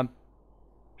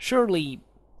 Surely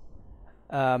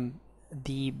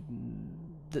the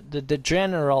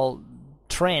general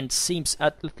trend seems,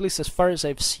 at least as far as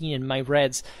I've seen in my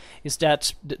reads, is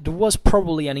that there was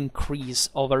probably an increase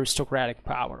of aristocratic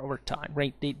power over time,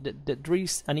 right? There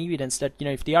is an evidence that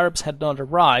if the Arabs had not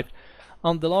arrived,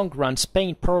 on the long run,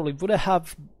 Spain probably would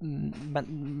have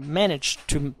managed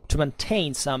to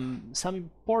maintain some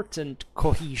important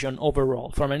cohesion overall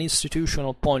from an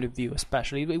institutional point of view.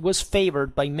 Especially, it was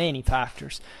favored by many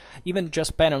factors, even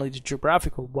just banally the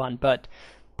geographical one, but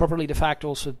probably the fact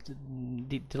also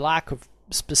the lack of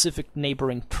specific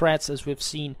neighboring threats, as we've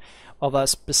seen, of a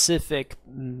specific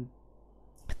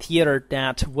theater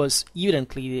that was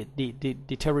evidently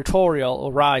the territorial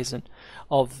horizon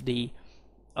of the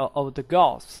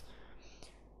Goths.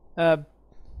 There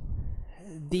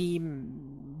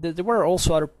were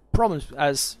also other problems,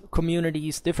 as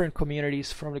different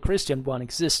communities from the Christian one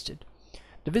existed.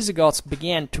 The Visigoths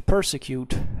began to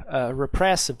persecute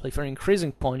repressively, from an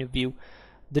increasing point of view,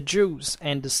 the Jews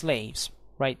and the slaves,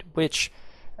 right, which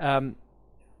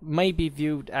may be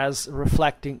viewed as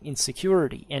reflecting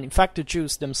insecurity. And in fact, the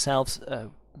Jews themselves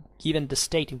given the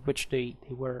state in which they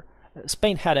were.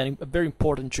 Spain had a very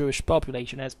important Jewish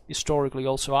population, as historically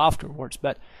also afterwards,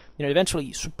 but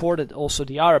eventually supported also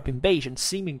the Arab invasion,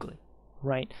 seemingly,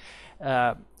 right,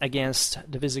 against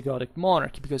the Visigothic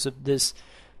monarchy because of this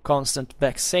constant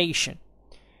vexation.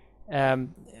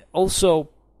 Also,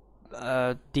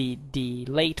 the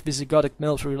late Visigothic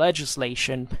military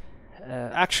legislation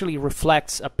actually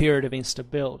reflects a period of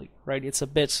instability, right? It's a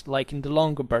bit like in the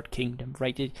Longobards kingdom,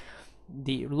 right?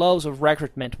 The laws of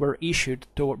recruitment were issued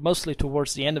mostly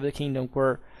towards the end of the kingdom,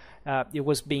 where it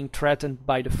was being threatened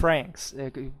by the Franks,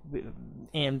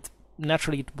 and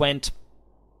naturally it went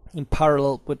in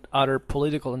parallel with other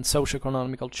political and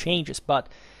socio-economical changes. But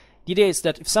the idea is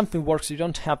that if something works, you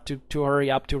don't have to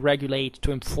hurry up to regulate,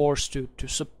 to enforce, to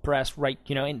suppress, right?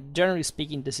 And generally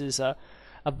speaking, this is a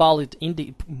valid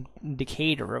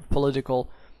indicator of political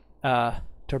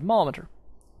thermometer,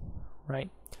 right?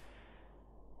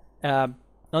 On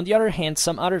the other hand,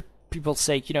 some other people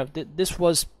say, this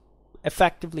was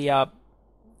effectively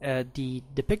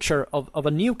the picture of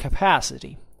a new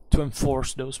capacity to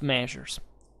enforce those measures,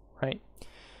 right?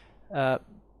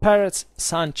 Pérez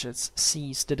Sanchez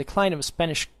sees the decline of the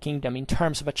Spanish kingdom in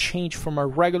terms of a change from a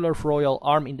regular royal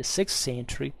arm in the 6th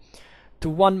century to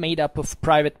one made up of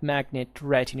private magnate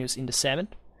retinues in the 7th.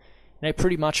 And I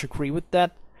pretty much agree with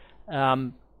that.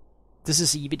 This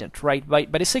is evident, right? By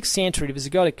the 6th century, the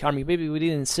Visigothic army, maybe we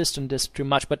didn't insist on this too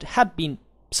much, but had been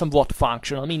somewhat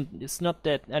functional. I mean, it's not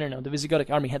that, the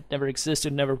Visigothic army had never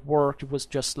existed, never worked, it was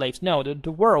just slaves. No,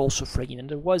 there were also free,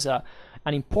 and there was an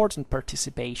important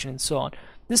participation and so on.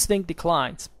 This thing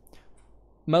declines,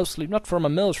 mostly not from a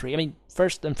military,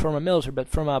 first and from a military, but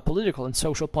from a political and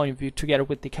social point of view, together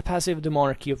with the capacity of the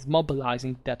monarchy of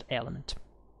mobilizing that element.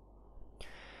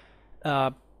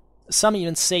 Some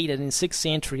even say that in the 6th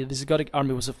century, the Visigothic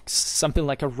army was something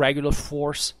like a regular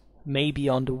force, maybe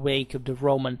on the wake of the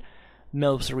Roman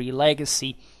military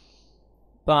legacy,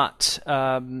 but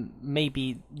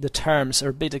maybe the terms are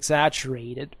a bit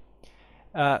exaggerated.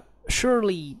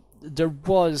 Surely there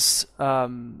was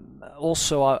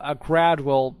also a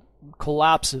gradual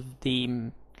collapse of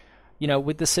the,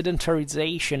 with the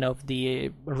sedentarization of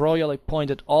the royally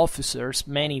appointed officers.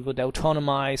 Many would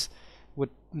autonomize, would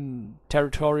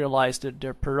territorialize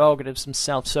their prerogatives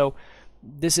themselves. So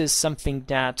this is something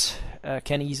that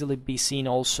can easily be seen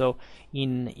also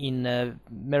in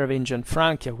Merovingian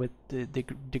Francia, with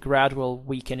the gradual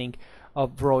weakening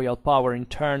of royal power. In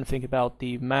turn, think about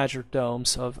the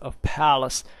majordomes of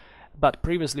palace, but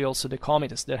previously also the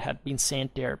comites that had been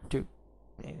sent there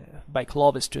by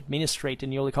Clovis to administrate the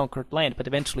newly conquered land, but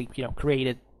eventually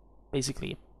created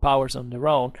basically powers on their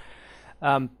own.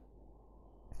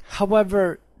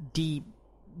 However, the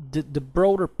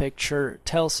broader picture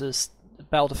tells us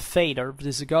about the fate of the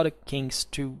Visigothic kings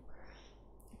to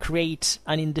create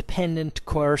an independent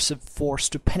coercive force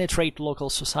to penetrate local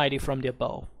society from the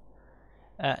above,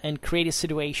 and create a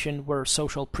situation where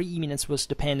social preeminence was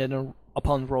dependent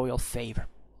upon royal favor,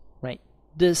 right?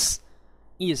 This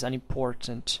is an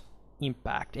important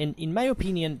impact, and in my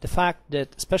opinion, the fact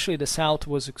that especially the south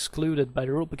was excluded by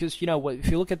the rule, because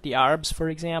if you look at the Arabs, for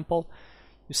example,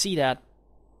 you see that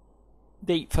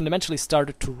they fundamentally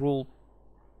started to rule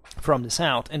from the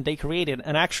south, and they created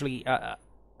a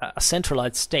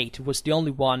centralized state. It was the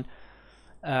only one,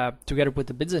 together with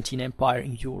the Byzantine Empire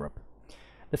in Europe.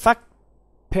 The fact,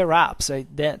 perhaps,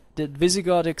 that the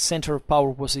Visigothic center of power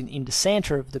was in the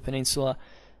center of the peninsula,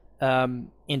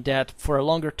 in that for a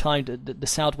longer time the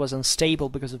south was unstable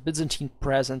because of Byzantine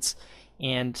presence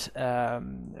and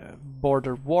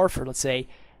border warfare, let's say,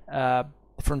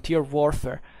 frontier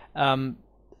warfare,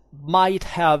 might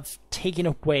have taken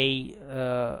away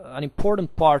an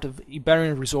important part of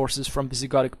Iberian resources from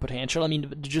Visigothic potential.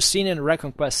 The Justinian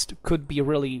reconquest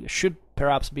should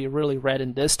perhaps be really read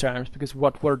in these terms, because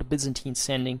what were the Byzantines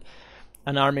sending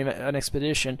an army, an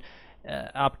expedition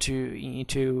up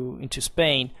into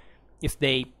Spain, if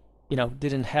they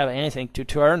didn't have anything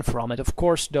to earn from it? Of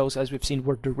course, those, as we've seen,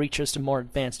 were the richest and more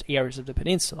advanced areas of the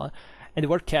peninsula, and they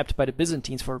were kept by the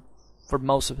Byzantines for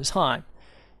most of the time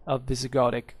of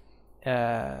Visigothic,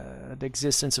 the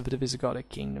existence of the Visigothic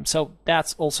kingdom. So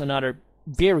that's also another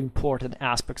very important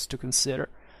aspect to consider,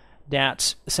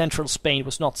 that central Spain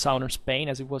was not southern Spain,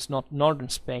 as it was not northern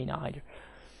Spain either.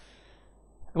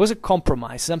 It was a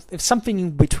compromise, something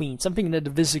in between, something that the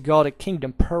Visigothic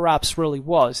kingdom perhaps really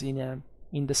was in a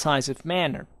decisive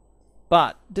manner.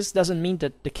 But this doesn't mean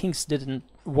that the kings didn't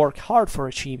work hard for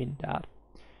achieving that.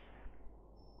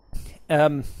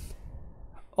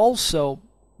 Also,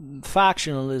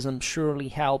 factionalism surely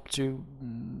helped to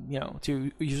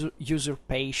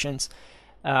usurpations,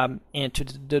 and to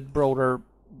the broader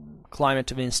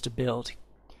climate of instability.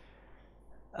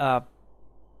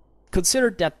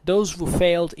 Consider that those who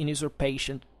failed in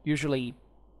usurpation usually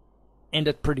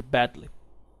ended pretty badly,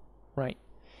 right?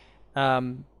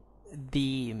 The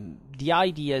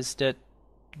idea is that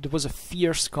there was a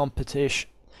fierce competition.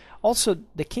 Also,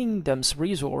 the kingdom's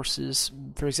resources,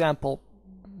 for example,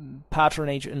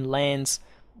 patronage and lands,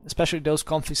 especially those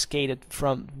confiscated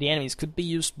from the enemies, could be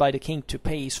used by the king to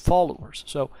pay his followers.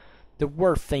 So there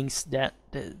were things that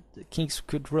the kings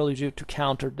could really do to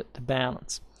counter the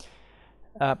balance.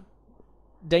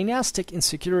 Dynastic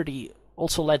insecurity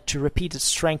also led to repeated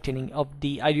strengthening of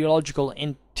the ideological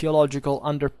and theological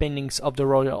underpinnings of the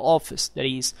royal office. That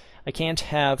is, I can't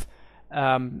have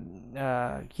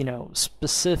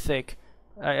specific.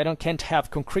 I can't have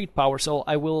concrete power, so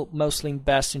I will mostly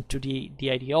invest into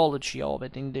the ideology of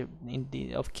it,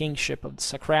 of kingship, of the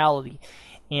sacrality,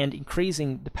 and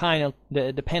increasing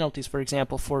the penalties, for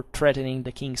example, for threatening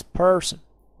the king's person,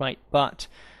 right? But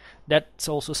that's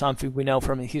also something we know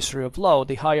from the history of law.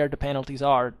 The higher the penalties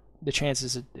are, the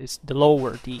chances is the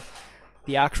lower the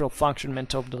actual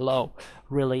functionment of the law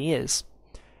really is.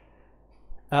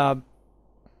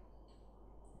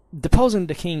 Deposing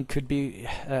the king could be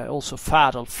also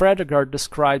fatal. Fredegard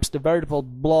describes the veritable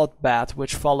bloodbath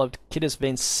which followed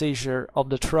Kidesvin's seizure of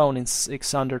the throne in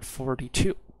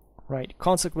 642. Right.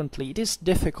 Consequently, it is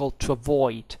difficult to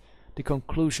avoid the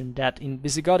conclusion that in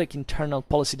Visigothic internal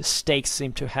policy the stakes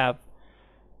seem to have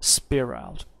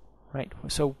spiraled. Right.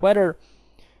 So whether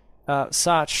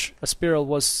such a spiral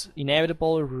was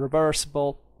inevitable or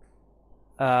reversible,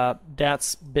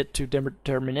 that's a bit too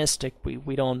deterministic.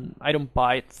 I don't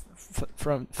buy it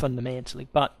from fundamentally,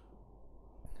 but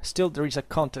still there is a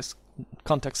context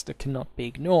that cannot be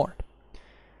ignored.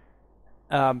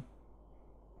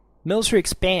 Military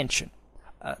expansion.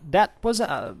 That was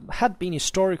had been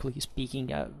historically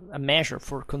speaking a measure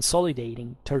for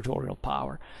consolidating territorial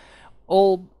power.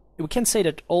 We can say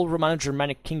that all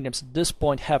Romano-Germanic kingdoms at this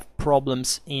point have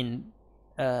problems in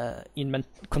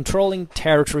controlling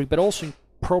territory, but also in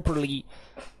properly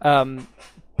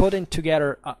putting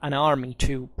together an army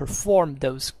to perform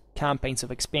those campaigns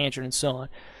of expansion and so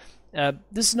on.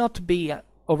 This is not to be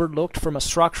overlooked from a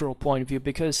structural point of view,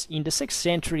 because in the 6th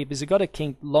century, Visigothic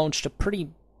king launched a pretty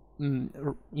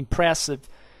impressive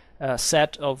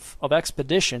set of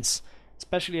expeditions,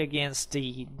 especially against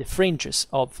the fringes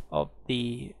of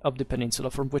the peninsula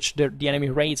from which the enemy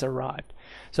raids arrived.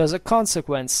 So as a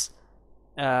consequence,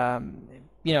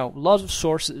 lots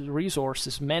of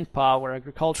resources, manpower,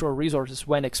 agricultural resources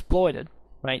went exploited,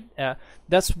 right?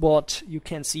 That's what you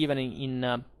can see even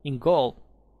in Gaul,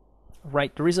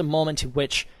 right? There is a moment in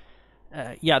which,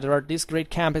 there are these great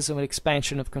campaigns of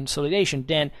expansion, of consolidation.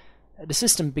 Then the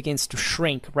system begins to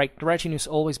shrink, right? The retinues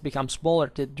always become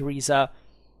smaller. There is a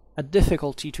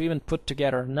difficulty to even put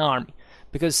together an army,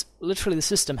 because literally the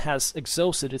system has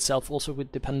exhausted itself also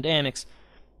with the pandemics,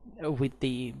 with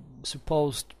the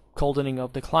supposed coldening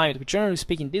of the climate. But generally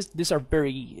speaking, these are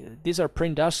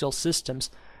pre-industrial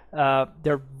systems.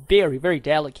 They're very, very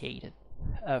delicate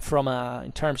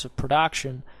in terms of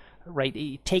production, right?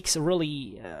 It takes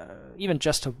really even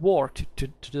just a war to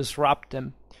disrupt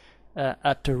them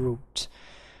at the root.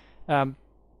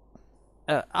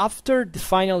 After the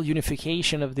final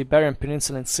unification of the Iberian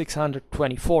Peninsula in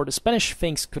 624, the Spanish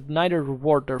kings could neither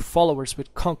reward their followers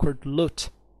with conquered loot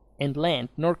and land,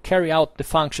 nor carry out the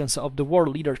functions of the war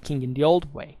leader king in the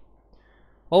old way.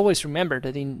 Always remember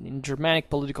that in Germanic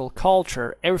political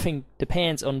culture, everything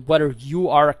depends on whether you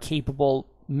are a capable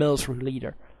military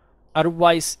leader.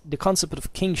 Otherwise, the concept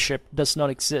of kingship does not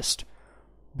exist,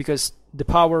 because the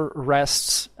power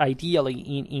rests ideally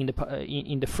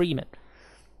in the freeman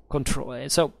control.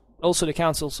 So also the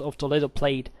councils of Toledo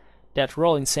played that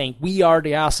role in saying, we are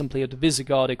the assembly of the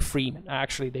Visigothic freemen.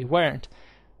 Actually, they weren't,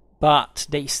 but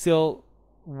they still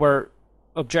were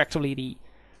objectively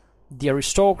the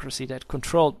aristocracy that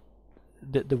controlled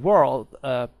the world,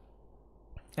 and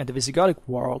the Visigothic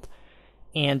world,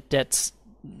 and that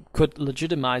could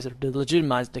legitimize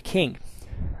the king,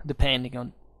 depending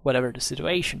on whatever the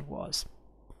situation was.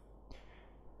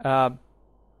 All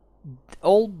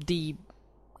the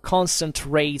constant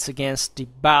raids against the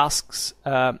Basques,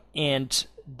 and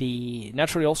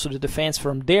naturally also the defense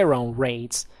from their own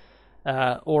raids,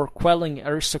 or quelling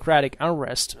aristocratic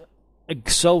unrest,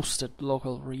 exhausted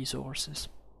local resources,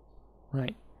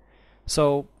 right?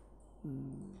 So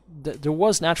there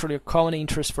was naturally a common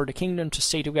interest for the kingdom to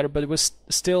stay together, but it was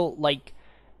still like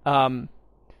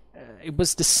it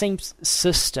was the same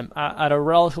system at a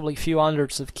relatively few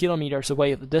hundreds of kilometers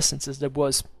away of the distances that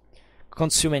was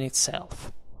consuming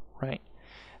itself, right?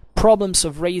 problems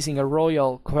of raising a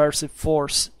royal coercive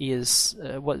force is,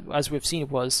 as we've seen,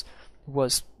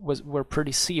 were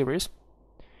pretty serious.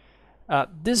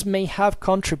 This may have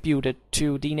contributed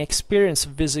to the inexperience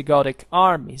of Visigothic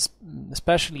armies,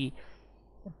 especially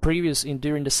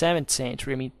during the 7th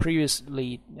century. I mean, previous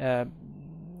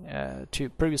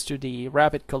to the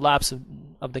rapid collapse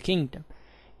of the kingdom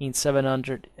in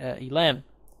 711,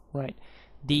 right?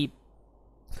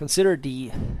 Consider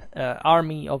the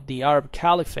army of the Arab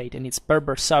Caliphate and its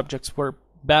Berber subjects were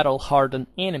battle-hardened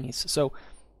enemies, so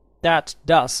that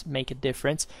does make a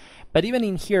difference. But even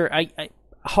in here, I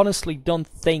honestly don't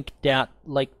think that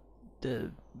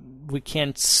we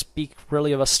can speak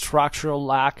really of a structural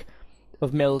lack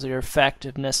of military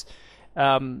effectiveness.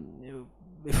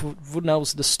 Who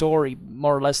knows the story,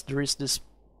 more or less, there is this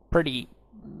pretty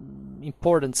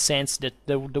important sense that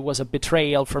there was a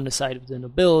betrayal from the side of the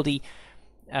nobility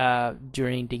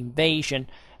during the invasion,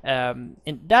 and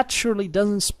that surely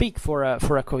doesn't speak for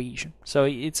a cohesion. So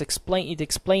it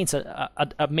explains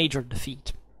a major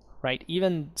defeat, right?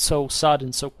 Even so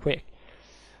sudden, so quick.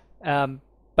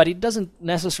 But it doesn't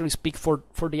necessarily speak for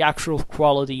the actual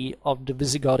quality of the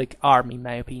Visigothic army, in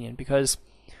my opinion, because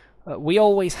we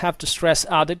always have to stress,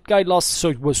 that guy lost, so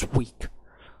it was weak.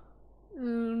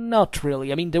 Not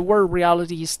really. I mean, there were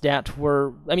realities that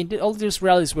were... I mean, all these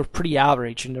realities were pretty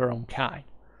average in their own kind,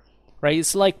 right?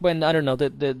 It's like when, I don't know,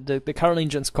 the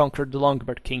Carolingians conquered the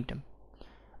Longobards kingdom,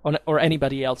 or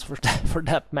anybody else for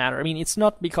that matter. I mean, it's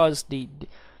not because the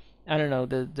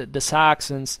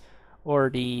Saxons or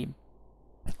the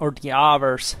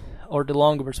Avars or the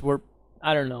Longobards were,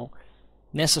 I don't know,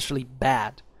 necessarily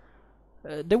bad.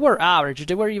 They were average.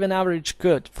 They were even average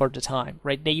good for the time,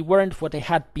 right? They weren't what they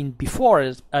had been before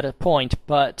at a point,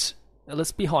 but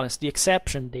let's be honest, the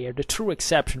exception there, the true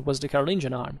exception, was the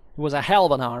Carolingian army. It was a hell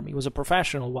of an army. It was a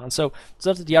professional one. So it's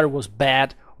not that the other was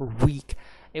bad or weak.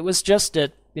 It was just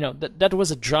that, that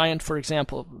was a giant, for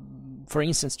example, for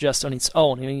instance, just on its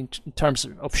own. I mean, in terms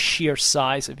of sheer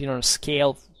size, of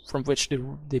scale from which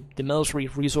the military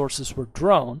resources were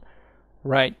drawn,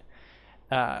 right?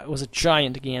 It was a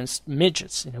giant against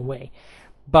midgets in a way,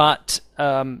 but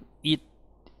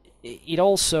it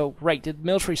also, right, the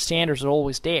military standards are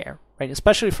always there, right,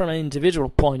 especially from an individual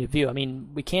point of view. I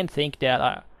mean, we can't think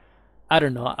that I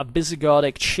don't know, a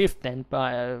Visigothic chieftain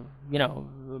by a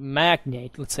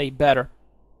magnate, let's say better,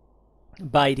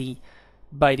 by the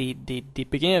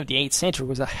beginning of the 8th century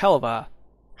was a hell of a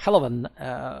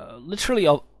literally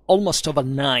almost of a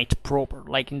knight proper,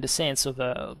 like in the sense of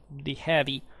the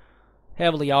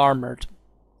heavily armored,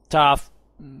 tough,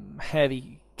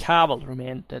 heavy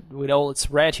cavalryman that with all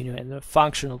its retinue and a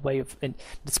functional way of, and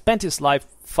that spent his life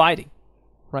fighting,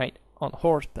 right, on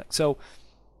horseback. So,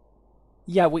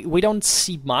 yeah, we don't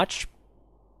see much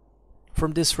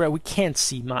from this. We can't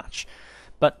see much,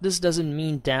 but this doesn't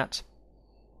mean that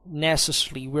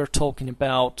necessarily we're talking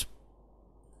about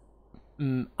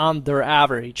under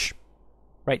average,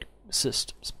 right,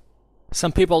 systems.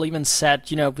 Some people even said,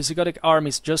 Visigothic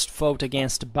armies just fought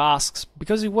against the Basques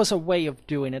because it was a way of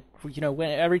doing it.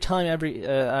 Every time a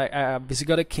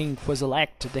Visigothic king was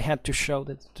elected, they had to show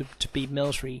that to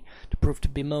prove to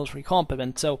be military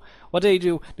competent. So what they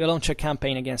do, they launch a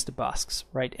campaign against the Basques,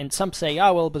 right? And some say,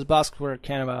 but the Basques were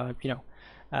kind of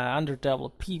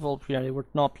underdeveloped people. They were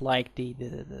not like the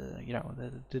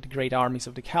great armies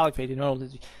of the Caliphate.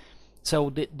 So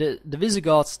the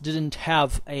Visigoths didn't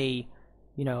have a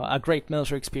great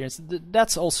military experience.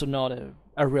 That's also not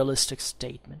a realistic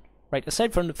statement, right?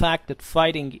 Aside from the fact that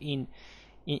fighting in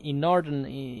the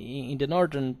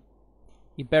northern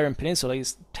Iberian Peninsula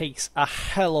takes a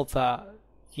hell of a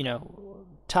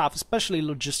tough, especially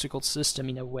logistical system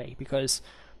in a way, because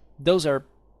those are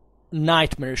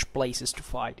nightmarish places to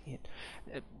fight in.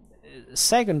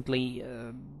 Secondly,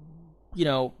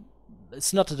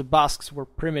 it's not that the Basques were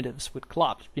primitives with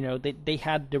clubs. They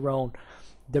had their own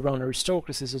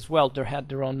aristocracies as well. They had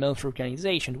their own military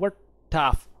organization. They were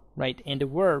tough, right? And they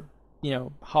were,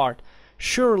 hard.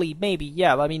 Surely, maybe,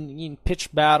 yeah. I mean, in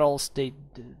pitched battles, there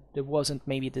wasn't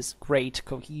maybe this great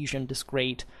cohesion, this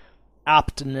great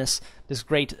aptness, this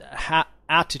great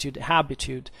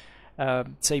habitude.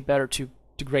 Say better to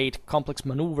great complex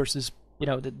maneuvers.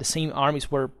 The same armies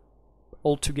were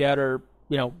all together,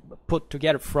 put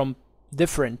together from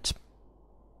different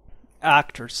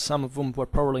actors, some of whom were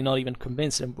probably not even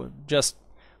convinced and would just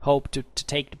hope to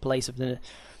take the place of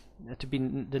to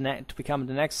become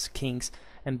the next kings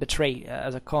and betray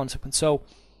as a consequence. So,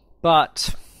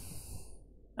 but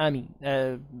I mean,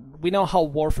 we know how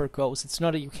warfare goes. It's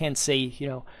not that you can't say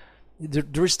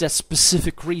there is that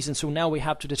specific reason. So now we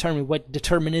have to determine what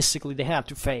deterministically they have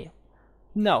to fail.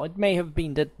 No, it may have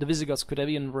been that the Visigoths could have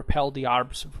even repelled the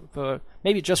Arabs for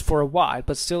maybe just for a while,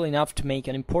 but still enough to make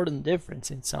an important difference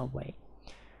in some way.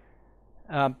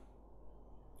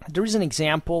 There is an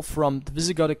example from the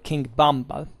Visigothic king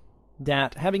Bamba,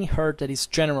 that having heard that his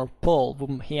general Paul,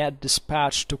 whom he had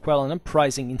dispatched to quell an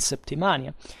uprising in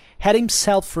Septimania, had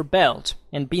himself rebelled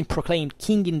and been proclaimed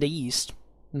king in the east,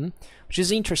 which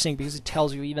is interesting because it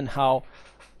tells you even how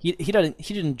he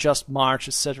didn't just march,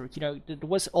 etc. You know, there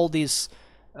was all this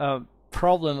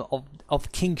problem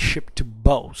of kingship to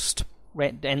boast,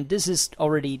 right? And this is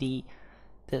already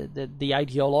the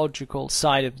ideological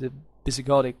side of the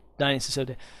Visigothic dynasty. So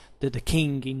the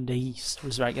king in the east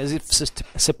was right, as if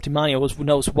Septimania was who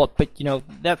knows what, but you know,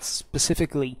 that's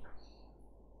specifically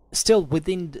still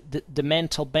within the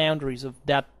mental boundaries of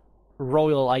that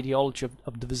royal ideology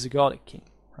of the Visigothic king,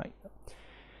 right?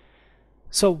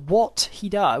 So what he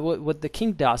does, what the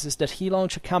king does, is that he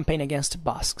launched a campaign against the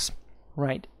Basques,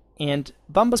 right? And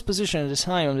Bamba's position at the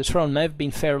time on the throne may have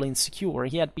been fairly insecure.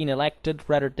 He had been elected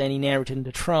rather than inheriting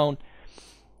the throne,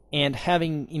 and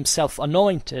having himself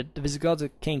anointed, the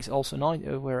Visigothic kings also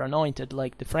were anointed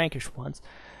like the Frankish ones.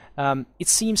 It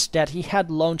seems that he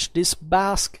had launched this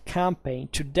Basque campaign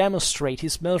to demonstrate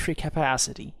his military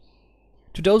capacity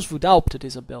to those who doubted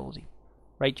his ability.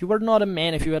 Right? You were not a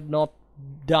man if you had not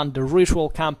done the ritual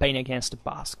campaign against the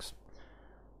Basques.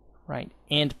 Right?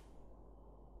 And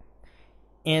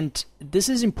this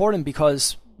is important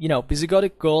because, you know,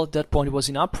 Visigothic Gaul at that point was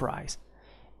in uprise.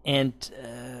 And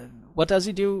what does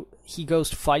he do? He goes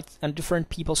to fight on different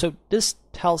people. So this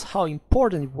tells how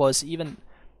important it was, even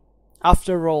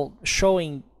after all,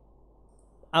 showing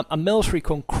a military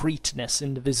concreteness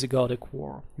in the Visigothic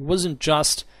war. It wasn't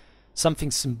just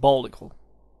something symbolical,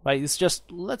 right? It's just,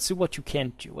 let's see what you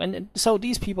can do. And so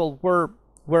these people were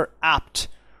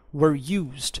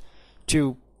used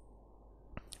to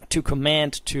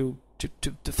command, to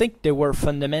think they were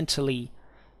fundamentally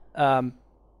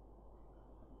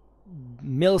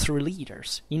military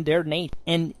leaders in their nation.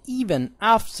 And even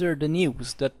after the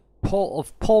news that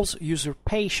Paul's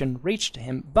usurpation reached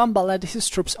him, Bamba led his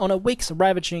troops on a week's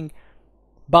ravaging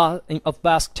of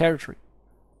Basque territory.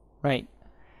 Right?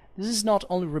 This has not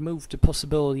only removed the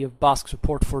possibility of Basque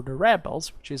support for the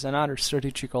rebels, which is another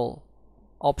strategical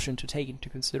option to take into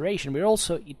consideration, but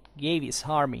also it gave his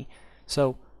army,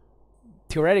 so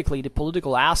theoretically the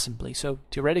political assembly, so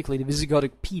theoretically the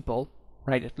Visigothic people,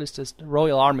 right, at least as the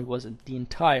royal army wasn't the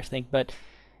entire thing, but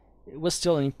it was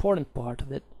still an important part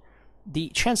of it, the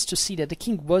chance to see that the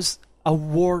king was a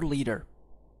war leader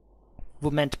who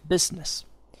meant business.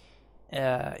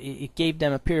 It gave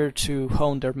them a period to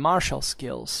hone their martial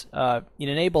skills. It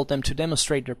enabled them to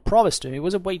demonstrate their prowess to him. It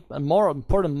was a more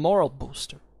important moral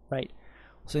booster, right?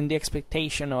 So in the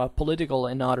expectation of political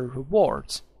and other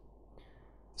rewards.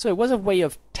 So it was a way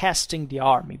of testing the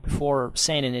army before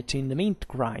sending it in the meat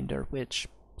grinder, which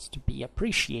was to be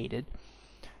appreciated.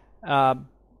 There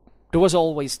was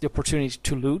always the opportunity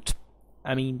to loot.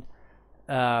 I mean,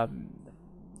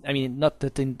 not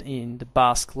that in the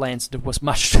Basque lands there was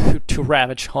much to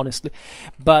ravage, honestly,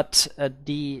 but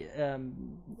the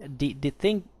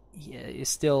thing is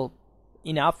still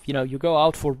enough. You know, you go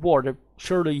out for war,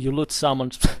 surely you loot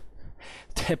someone's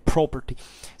property,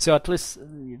 so at least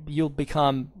you'll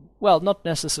become, well, not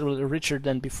necessarily richer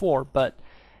than before, but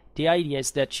the idea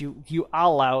is that you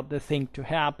allow the thing to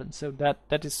happen. So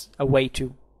that is a way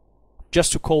to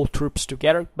just to call troops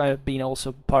together, might have been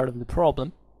also part of the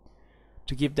problem,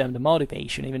 to give them the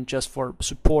motivation, even just for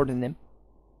supporting them.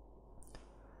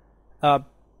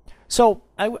 So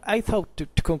I thought to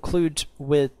conclude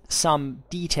with some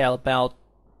detail about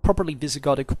properly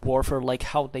Visigothic warfare, like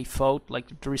how they fought,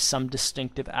 like there is some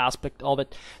distinctive aspect of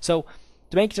it. So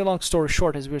to make the long story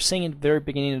short, as we were saying in the very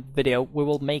beginning of the video, we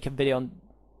will make a video on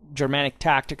Germanic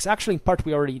tactics. Actually, in part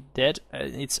we already did.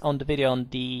 It's on the video on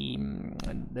the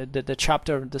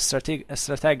chapter, the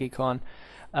Strategicon,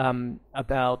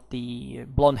 about the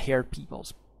blonde-haired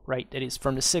peoples, right? That is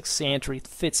from the 6th century. It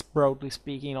fits, broadly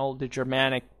speaking, all the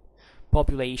Germanic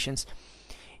populations.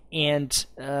 And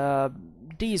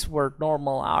these were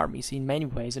normal armies in many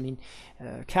ways. I mean,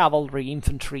 cavalry,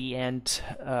 infantry, and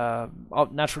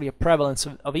naturally a prevalence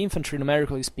of infantry,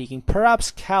 numerically speaking.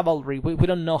 Perhaps cavalry, we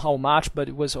don't know how much, but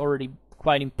it was already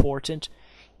quite important.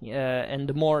 And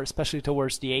the more, especially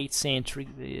towards the 8th century,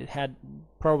 it had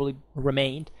probably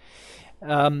remained.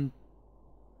 As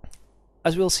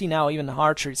we'll see now, even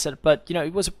archery, etc. But you know,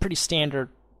 it was a pretty standard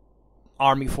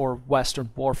army for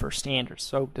Western warfare standards,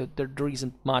 so there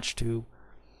isn't much to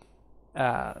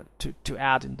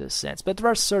add in this sense. But there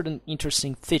are certain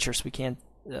interesting features we can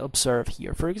observe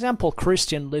here. For example,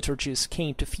 Christian liturgies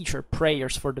came to feature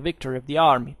prayers for the victory of the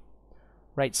army.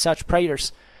 Right, such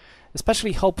prayers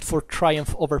especially hoped for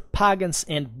triumph over pagans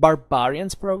and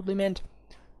barbarians, broadly meant.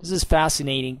 This is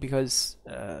fascinating because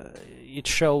it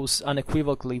shows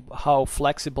unequivocally how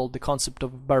flexible the concept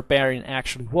of barbarian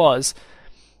actually was,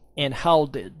 and how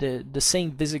the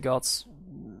same Visigoths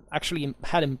actually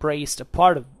had embraced a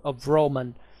part of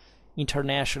Roman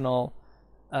international,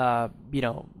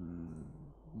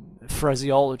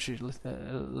 phraseology,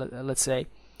 let's say.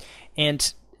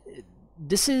 And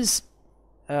this is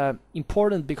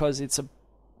important because it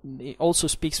also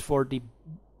speaks for the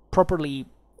properly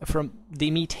from the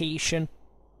imitation,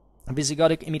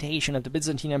 Visigothic imitation of the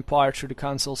Byzantine Empire through the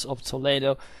councils of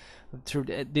Toledo, through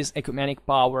this ecumenic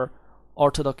power,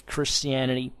 Orthodox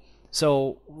Christianity.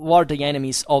 So, what are the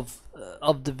enemies of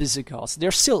the Visigoths?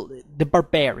 They're still the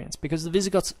barbarians, because the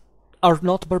Visigoths are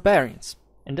not barbarians,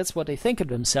 and that's what they think of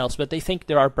themselves. But they think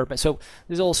there are barbarians. So,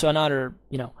 there's also another,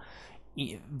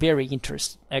 very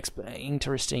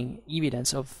interesting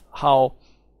evidence of how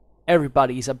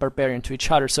everybody is a barbarian to each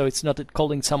other. So it's not that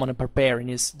calling someone a barbarian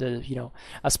is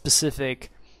a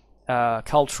specific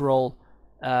cultural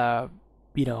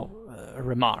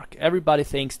remark. Everybody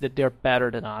thinks that they're better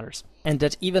than others, and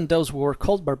that even those who were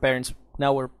called barbarians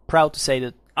now were proud to say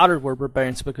that others were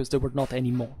barbarians because they were not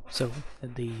anymore. So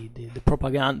the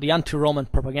propaganda, the anti-Roman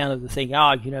propaganda, the thing,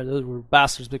 those were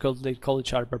bastards because they call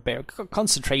each other barbarian.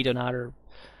 Concentrate on other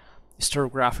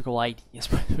historiographical ideas,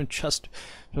 just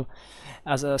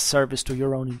as a service to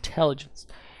your own intelligence.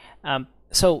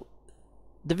 So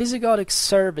the Visigothic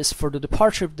service for the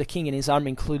departure of the king and his army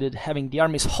included having the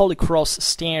army's Holy Cross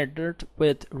standard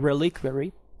with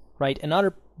reliquary, right, and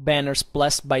other banners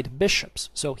blessed by the bishops.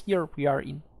 So here we are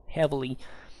in heavily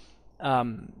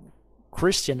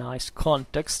Christianized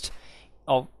context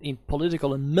in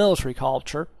political and military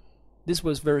culture. This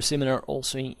was very similar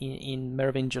also in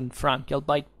Merovingian Frankial,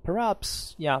 but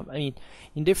perhaps, in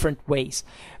different ways.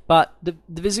 But the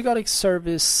Visigothic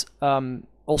service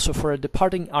also for a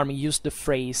departing army used the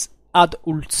phrase ad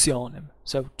ultionem,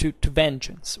 so to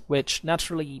vengeance, which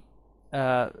naturally,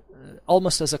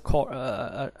 almost as a chorus,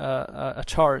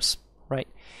 right,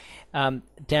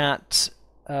 that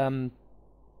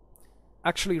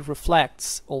actually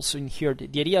reflects also in here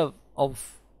the idea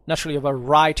of naturally of a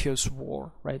righteous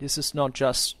war, right? This is not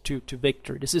just to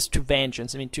victory. This is to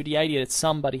vengeance. To the idea that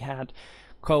somebody had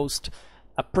caused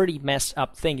a pretty messed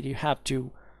up thing that you have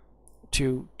to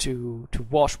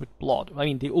wash with blood.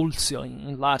 The ultio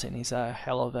in Latin is a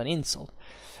hell of an insult.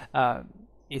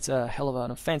 It's a hell of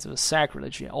an offense, a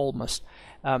sacrilege almost.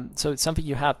 So it's something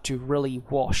you have to really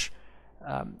wash.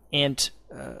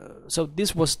 So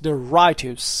this was the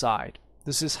righteous side.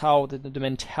 This is how the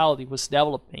mentality was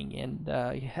developing, and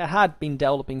it had been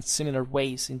developing in similar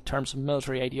ways in terms of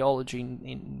military ideology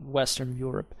in Western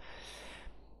Europe.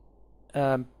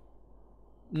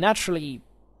 Naturally,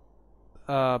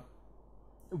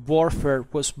 warfare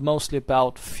was mostly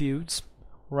about feuds,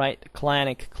 right?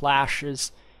 Clanic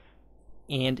clashes,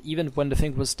 and even when the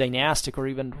thing was dynastic or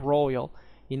even royal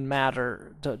in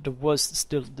matter, there was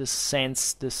still this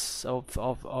sense of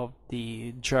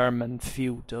the German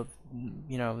feud, of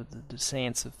the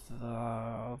sense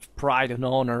of pride and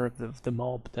honor of the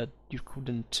mob, that they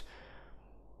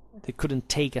couldn't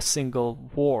take a single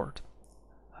word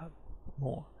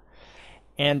more.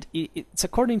 And it's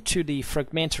according to the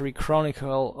fragmentary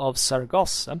chronicle of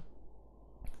Saragossa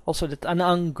also that an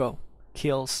Ango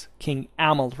kills King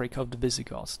Amalric of the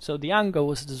Visigoths. So the Ango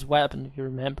was this weapon, if you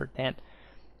remember, that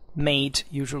made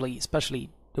usually, especially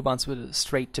the ones with a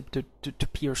straight tip, to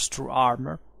pierce through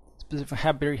armor,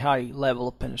 have very high level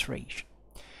of penetration.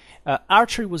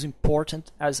 Archery was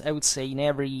important, as I would say, in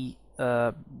every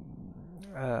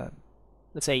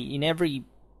in every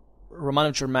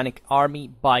Romano-Germanic army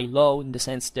by law, in the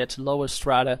sense that lower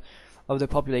strata of the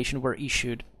population were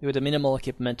issued with a minimal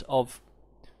equipment of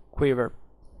quiver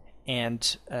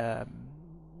and I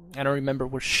don't remember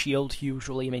what shield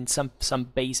usually. Some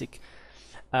basic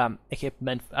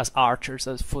equipment as archers,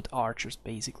 as foot archers,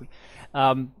 basically.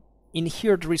 In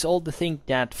here there is all the thing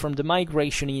that from the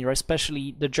migration era,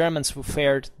 especially the Germans who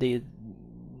fared the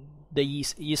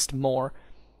east more,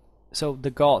 so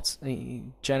the Goths,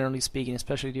 generally speaking,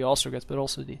 especially the Ostrogoths, but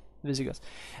also the Visigoths,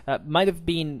 might have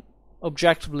been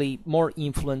objectively more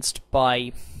influenced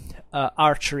by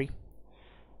archery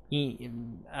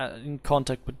in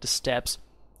contact with the steppes,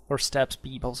 or steppes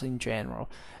peoples in general.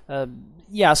 So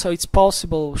it's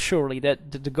possible, surely,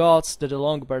 that the Goths, that the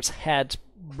Longobards had,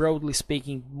 broadly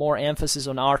speaking, more emphasis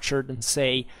on archer than,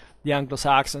 say, the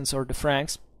Anglo-Saxons or the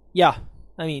Franks.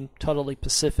 Totally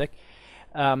Pacific.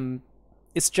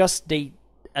 it's just they,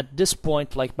 at this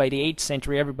point, like by the 8th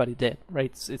century, everybody did,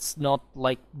 right? It's not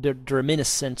like the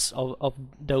reminiscence of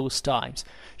those times.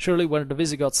 Surely when the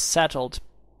Visigoths settled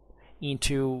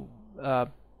into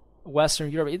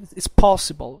Western Europe, it's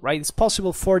possible, right? It's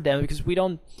possible for them because we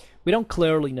don't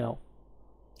clearly know,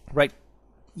 right?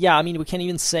 Yeah, I mean, we can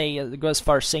even say, go as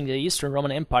far as saying the Eastern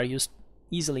Roman Empire used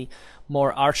easily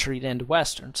more archery than the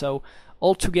Western. So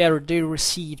altogether, they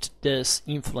received this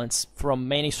influence from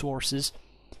many sources.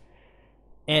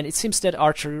 And it seems that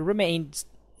archery remained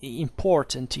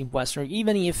important in Western,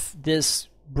 even if this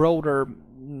broader,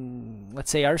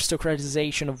 let's say,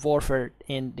 aristocratization of warfare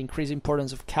and the increased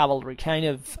importance of cavalry kind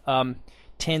of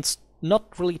tends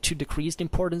not really to decrease the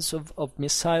importance of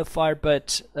missile fire,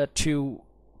 but to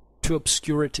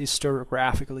obscure it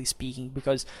historiographically speaking,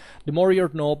 because the more you're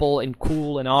noble and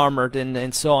cool and armored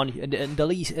and so on,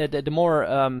 the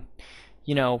more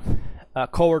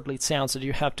cowardly it sounds that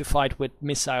you have to fight with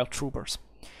missile troopers.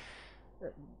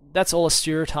 That's all a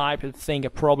stereotype, a thing, a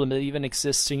problem that even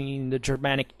exists in the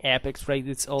Germanic epics, right?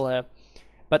 It's all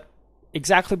but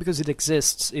exactly because it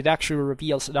exists, it actually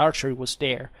reveals that archery was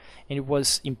there and it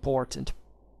was important.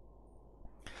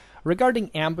 Regarding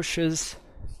ambushes,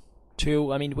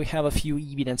 too, I mean, we have a few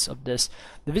evidence of this.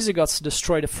 The Visigoths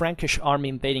destroyed a Frankish army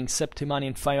invading Septimania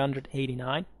in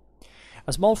 589.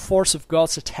 A small force of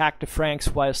Goths attacked the Franks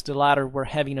whilst the latter were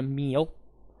having a meal.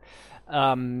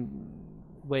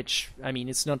 Which, I mean,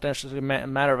 it's not necessarily a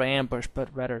matter of ambush, but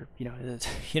rather, the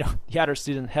others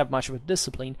didn't have much of a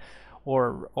discipline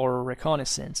or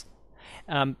reconnaissance.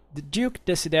 The Duke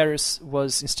Desiderius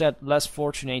was instead less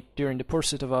fortunate during the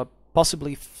pursuit of a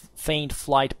possibly feigned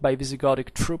flight by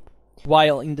Visigothic troop,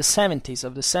 while in the 70s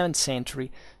of the 7th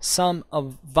century, some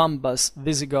of Wamba's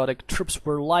Visigothic troops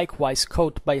were likewise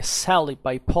caught by a sally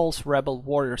by Paul's rebel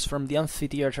warriors from the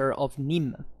amphitheater of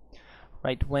Nîmes,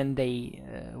 right, when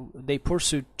they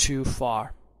pursued too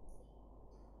far.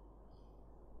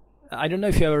 I don't know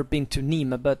if you've ever been to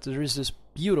Nîmes, but there is this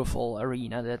beautiful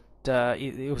arena that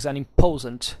it was an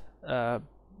imposing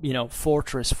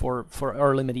fortress for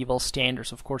early medieval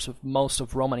standards, of course, of most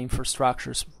of Roman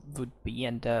infrastructures would be,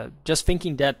 and just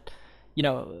thinking that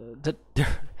that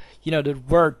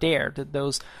were there, that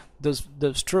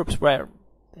those troops were,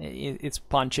 it's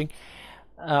punching.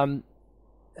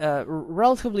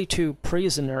 Relatively to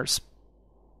prisoners,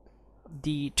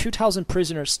 the 2,000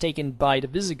 prisoners taken by the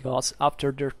Visigoths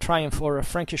after their triumph over a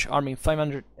Frankish army in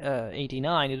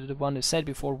 589, the one I said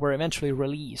before, were eventually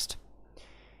released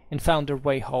and found their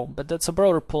way home. But that's a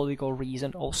broader political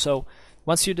reason. Also,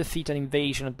 once you defeat an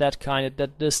invasion of that kind at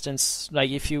that distance, like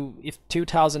if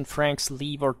 2,000 Franks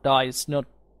leave or die, it's not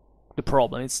the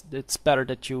problem. It's better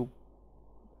that you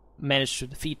manage to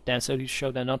defeat them, so you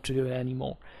show them not to do it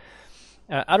anymore.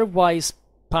 Otherwise,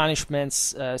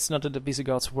 punishments, it's not that the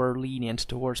Visigoths were lenient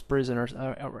towards prisoners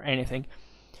or anything.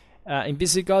 In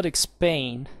Visigothic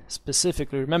Spain,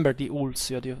 specifically, remember the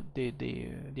ultio,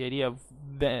 the idea of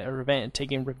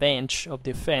taking revenge of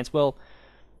the offense. Well,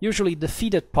 usually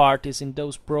defeated parties in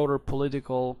those broader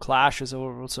political clashes,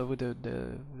 or also with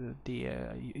the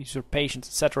usurpations,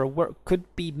 etc.,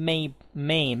 could be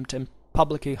maimed and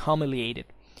publicly humiliated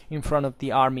in front of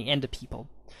the army and the people.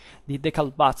 The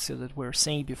decalbatio that we were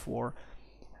saying before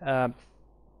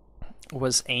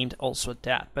was aimed also at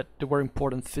that, but there were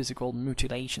important physical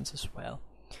mutilations as well.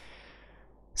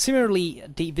 Similarly,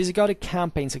 the Visigothic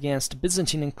campaigns against the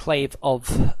Byzantine enclave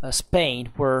of Spain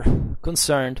were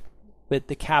concerned with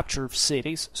the capture of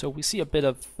cities, so we see a bit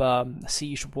of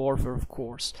siege warfare, of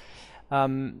course,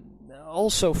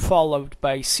 also followed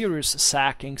by serious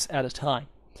sackings at a time.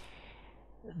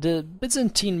 The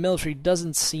Byzantine military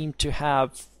doesn't seem to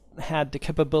have had the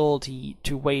capability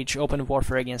to wage open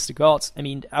warfare against the Goths. I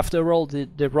mean, after all,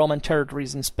 the Roman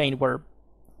territories in Spain were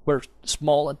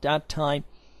small at that time.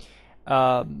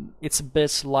 It's a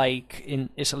bit like in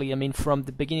Italy. I mean, from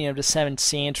the beginning of the 7th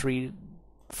century,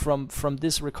 from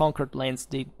this reconquered lands,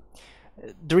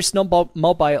 there is no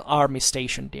mobile army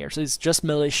stationed there, so it's just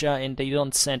militia, and they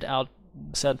don't send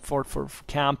forth for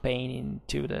campaigning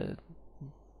to the.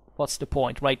 What's the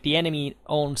point, right? The enemy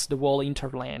owns the whole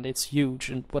interland. It's huge,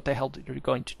 and what the hell are you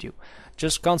going to do?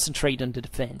 Just concentrate on the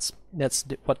defense. That's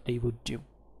what they would do.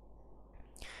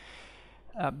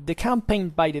 The campaign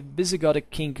by the Visigothic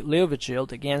king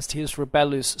Leovigild against his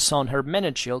rebellious son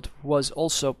Hermenegild was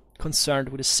also concerned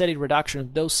with a steady reduction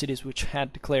of those cities which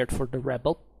had declared for the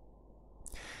rebel.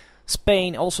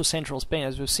 Spain, also central Spain,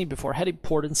 as we've seen before, had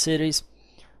important cities.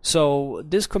 So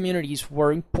these communities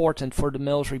were important for the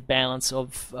military balance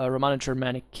of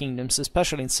Romano-Germanic kingdoms,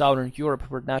 especially in southern Europe,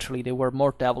 where naturally they were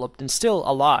more developed and still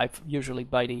alive, usually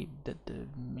by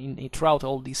in throughout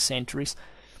all these centuries.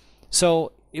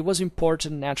 So it was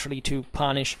important naturally to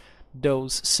punish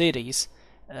those cities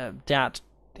that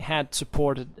had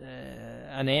supported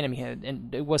an enemy,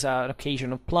 and it was an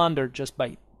occasion of plunder just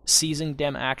by seizing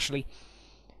them actually,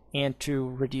 and to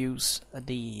reduce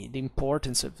the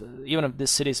importance of even of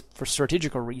these cities for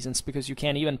strategical reasons, because you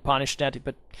can even punish that,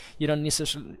 but you don't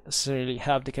necessarily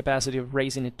have the capacity of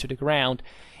raising it to the ground,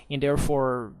 and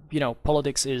therefore, you know,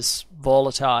 politics is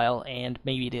volatile, and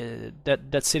maybe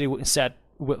that city instead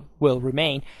will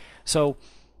remain. So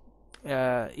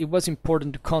it was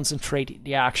important to concentrate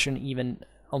the action even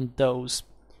on those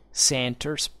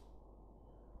centers.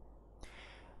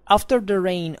 After the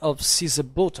reign of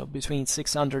Sisebuto between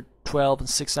 612 and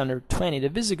 620, the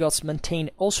Visigoths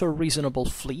maintained also a reasonable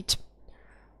fleet.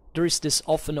 There is this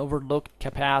often overlooked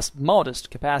modest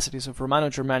capacities of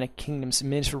Romano-Germanic kingdoms in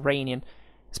the Mediterranean,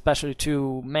 especially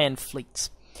to man fleets.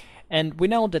 And we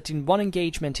know that in one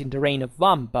engagement in the reign of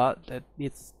Wamba, that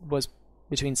it was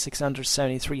between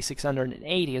 673 and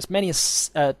 680, as many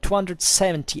as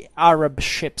 270 Arab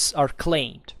ships are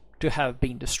claimed to have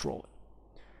been destroyed.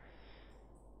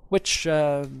 Which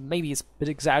maybe is a bit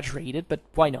exaggerated, but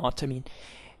why not? I mean,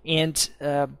 and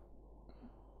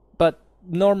but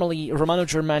normally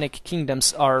Romano-Germanic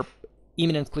kingdoms are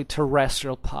eminently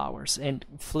terrestrial powers, and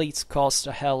fleets cost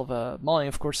a hell of a money.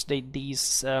 Of course,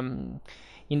 these in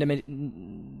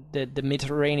the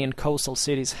Mediterranean coastal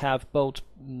cities have both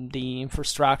the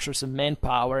infrastructures and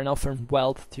manpower, and often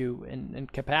wealth to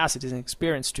and capacities and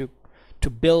experience to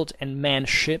build and man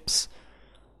ships.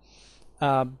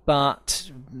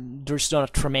 But there's not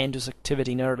a tremendous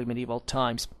activity in early medieval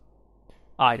times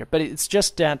either. But it's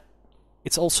just that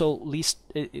it's also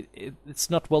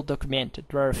it's not well documented.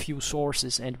 There are a few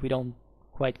sources, and we don't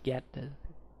quite get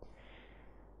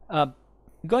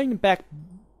going back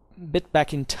a bit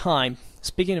back in time.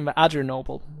 Speaking of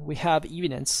Adrianople, we have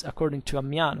evidence, according to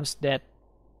Ammianus, that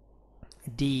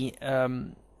the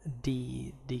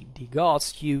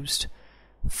Goths used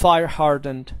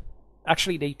fire-hardened.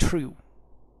 Actually, they threw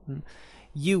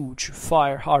huge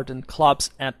fire-hardened clubs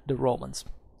at the Romans,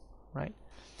 right?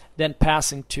 Then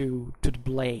passing to the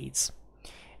blades,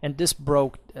 and this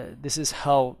broke. This is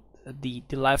how the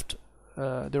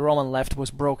Roman left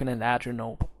was broken at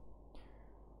Adrianople.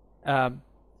 And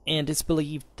it's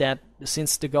believed that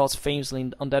since the Goths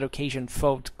famously on that occasion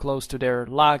fought close to their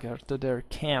lager, to their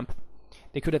camp,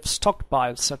 they could have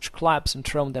stockpiled such clubs and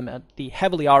thrown them at the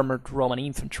heavily armored Roman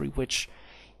infantry, which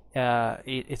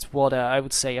it's what I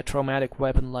would say a traumatic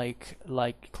weapon like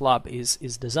club is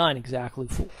designed exactly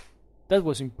for. That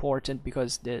was important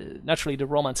because naturally the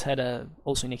Romans had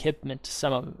also in equipment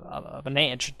some of an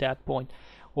edge at that point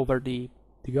over the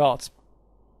Goths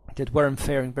that weren't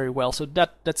faring very well. So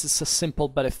that's a simple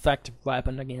but effective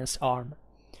weapon against armor.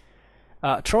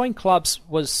 Throwing clubs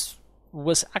was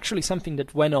actually something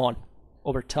that went on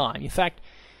over time. In fact,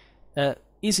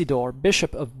 Isidore,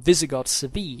 Bishop of Visigoth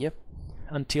Seville,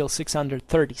 until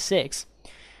 636,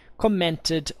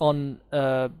 commented on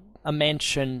a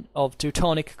mention of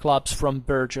Teutonic clubs from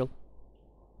Virgil,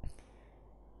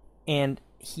 and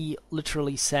he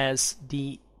literally says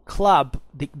the clava,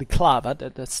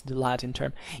 that's the Latin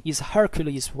term, is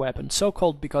Hercules' weapon, so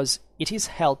called because it is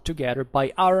held together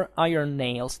by iron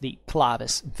nails, the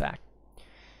claves, in fact.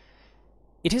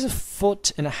 It is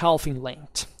 1.5 feet in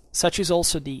length. Such is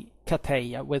also the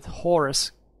cateia, which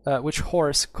Horace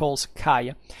calls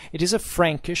Caia. It is a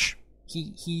Frankish.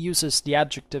 He uses the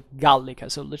adjective Gallica,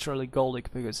 so literally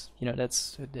Gallic, because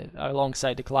that's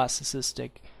alongside the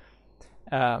classicistic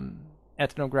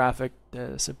ethnographic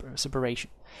separation.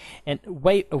 And a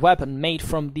weapon made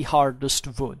from the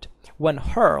hardest wood. When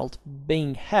hurled,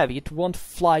 being heavy, it won't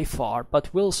fly far,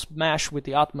 but will smash with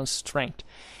the utmost strength.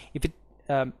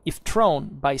 If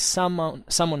thrown by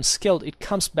someone skilled, it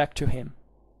comes back to him.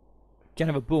 Kind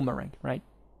of a boomerang, right?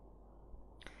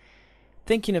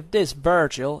 Thinking of this,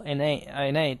 Virgil in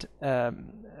Aeneid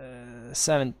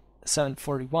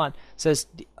 741 says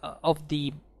of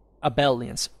the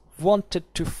Abelians, wanted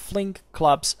to fling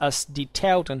clubs as the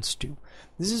Teutons do.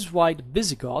 This is why the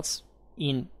Visigoths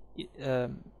in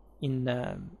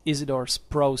Isidore's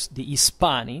prose, the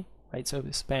Hispani, right? So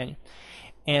the Spaniard,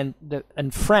 and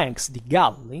Franks, the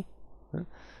Galli,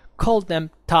 called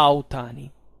them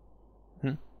Tautani,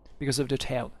 because of the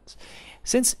Teutons.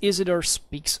 Since Isidore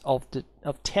speaks of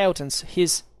Teutons,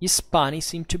 his Hispani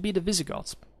seem to be the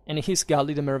Visigoths, and his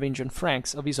Galli the Merovingian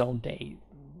Franks of his own day,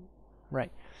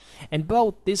 right? And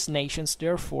both these nations,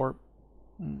 therefore,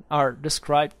 are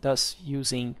described thus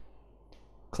using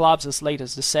clubs as late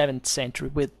as the 7th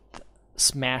century with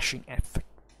smashing effect.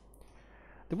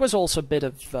 There was also a bit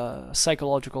of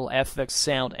psychological effects,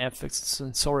 sound effects,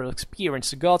 sensorial experience.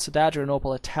 The gods at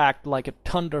Adrianople attacked like a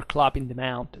thunderclap in the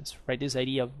mountains, right? This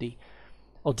idea of the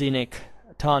Odinic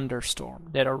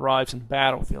thunderstorm that arrives in the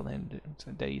battlefield, and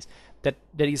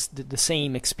that is the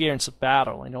same experience of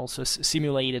battle, and also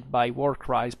simulated by war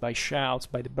cries, by shouts,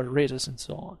 by the Baritas, and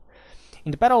so on.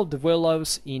 In the Battle of the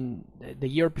Willows, in the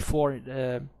year before,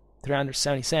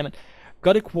 377,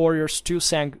 Gothic warriors too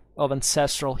sang of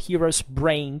ancestral heroes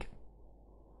braying.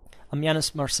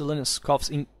 Ammianus Marcellinus coughs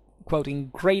in,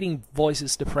 quoting grating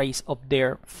voices the praise of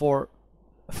their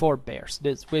forebears.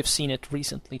 We've seen it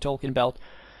recently, talking about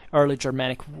early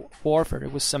Germanic warfare.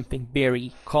 It was something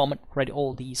very common, right?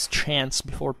 All these chants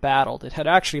before battle that had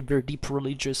actually a very deep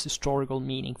religious, historical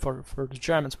meaning for the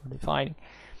Germans when they're fighting.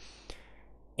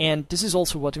 And this is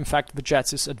also what, in fact,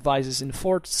 Visigothic advises in the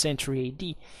 4th century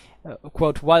AD.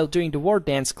 Quote, while doing the war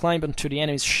dance, climb onto the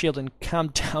enemy's shield and come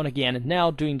down again, and now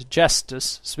doing the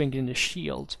gestus, swinging the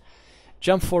shield,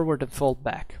 jump forward and fall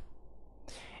back.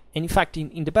 And in fact,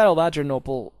 in the Battle of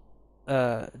Adrianople,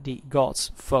 the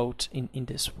gods fought in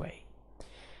this way.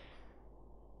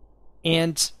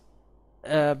 And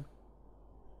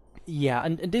yeah,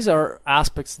 and these are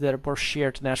aspects that were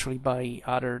shared naturally by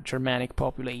other Germanic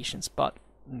populations, but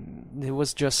it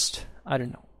was just, I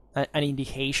don't know, an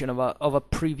indication of a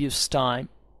previous time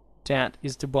that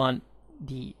is the one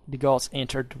the gods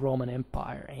entered the Roman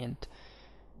Empire and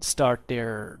start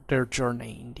their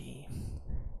journey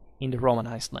in the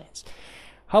Romanized lands.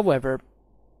 However,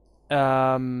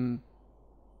 yeah,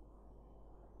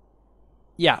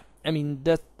 I mean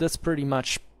that's pretty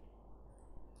much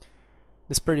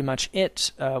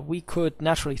it. We could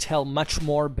naturally tell much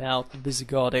more about the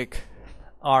Visigothic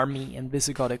army and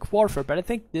Visigothic warfare, but I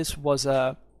think this was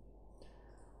a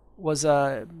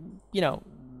you know,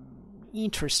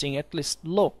 interesting at least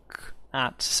look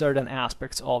at certain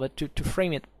aspects of it to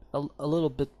frame it a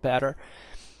little bit better.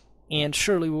 And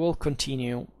surely we will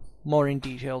continue more in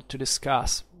detail to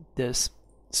discuss this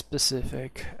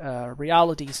specific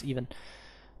realities, even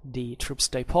the troops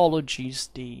typologies,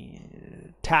 the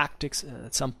tactics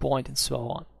at some point, and so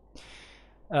on.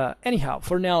 Anyhow,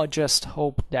 for now, I just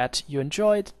hope that you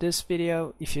enjoyed this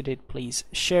video. If you did, please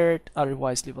share it.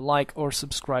 Otherwise, leave a like or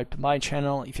subscribe to my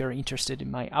channel if you're interested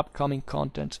in my upcoming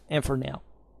content. And for now,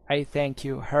 I thank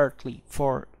you heartily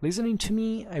for listening to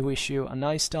me. I wish you a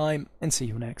nice time and see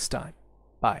you next time.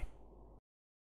 Bye.